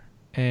whatever.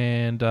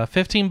 And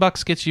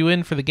 $15 gets you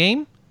in for the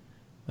game.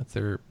 That's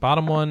their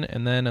bottom one.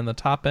 And then in the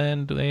top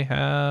end, they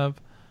have...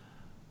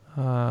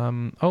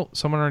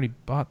 someone already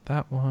bought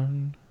that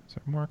one. Is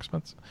there more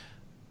expensive?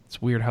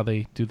 It's weird how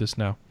they do this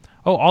now.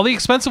 Oh, all the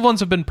expensive ones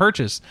have been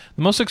purchased.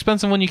 The most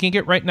expensive one you can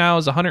get right now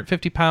is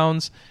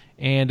 £150,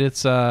 and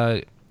it's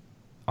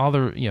all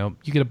the you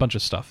get a bunch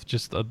of stuff.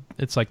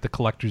 It's like the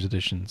collector's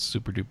edition,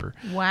 super duper.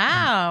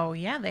 Wow,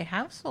 yeah, they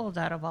have sold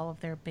out of all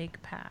of their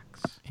big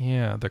packs.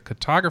 Yeah, the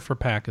cartographer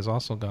pack is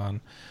also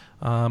gone.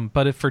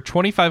 But if for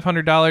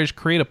 $2,500,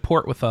 create a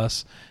port with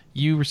us,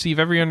 You receive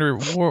every under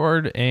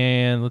reward,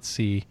 and let's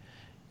see.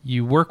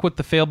 You work with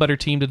the Fail Better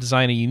team to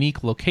design a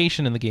unique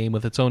location in the game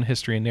with its own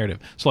history and narrative.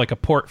 So like a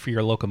port for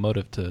your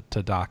locomotive to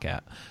dock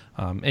at.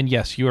 And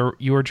yes,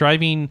 you are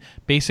driving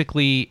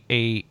basically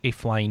a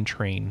flying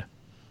train.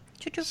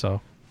 Choo-choo.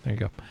 So there you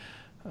go.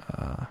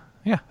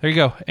 Yeah, there you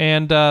go.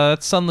 And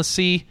that's Sunless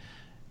Sea.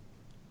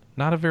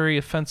 Not a very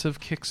offensive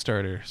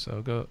Kickstarter.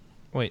 So go.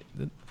 Wait,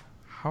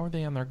 how are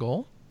they on their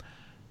goal?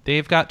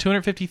 They've got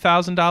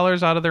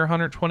 $250,000 out of their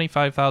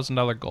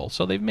 $125,000 goal.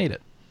 So they've made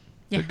it.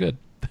 Yeah. They're good.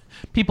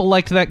 People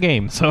liked that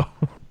game, so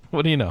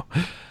what do you know?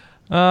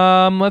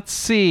 Let's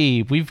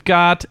see. We've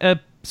got a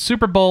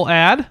Super Bowl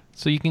ad,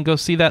 so you can go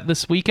see that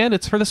this weekend.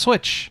 It's for the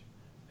Switch.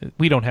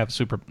 We don't have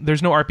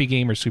there's no RP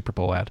Gamer Super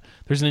Bowl ad.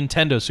 There's a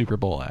Nintendo Super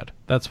Bowl ad.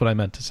 That's what I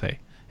meant to say.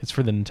 It's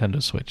for the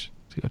Nintendo Switch.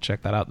 So go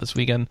check that out this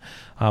weekend.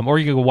 Or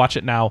you can go watch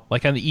it now.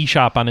 Like on the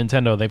eShop on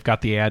Nintendo, they've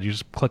got the ad. You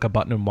just click a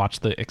button and watch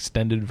the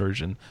extended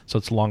version, so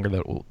it's longer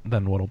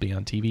than what will be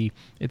on TV.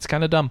 It's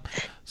kind of dumb.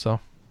 So...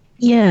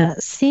 Yeah,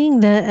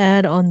 seeing that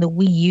ad on the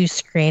Wii U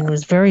screen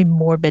was very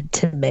morbid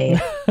to me.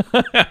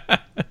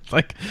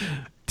 Like,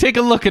 take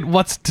a look at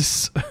what's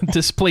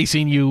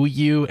displacing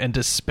you and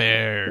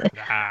despair.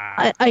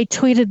 I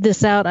tweeted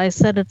this out. I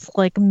said it's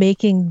like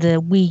making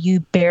the Wii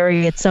U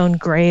bury its own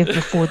grave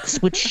before the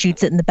Switch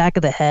shoots it in the back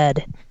of the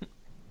head.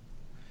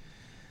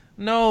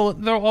 No,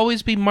 there'll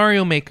always be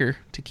Mario Maker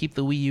to keep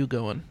the Wii U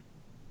going.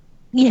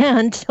 Yeah,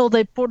 until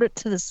they port it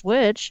to the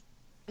Switch.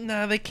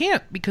 No, they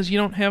can't because you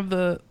don't have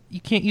you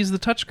can't use the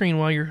touchscreen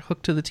while you're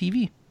hooked to the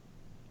TV.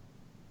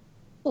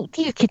 Well,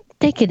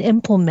 they could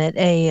implement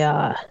a,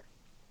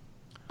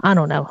 I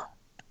don't know.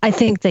 I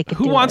think they could.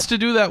 Who wants to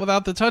do that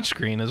without the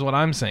touchscreen is what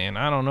I'm saying.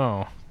 I don't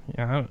know.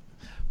 Yeah,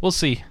 we'll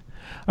see.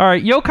 All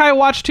right, Yokai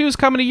Watch 2 is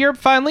coming to Europe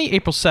finally,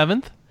 April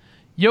 7th.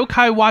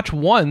 Yokai Watch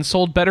 1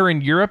 sold better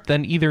in Europe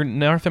than either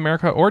North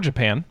America or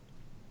Japan.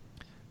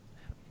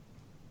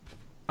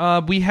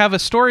 We have a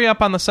story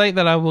up on the site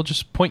that I will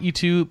just point you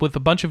to with a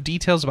bunch of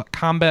details about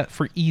combat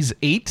for Ys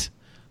 8.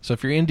 So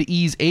if you're into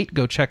Ys 8,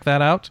 go check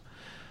that out.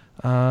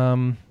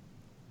 Pokemon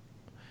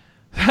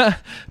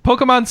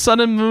Sun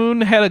and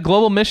Moon had a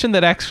global mission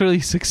that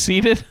actually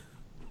succeeded.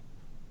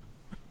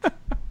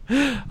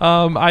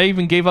 I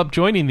even gave up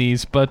joining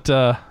these, but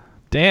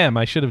damn,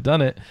 I should have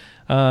done it.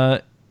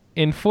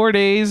 In 4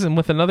 days, and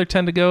with another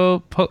 10 to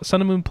go, Sun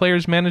and Moon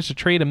players managed to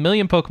trade 1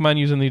 million Pokemon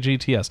using the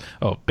GTS.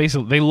 Oh,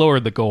 basically, they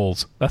lowered the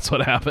goals. That's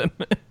what happened.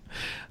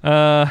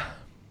 Oh,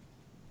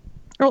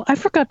 I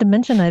forgot to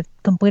mention I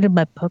completed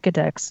my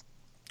Pokedex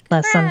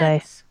last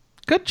Sunday.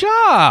 Good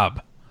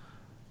job.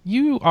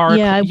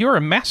 You're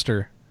a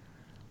master.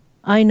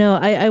 I know.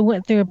 I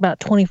went through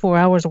about 24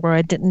 hours where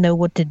I didn't know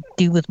what to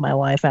do with my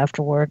life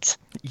afterwards.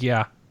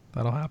 Yeah,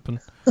 that'll happen.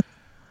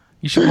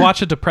 You should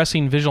watch a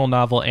depressing visual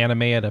novel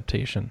anime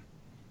adaptation.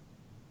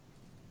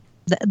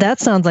 That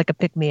sounds like a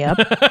pick-me-up.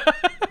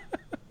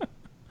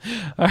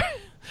 All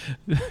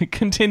right.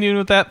 Continuing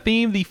with that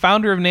theme, the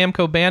founder of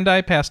Namco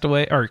Bandai passed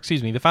away,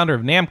 the founder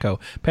of Namco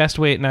passed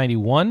away at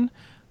 91.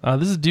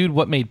 This is a dude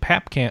what made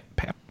Pac-Man,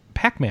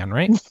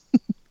 right?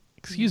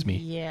 Excuse me.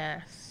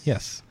 Yes.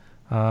 Yes.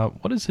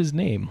 What is his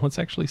name? Let's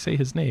actually say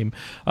his name.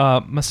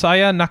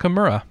 Masaya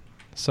Nakamura.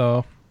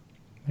 So,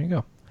 there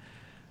you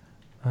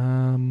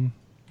go.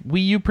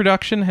 Wii U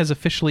production has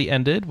officially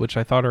ended, which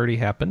I thought already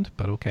happened,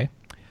 but okay.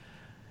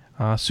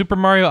 Super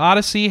Mario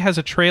Odyssey has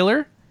a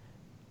trailer,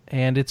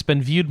 and it's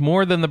been viewed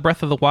more than the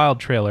Breath of the Wild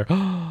trailer.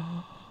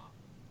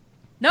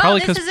 No,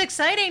 Probably this is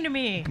exciting to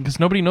me. Because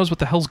nobody knows what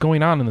the hell's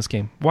going on in this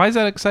game. Why is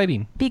that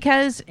exciting?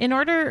 Because in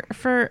order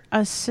for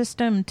a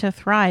system to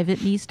thrive,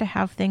 it needs to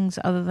have things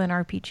other than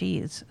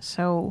RPGs.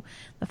 So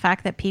the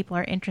fact that people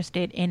are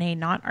interested in a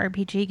not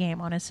RPG game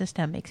on a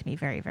system makes me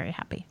very, very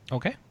happy.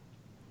 Okay.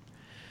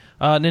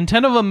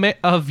 Nintendo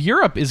of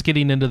Europe is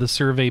getting into the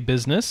survey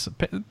business.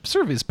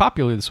 Survey is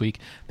popular this week.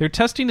 They're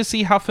testing to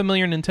see how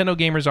familiar Nintendo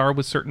gamers are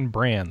with certain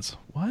brands.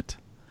 What?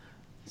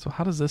 So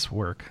how does this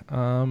work?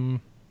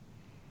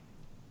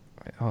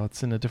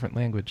 It's in a different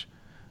language.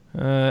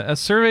 A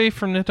survey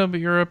from Nintendo of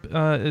Europe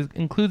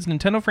includes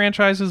Nintendo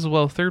franchises as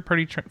well as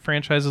third-party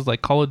franchises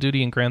like Call of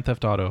Duty and Grand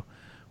Theft Auto.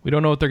 We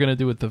don't know what they're going to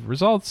do with the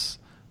results,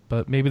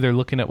 but maybe they're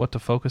looking at what to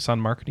focus on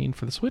marketing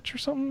for the Switch or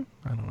something?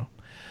 I don't know.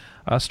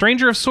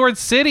 Stranger of Sword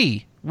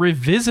City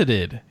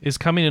Revisited is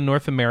coming to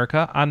North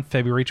America on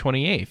February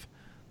 28th.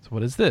 So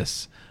what is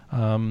this?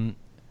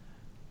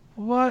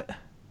 What?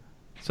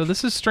 So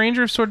this is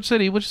Stranger of Sword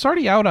City, which is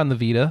already out on the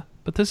Vita,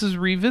 but this is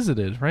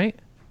Revisited, right?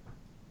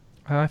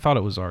 I thought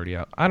it was already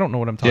out. I don't know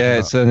what I'm talking about. Yeah,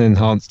 it's an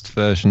enhanced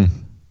version.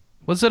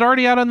 Was it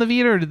already out on the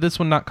Vita, or did this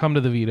one not come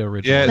to the Vita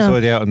originally? Yeah, it's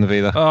already out on the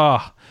Vita.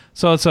 Oh,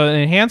 so it's an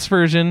enhanced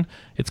version.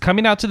 It's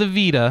coming out to the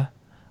Vita,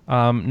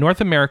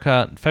 North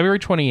America, February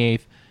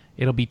 28th.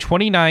 It'll be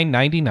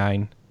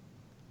 $29.99.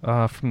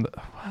 From the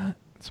what?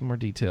 Some more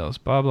details.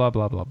 Blah blah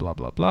blah blah blah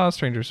blah blah.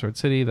 Stranger Sword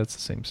City. That's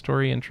the same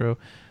story intro.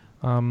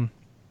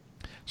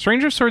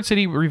 Stranger of Sword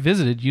City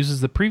Revisited uses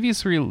the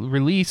previously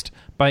released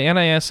by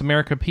NIS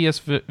America PS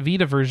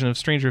Vita version of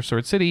Stranger of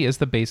Sword City as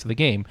the base of the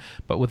game,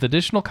 but with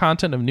additional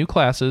content of new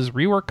classes,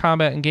 reworked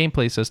combat and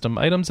gameplay system,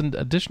 items, and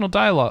additional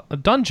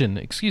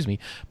dungeon,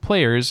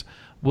 players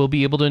will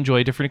be able to enjoy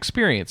a different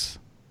experience.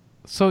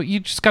 So you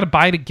just got to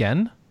buy it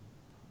again?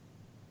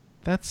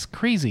 That's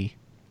crazy.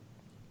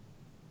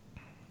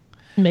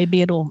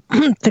 Maybe it'll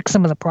fix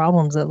some of the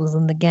problems that was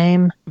in the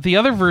game. The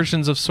other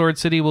versions of Sword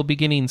City will be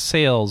getting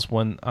sales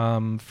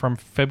from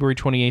February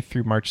 28th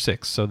through March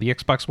 6th. So the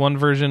Xbox One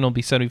version will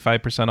be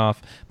 75%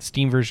 off. The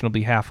Steam version will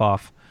be half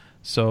off.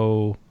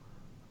 So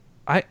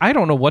I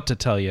don't know what to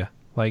tell you.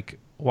 Like,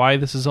 why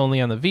this is only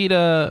on the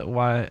Vita,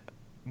 why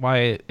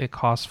it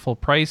costs full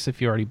price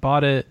if you already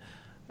bought it,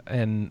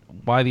 and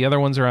why the other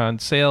ones are on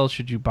sale.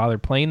 Should you bother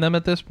playing them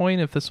at this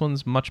point if this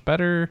one's much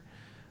better?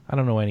 I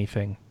don't know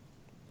anything.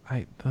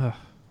 I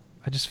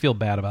just feel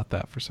bad about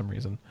that for some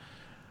reason.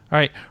 All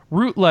right,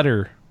 Root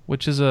Letter,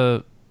 which is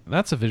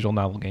that's a visual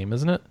novel game,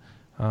 isn't it?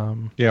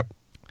 Yep.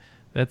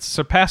 That's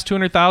surpassed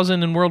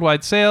 200,000 in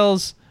worldwide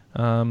sales.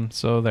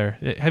 So there.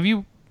 Have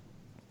you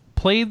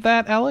played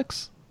that,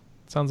 Alex?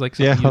 Sounds like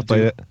something I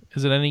played it.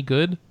 Is it any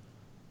good?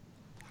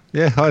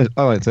 Yeah,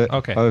 I liked it.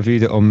 Okay. I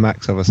reviewed it on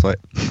Mac's other site.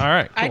 All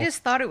right. Cool. I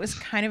just thought it was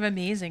kind of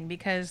amazing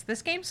because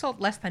this game sold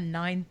less than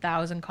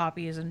 9,000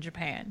 copies in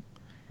Japan.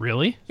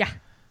 Really? Yeah.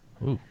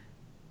 Ooh.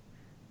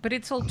 But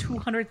it sold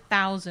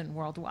 200,000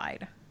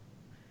 worldwide.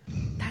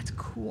 That's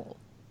cool.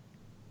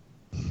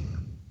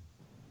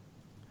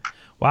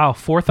 Wow,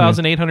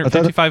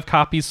 4,855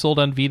 copies sold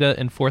on Vita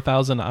and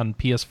 4,000 on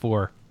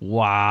PS4.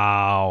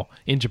 Wow.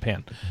 In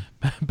Japan.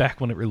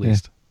 Back when it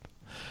released. Yeah.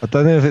 I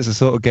don't know if it's a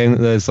sort of game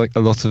that there's like a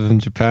lot of in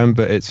Japan,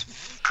 but it's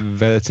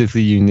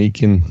relatively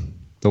unique in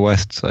the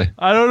West. So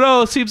I don't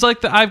know. It seems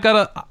like I've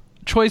got a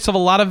choice of a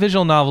lot of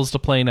visual novels to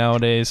play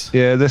nowadays.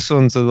 Yeah, this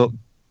one's a lot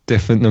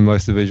different than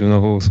most of the visual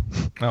novels.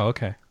 Oh,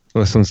 okay.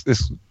 Well,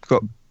 it's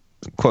got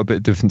quite a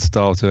bit different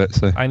style to it.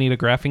 So I need a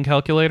graphing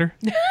calculator?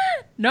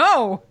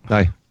 No!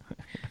 No,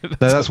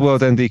 that's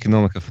World End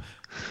Economica.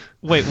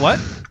 Wait, what?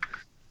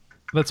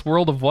 That's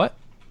World of what?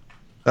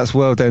 That's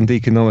World End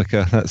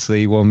Economica. That's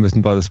the one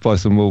written by the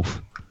Spice and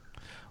Wolf.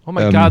 Oh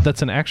my god,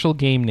 that's an actual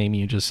game name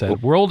you just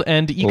said. World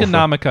End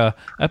Economica,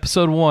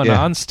 Episode 1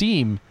 on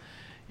Steam.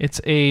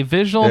 It's a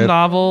visual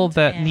novel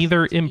that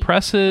neither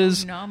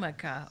impresses...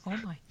 Economica. Oh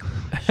my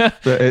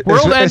god.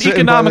 World End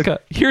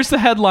Economica. Here's the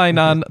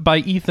headline by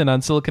Ethan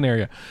on Silicon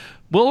Area.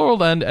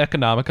 World End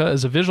Economica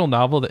is a visual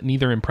novel that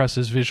neither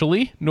impresses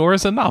visually nor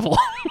is a novel.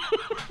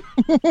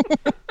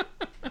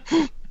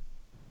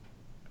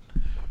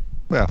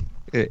 Well,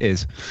 it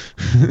is.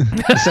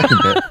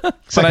 The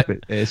second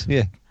bit is,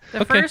 yeah.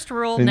 The first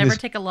rule, never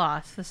take a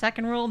loss. The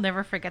second rule,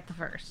 never forget the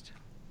first.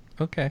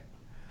 Okay.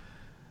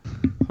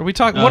 What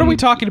are we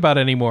talking about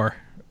anymore?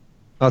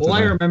 All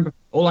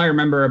I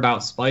remember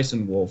about Spice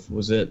and Wolf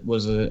was it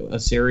was a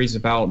series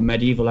about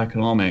medieval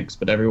economics,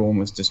 but everyone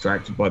was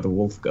distracted by the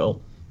wolf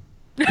girl.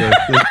 Yeah.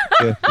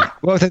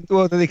 Well,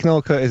 the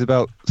Economica is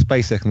about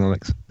space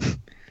economics.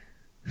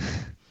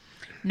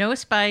 No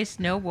spice,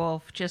 no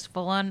wolf, just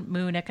full-on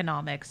moon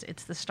economics.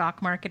 It's the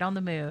stock market on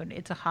the moon.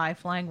 It's a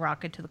high-flying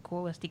rocket to the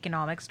coolest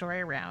economic story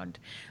around.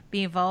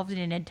 Be involved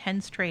in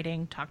intense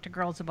trading. Talk to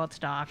girls about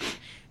stocks.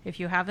 If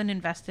you haven't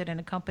invested in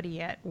a company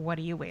yet, what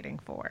are you waiting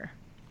for?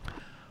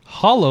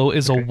 Hollow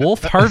is a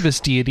wolf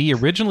harvest deity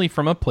originally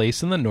from a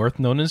place in the north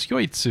known as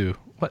Yoitsu.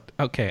 What?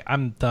 Okay,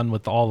 I'm done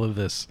with all of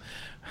this.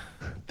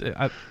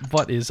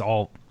 What is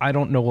all... I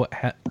don't know what...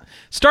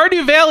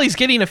 Stardew Valley's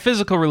getting a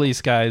physical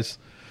release, guys.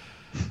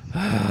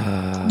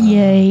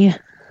 Yay.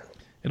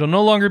 It'll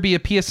no longer be a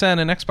PSN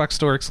and Xbox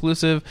Store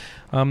exclusive.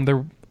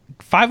 The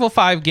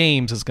 505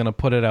 Games is going to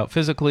put it out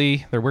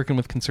physically. They're working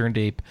with Concerned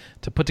Ape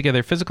to put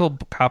together physical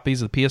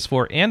copies of the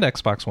PS4 and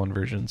Xbox One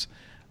versions.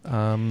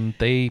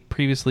 They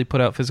previously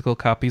put out physical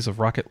copies of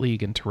Rocket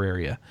League and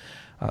Terraria.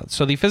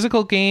 So the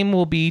physical game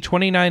will be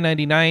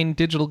 $29.99.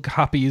 Digital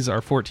copies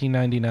are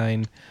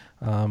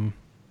 $14.99.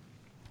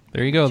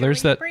 There you go.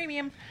 There's that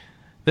premium.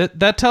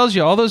 That tells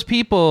you all those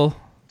people...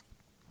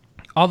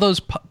 all those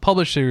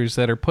publishers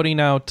that are putting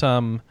out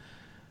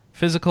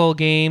physical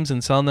games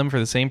and selling them for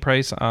the same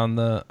price on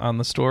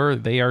the store,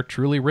 they are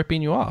truly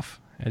ripping you off,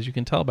 as you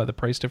can tell by the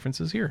price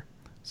differences here.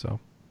 So,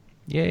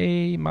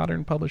 yay,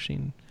 modern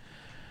publishing.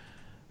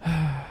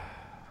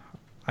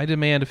 I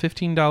demand a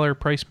 $15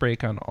 price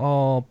break on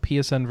all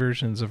PSN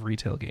versions of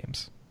retail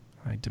games.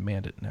 I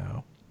demand it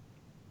now.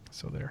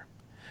 So there.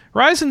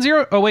 Horizon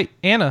Zero... Oh, wait,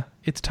 Anna,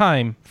 it's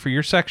time for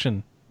your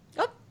section.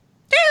 Oh,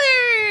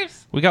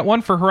 trailers! We got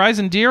one for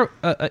Horizon Zero.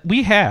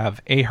 We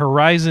have a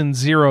Horizon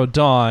Zero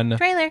Dawn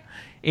Trailer.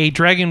 A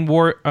Dragon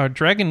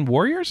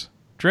Warriors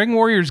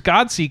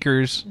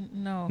Godseekers.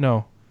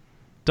 No.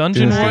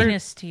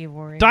 Dynasty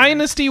Warriors.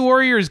 Dynasty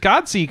Warriors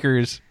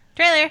Godseekers.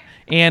 Trailer.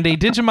 And a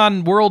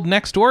Digimon World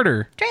Next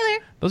Order. Trailer.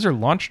 Those are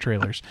launch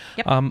trailers.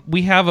 Yep.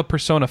 We have a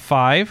Persona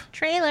 5.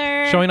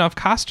 Trailer. Showing off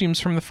costumes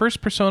from the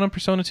first Persona,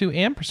 Persona 2,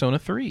 and Persona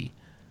 3.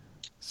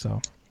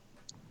 So.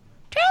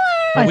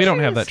 Trailer. Well, we don't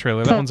have that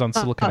trailer. That one's on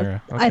Silicon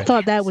Era. Okay. I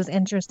thought that was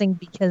interesting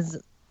because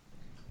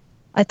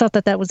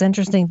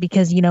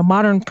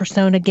modern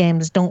Persona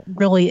games don't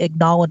really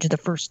acknowledge the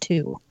first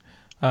two.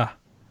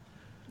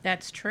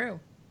 That's true.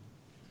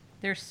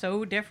 They're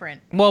so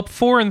different. Well,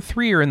 4 and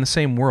 3 are in the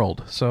same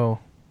world, so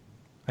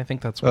I think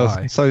that's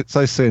why. So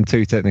soon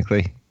too,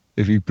 technically,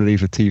 if you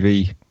believe the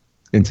TV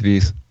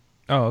interviews.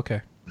 Oh,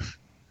 okay.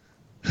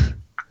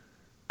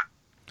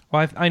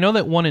 Well, I know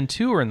that 1 and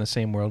 2 are in the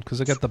same world because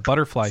they got the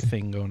butterfly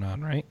thing going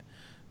on, right?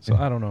 So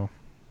I don't know.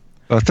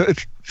 I'll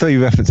tell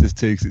you references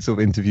too, because it sort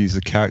of interviews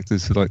the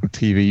characters for like the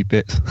TV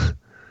bit.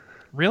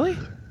 Really?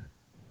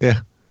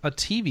 Yeah. A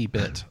TV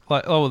bit?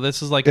 Like,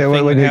 this is like Yeah, a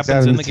thing when that it's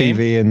happens in the TV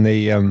game? in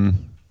the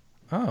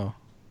Oh.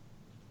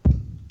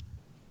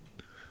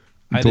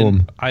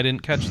 dorm. I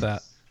didn't catch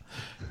that.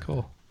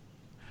 Cool.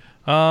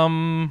 All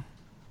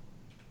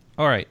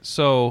right,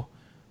 so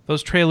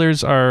those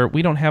trailers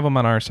we don't have them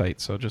on our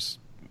site, so just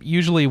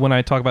usually when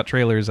I talk about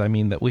trailers, I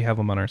mean that we have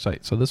them on our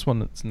site. So this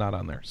one, it's not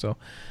on there. So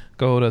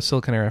go to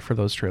Silicon Era for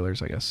those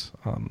trailers, I guess.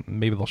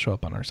 Maybe they'll show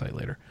up on our site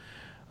later.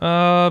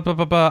 I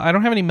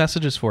don't have any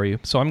messages for you,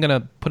 so I'm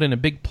going to put in a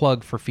big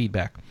plug for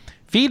feedback.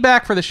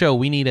 Feedback for the show.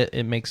 We need it.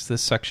 It makes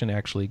this section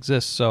actually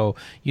exist. So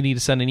you need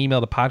to send an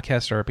email to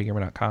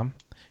podcast@rpgamer.com.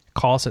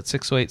 Call us at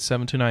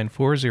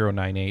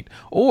 608-729-4098.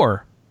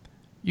 Or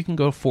you can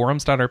go to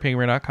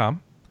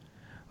forums.rpgamer.com.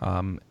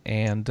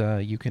 And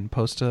you can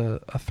post a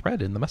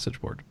thread in the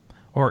message board.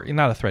 Or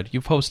not a thread.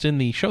 You post in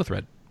the show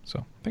thread.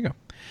 So there you go.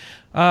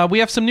 We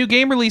have some new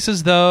game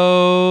releases,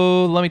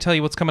 though. Let me tell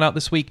you what's coming out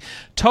this week.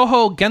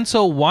 Toho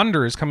Genso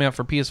Wander is coming out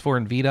for PS4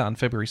 and Vita on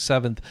February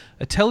 7th.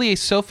 Atelier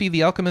Sophie,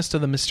 The Alchemist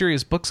of the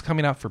Mysterious Books,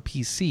 coming out for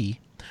PC.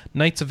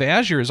 Knights of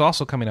Azure is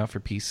also coming out for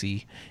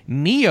PC.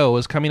 Neo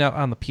is coming out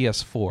on the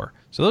PS4.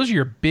 So those are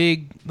your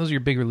big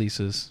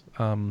releases.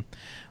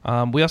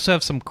 We also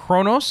have some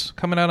Chronos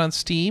coming out on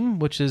Steam,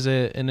 which is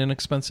an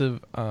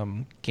inexpensive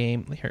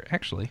game. Here,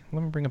 actually,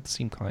 let me bring up the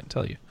Steam client and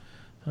tell you.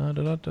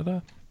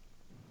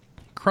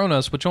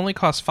 Chronos, which only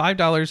costs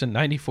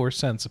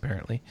 $5.94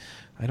 apparently.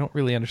 I don't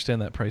really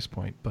understand that price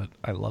point, but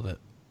I love it.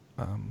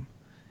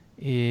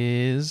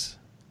 Is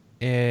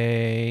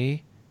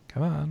a...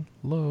 Come on,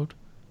 load.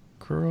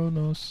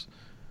 Chronos.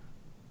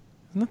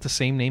 Isn't that the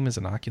same name as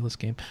an Oculus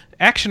game?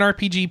 Action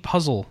RPG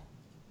puzzle.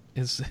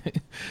 It's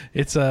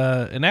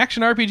an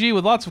action RPG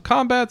with lots of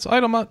combats,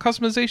 item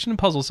customization, and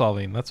puzzle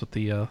solving. That's what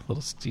the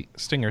little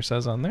stinger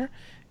says on there.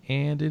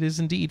 And it is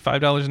indeed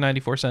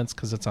 $5.94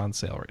 because it's on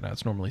sale right now.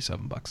 It's normally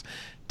 $7.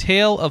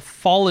 Tale of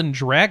Fallen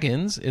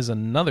Dragons is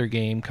another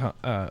game.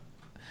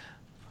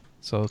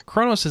 So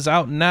Chronos is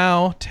out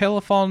now. Tale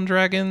of Fallen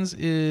Dragons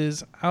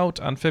is out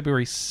on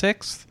February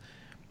 6th.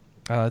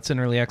 It's in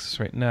early access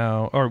right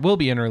now, or will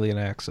be in early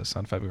access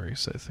on February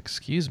 6th.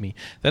 Excuse me.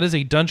 That is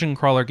a dungeon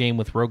crawler game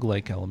with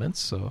roguelike elements.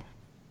 So,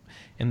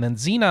 and then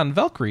Xenon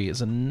Valkyrie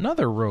is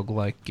another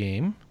roguelike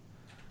game.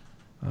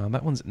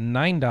 That one's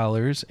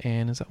 $9,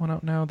 and is that one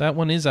out now? That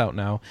one is out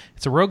now.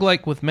 It's a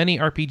roguelike with many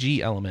RPG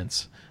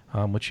elements,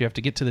 which you have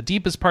to get to the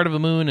deepest part of a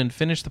moon and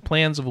finish the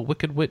plans of a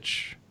wicked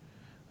witch.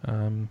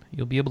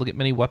 You'll be able to get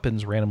many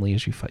weapons randomly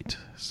as you fight.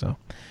 So,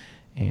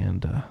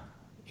 and you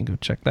can go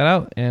check that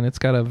out. And it's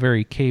got a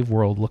very cave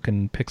world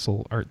looking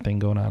pixel art thing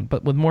going on,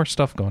 but with more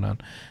stuff going on.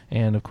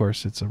 And of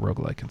course, it's a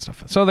roguelike and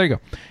stuff. So there you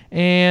go.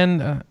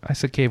 And I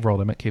said cave world,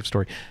 I meant cave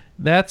story.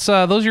 That's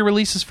those are your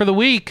releases for the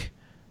week.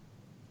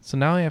 So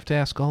now I have to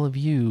ask all of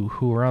you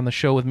who are on the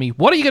show with me,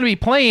 what are you going to be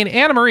playing,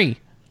 Anna Marie?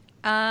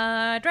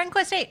 Dragon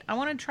Quest VIII. I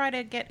want to try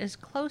to get as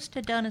close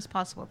to done as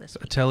possible this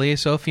week. Atelier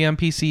Sophie on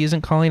PC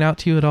isn't calling out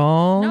to you at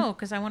all? No,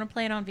 because I want to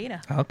play it on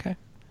Vita. Okay.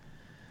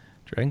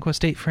 Dragon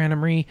Quest VIII for Anna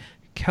Marie.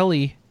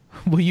 Kelly,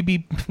 will you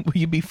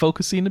be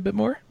focusing a bit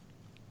more?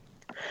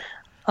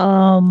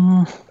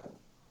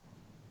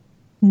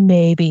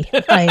 Maybe.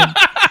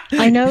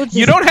 I know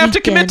you don't have to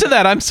commit to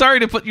that. I'm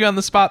sorry to put you on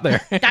the spot there.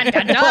 Dun,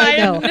 dun,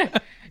 dun.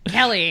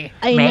 Kelly,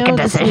 I know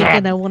this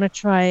weekend I want to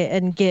try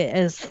and get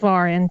as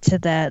far into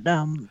that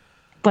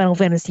Final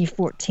Fantasy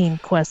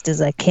XIV quest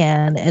as I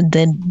can, and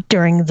then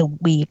during the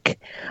week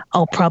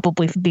I'll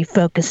probably be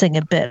focusing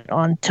a bit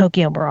on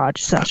Tokyo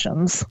Mirage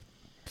Sessions.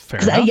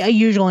 Because I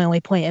usually only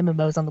play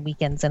MMOs on the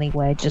weekends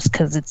anyway, just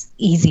because it's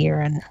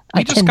easier and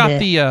I tend to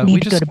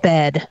need to go to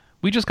bed.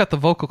 We just got the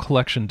vocal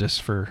collection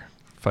disc for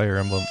Fire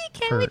Emblem.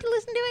 Can't wait to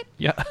listen to it.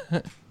 Yeah,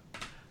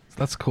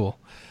 that's cool.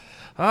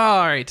 All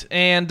right,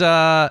 and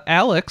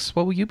Alex,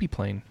 what will you be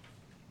playing?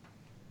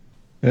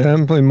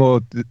 I'm playing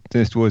more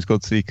Dynasty Warriors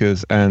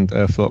Godseekers and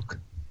Flock.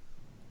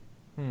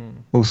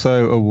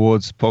 Also,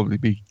 awards probably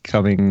be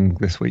coming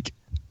this week.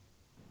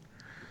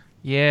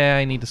 Yeah,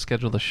 I need to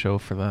schedule the show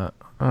for that.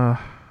 All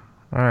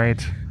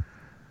right.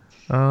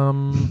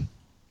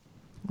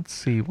 Let's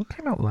see. What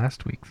came out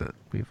last week that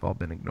we've all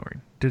been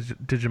ignoring?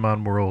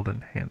 Digimon World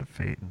and Hand of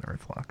Fate and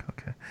Earthlock.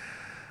 Okay.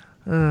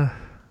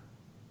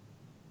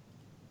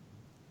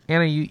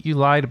 Anna, you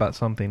lied about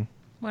something.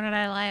 What did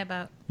I lie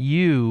about?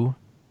 You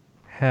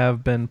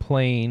have been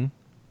playing,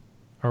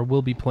 or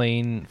will be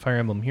playing, Fire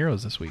Emblem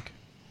Heroes this week.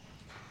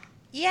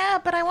 Yeah,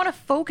 but I want to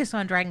focus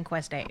on Dragon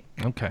Quest VIII.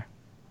 Okay.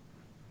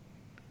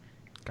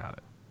 Got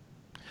it.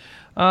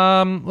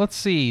 Let's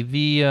see.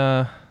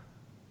 The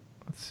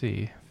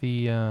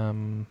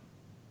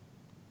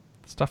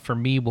stuff for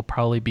me will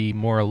probably be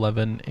more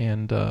 11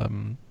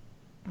 and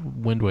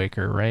Wind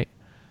Waker, right?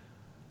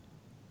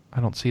 I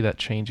don't see that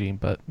changing,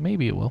 but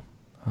maybe it will.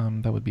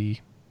 That'd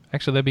be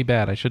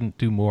bad. I shouldn't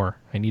do more.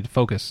 I need to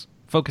focus.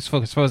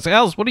 Focus.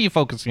 Alice, what are you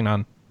focusing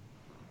on?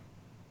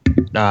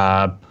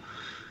 I'm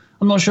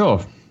not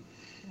sure.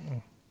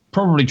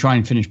 Probably try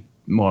and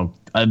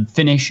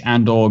finish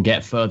and or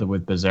get further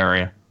with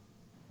Berseria.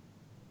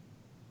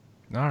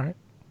 All right.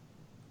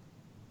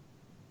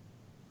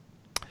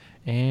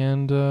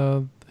 And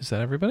is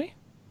that everybody?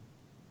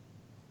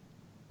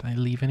 Did I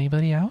leave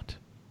anybody out?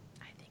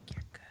 I think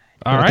you're good.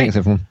 All right. I think it's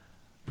everyone.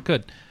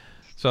 Good.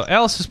 So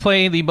Alice is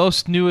playing the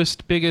most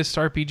newest, biggest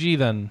RPG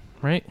then,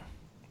 right?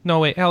 No,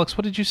 wait, Alex,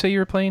 what did you say you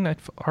were playing?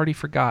 I've already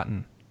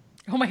forgotten.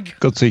 Oh my god.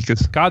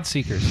 Godseekers.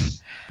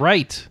 Godseekers.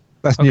 Right.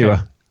 That's Okay.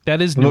 newer.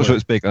 That is I'm newer. not sure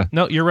it's bigger.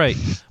 No, you're right.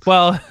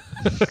 Well,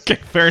 okay,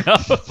 fair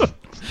enough.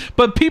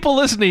 But people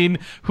listening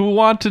who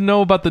want to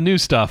know about the new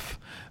stuff,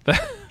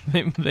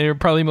 they're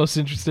probably most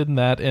interested in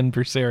that and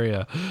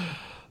Berseria.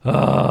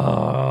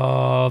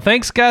 Oh,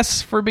 thanks,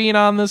 Gus, for being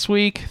on this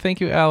week. Thank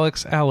you,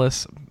 Alex,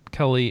 Alice,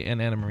 Kelly,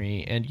 and Anna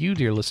Marie, and you,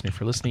 dear listener,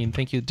 for listening.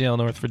 Thank you, Dale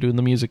North, for doing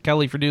the music,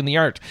 Kelly for doing the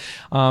art.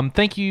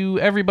 Thank you,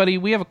 everybody.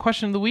 We have a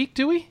question of the week,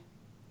 do we?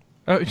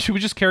 Should we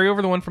just carry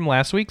over the one from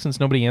last week since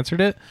nobody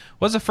answered it?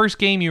 What's the first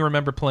game you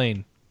remember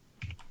playing?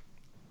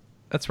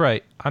 That's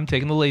right. I'm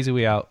taking the lazy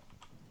way out.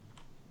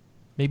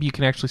 Maybe you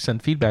can actually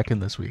send feedback in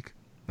this week.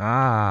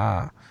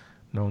 No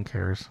one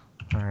cares.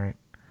 All right.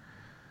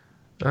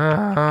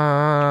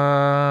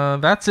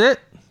 That's it.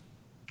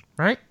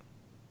 Right?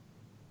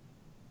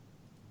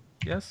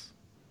 Yes?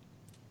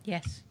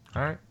 Yes.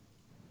 All right.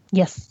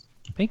 Yes.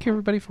 Thank you,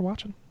 everybody, for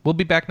watching. We'll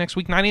be back next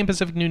week, 9 a.m.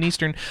 Pacific, noon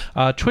Eastern.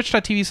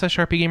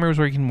 Twitch.tv/RPGamers,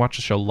 where you can watch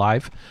the show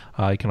live.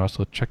 You can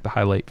also check the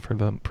highlight for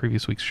the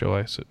previous week's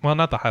show. Well,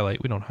 not the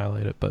highlight. We don't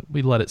highlight it, but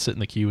we let it sit in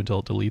the queue until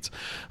it deletes.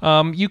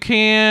 You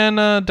can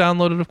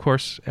download it, of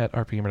course, at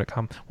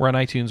rpgamer.com. We're on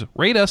iTunes.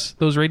 Rate us.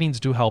 Those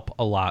ratings do help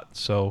a lot.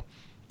 So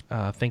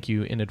thank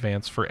you in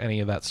advance for any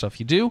of that stuff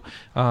you do.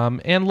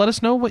 And let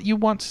us know what you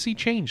want to see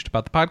changed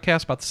about the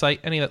podcast, about the site,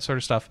 any of that sort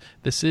of stuff.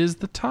 This is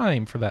the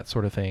time for that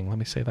sort of thing. Let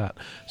me say that.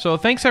 So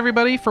thanks,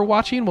 everybody, for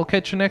watching. We'll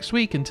catch you next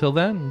week. Until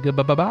then,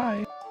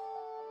 goodbye.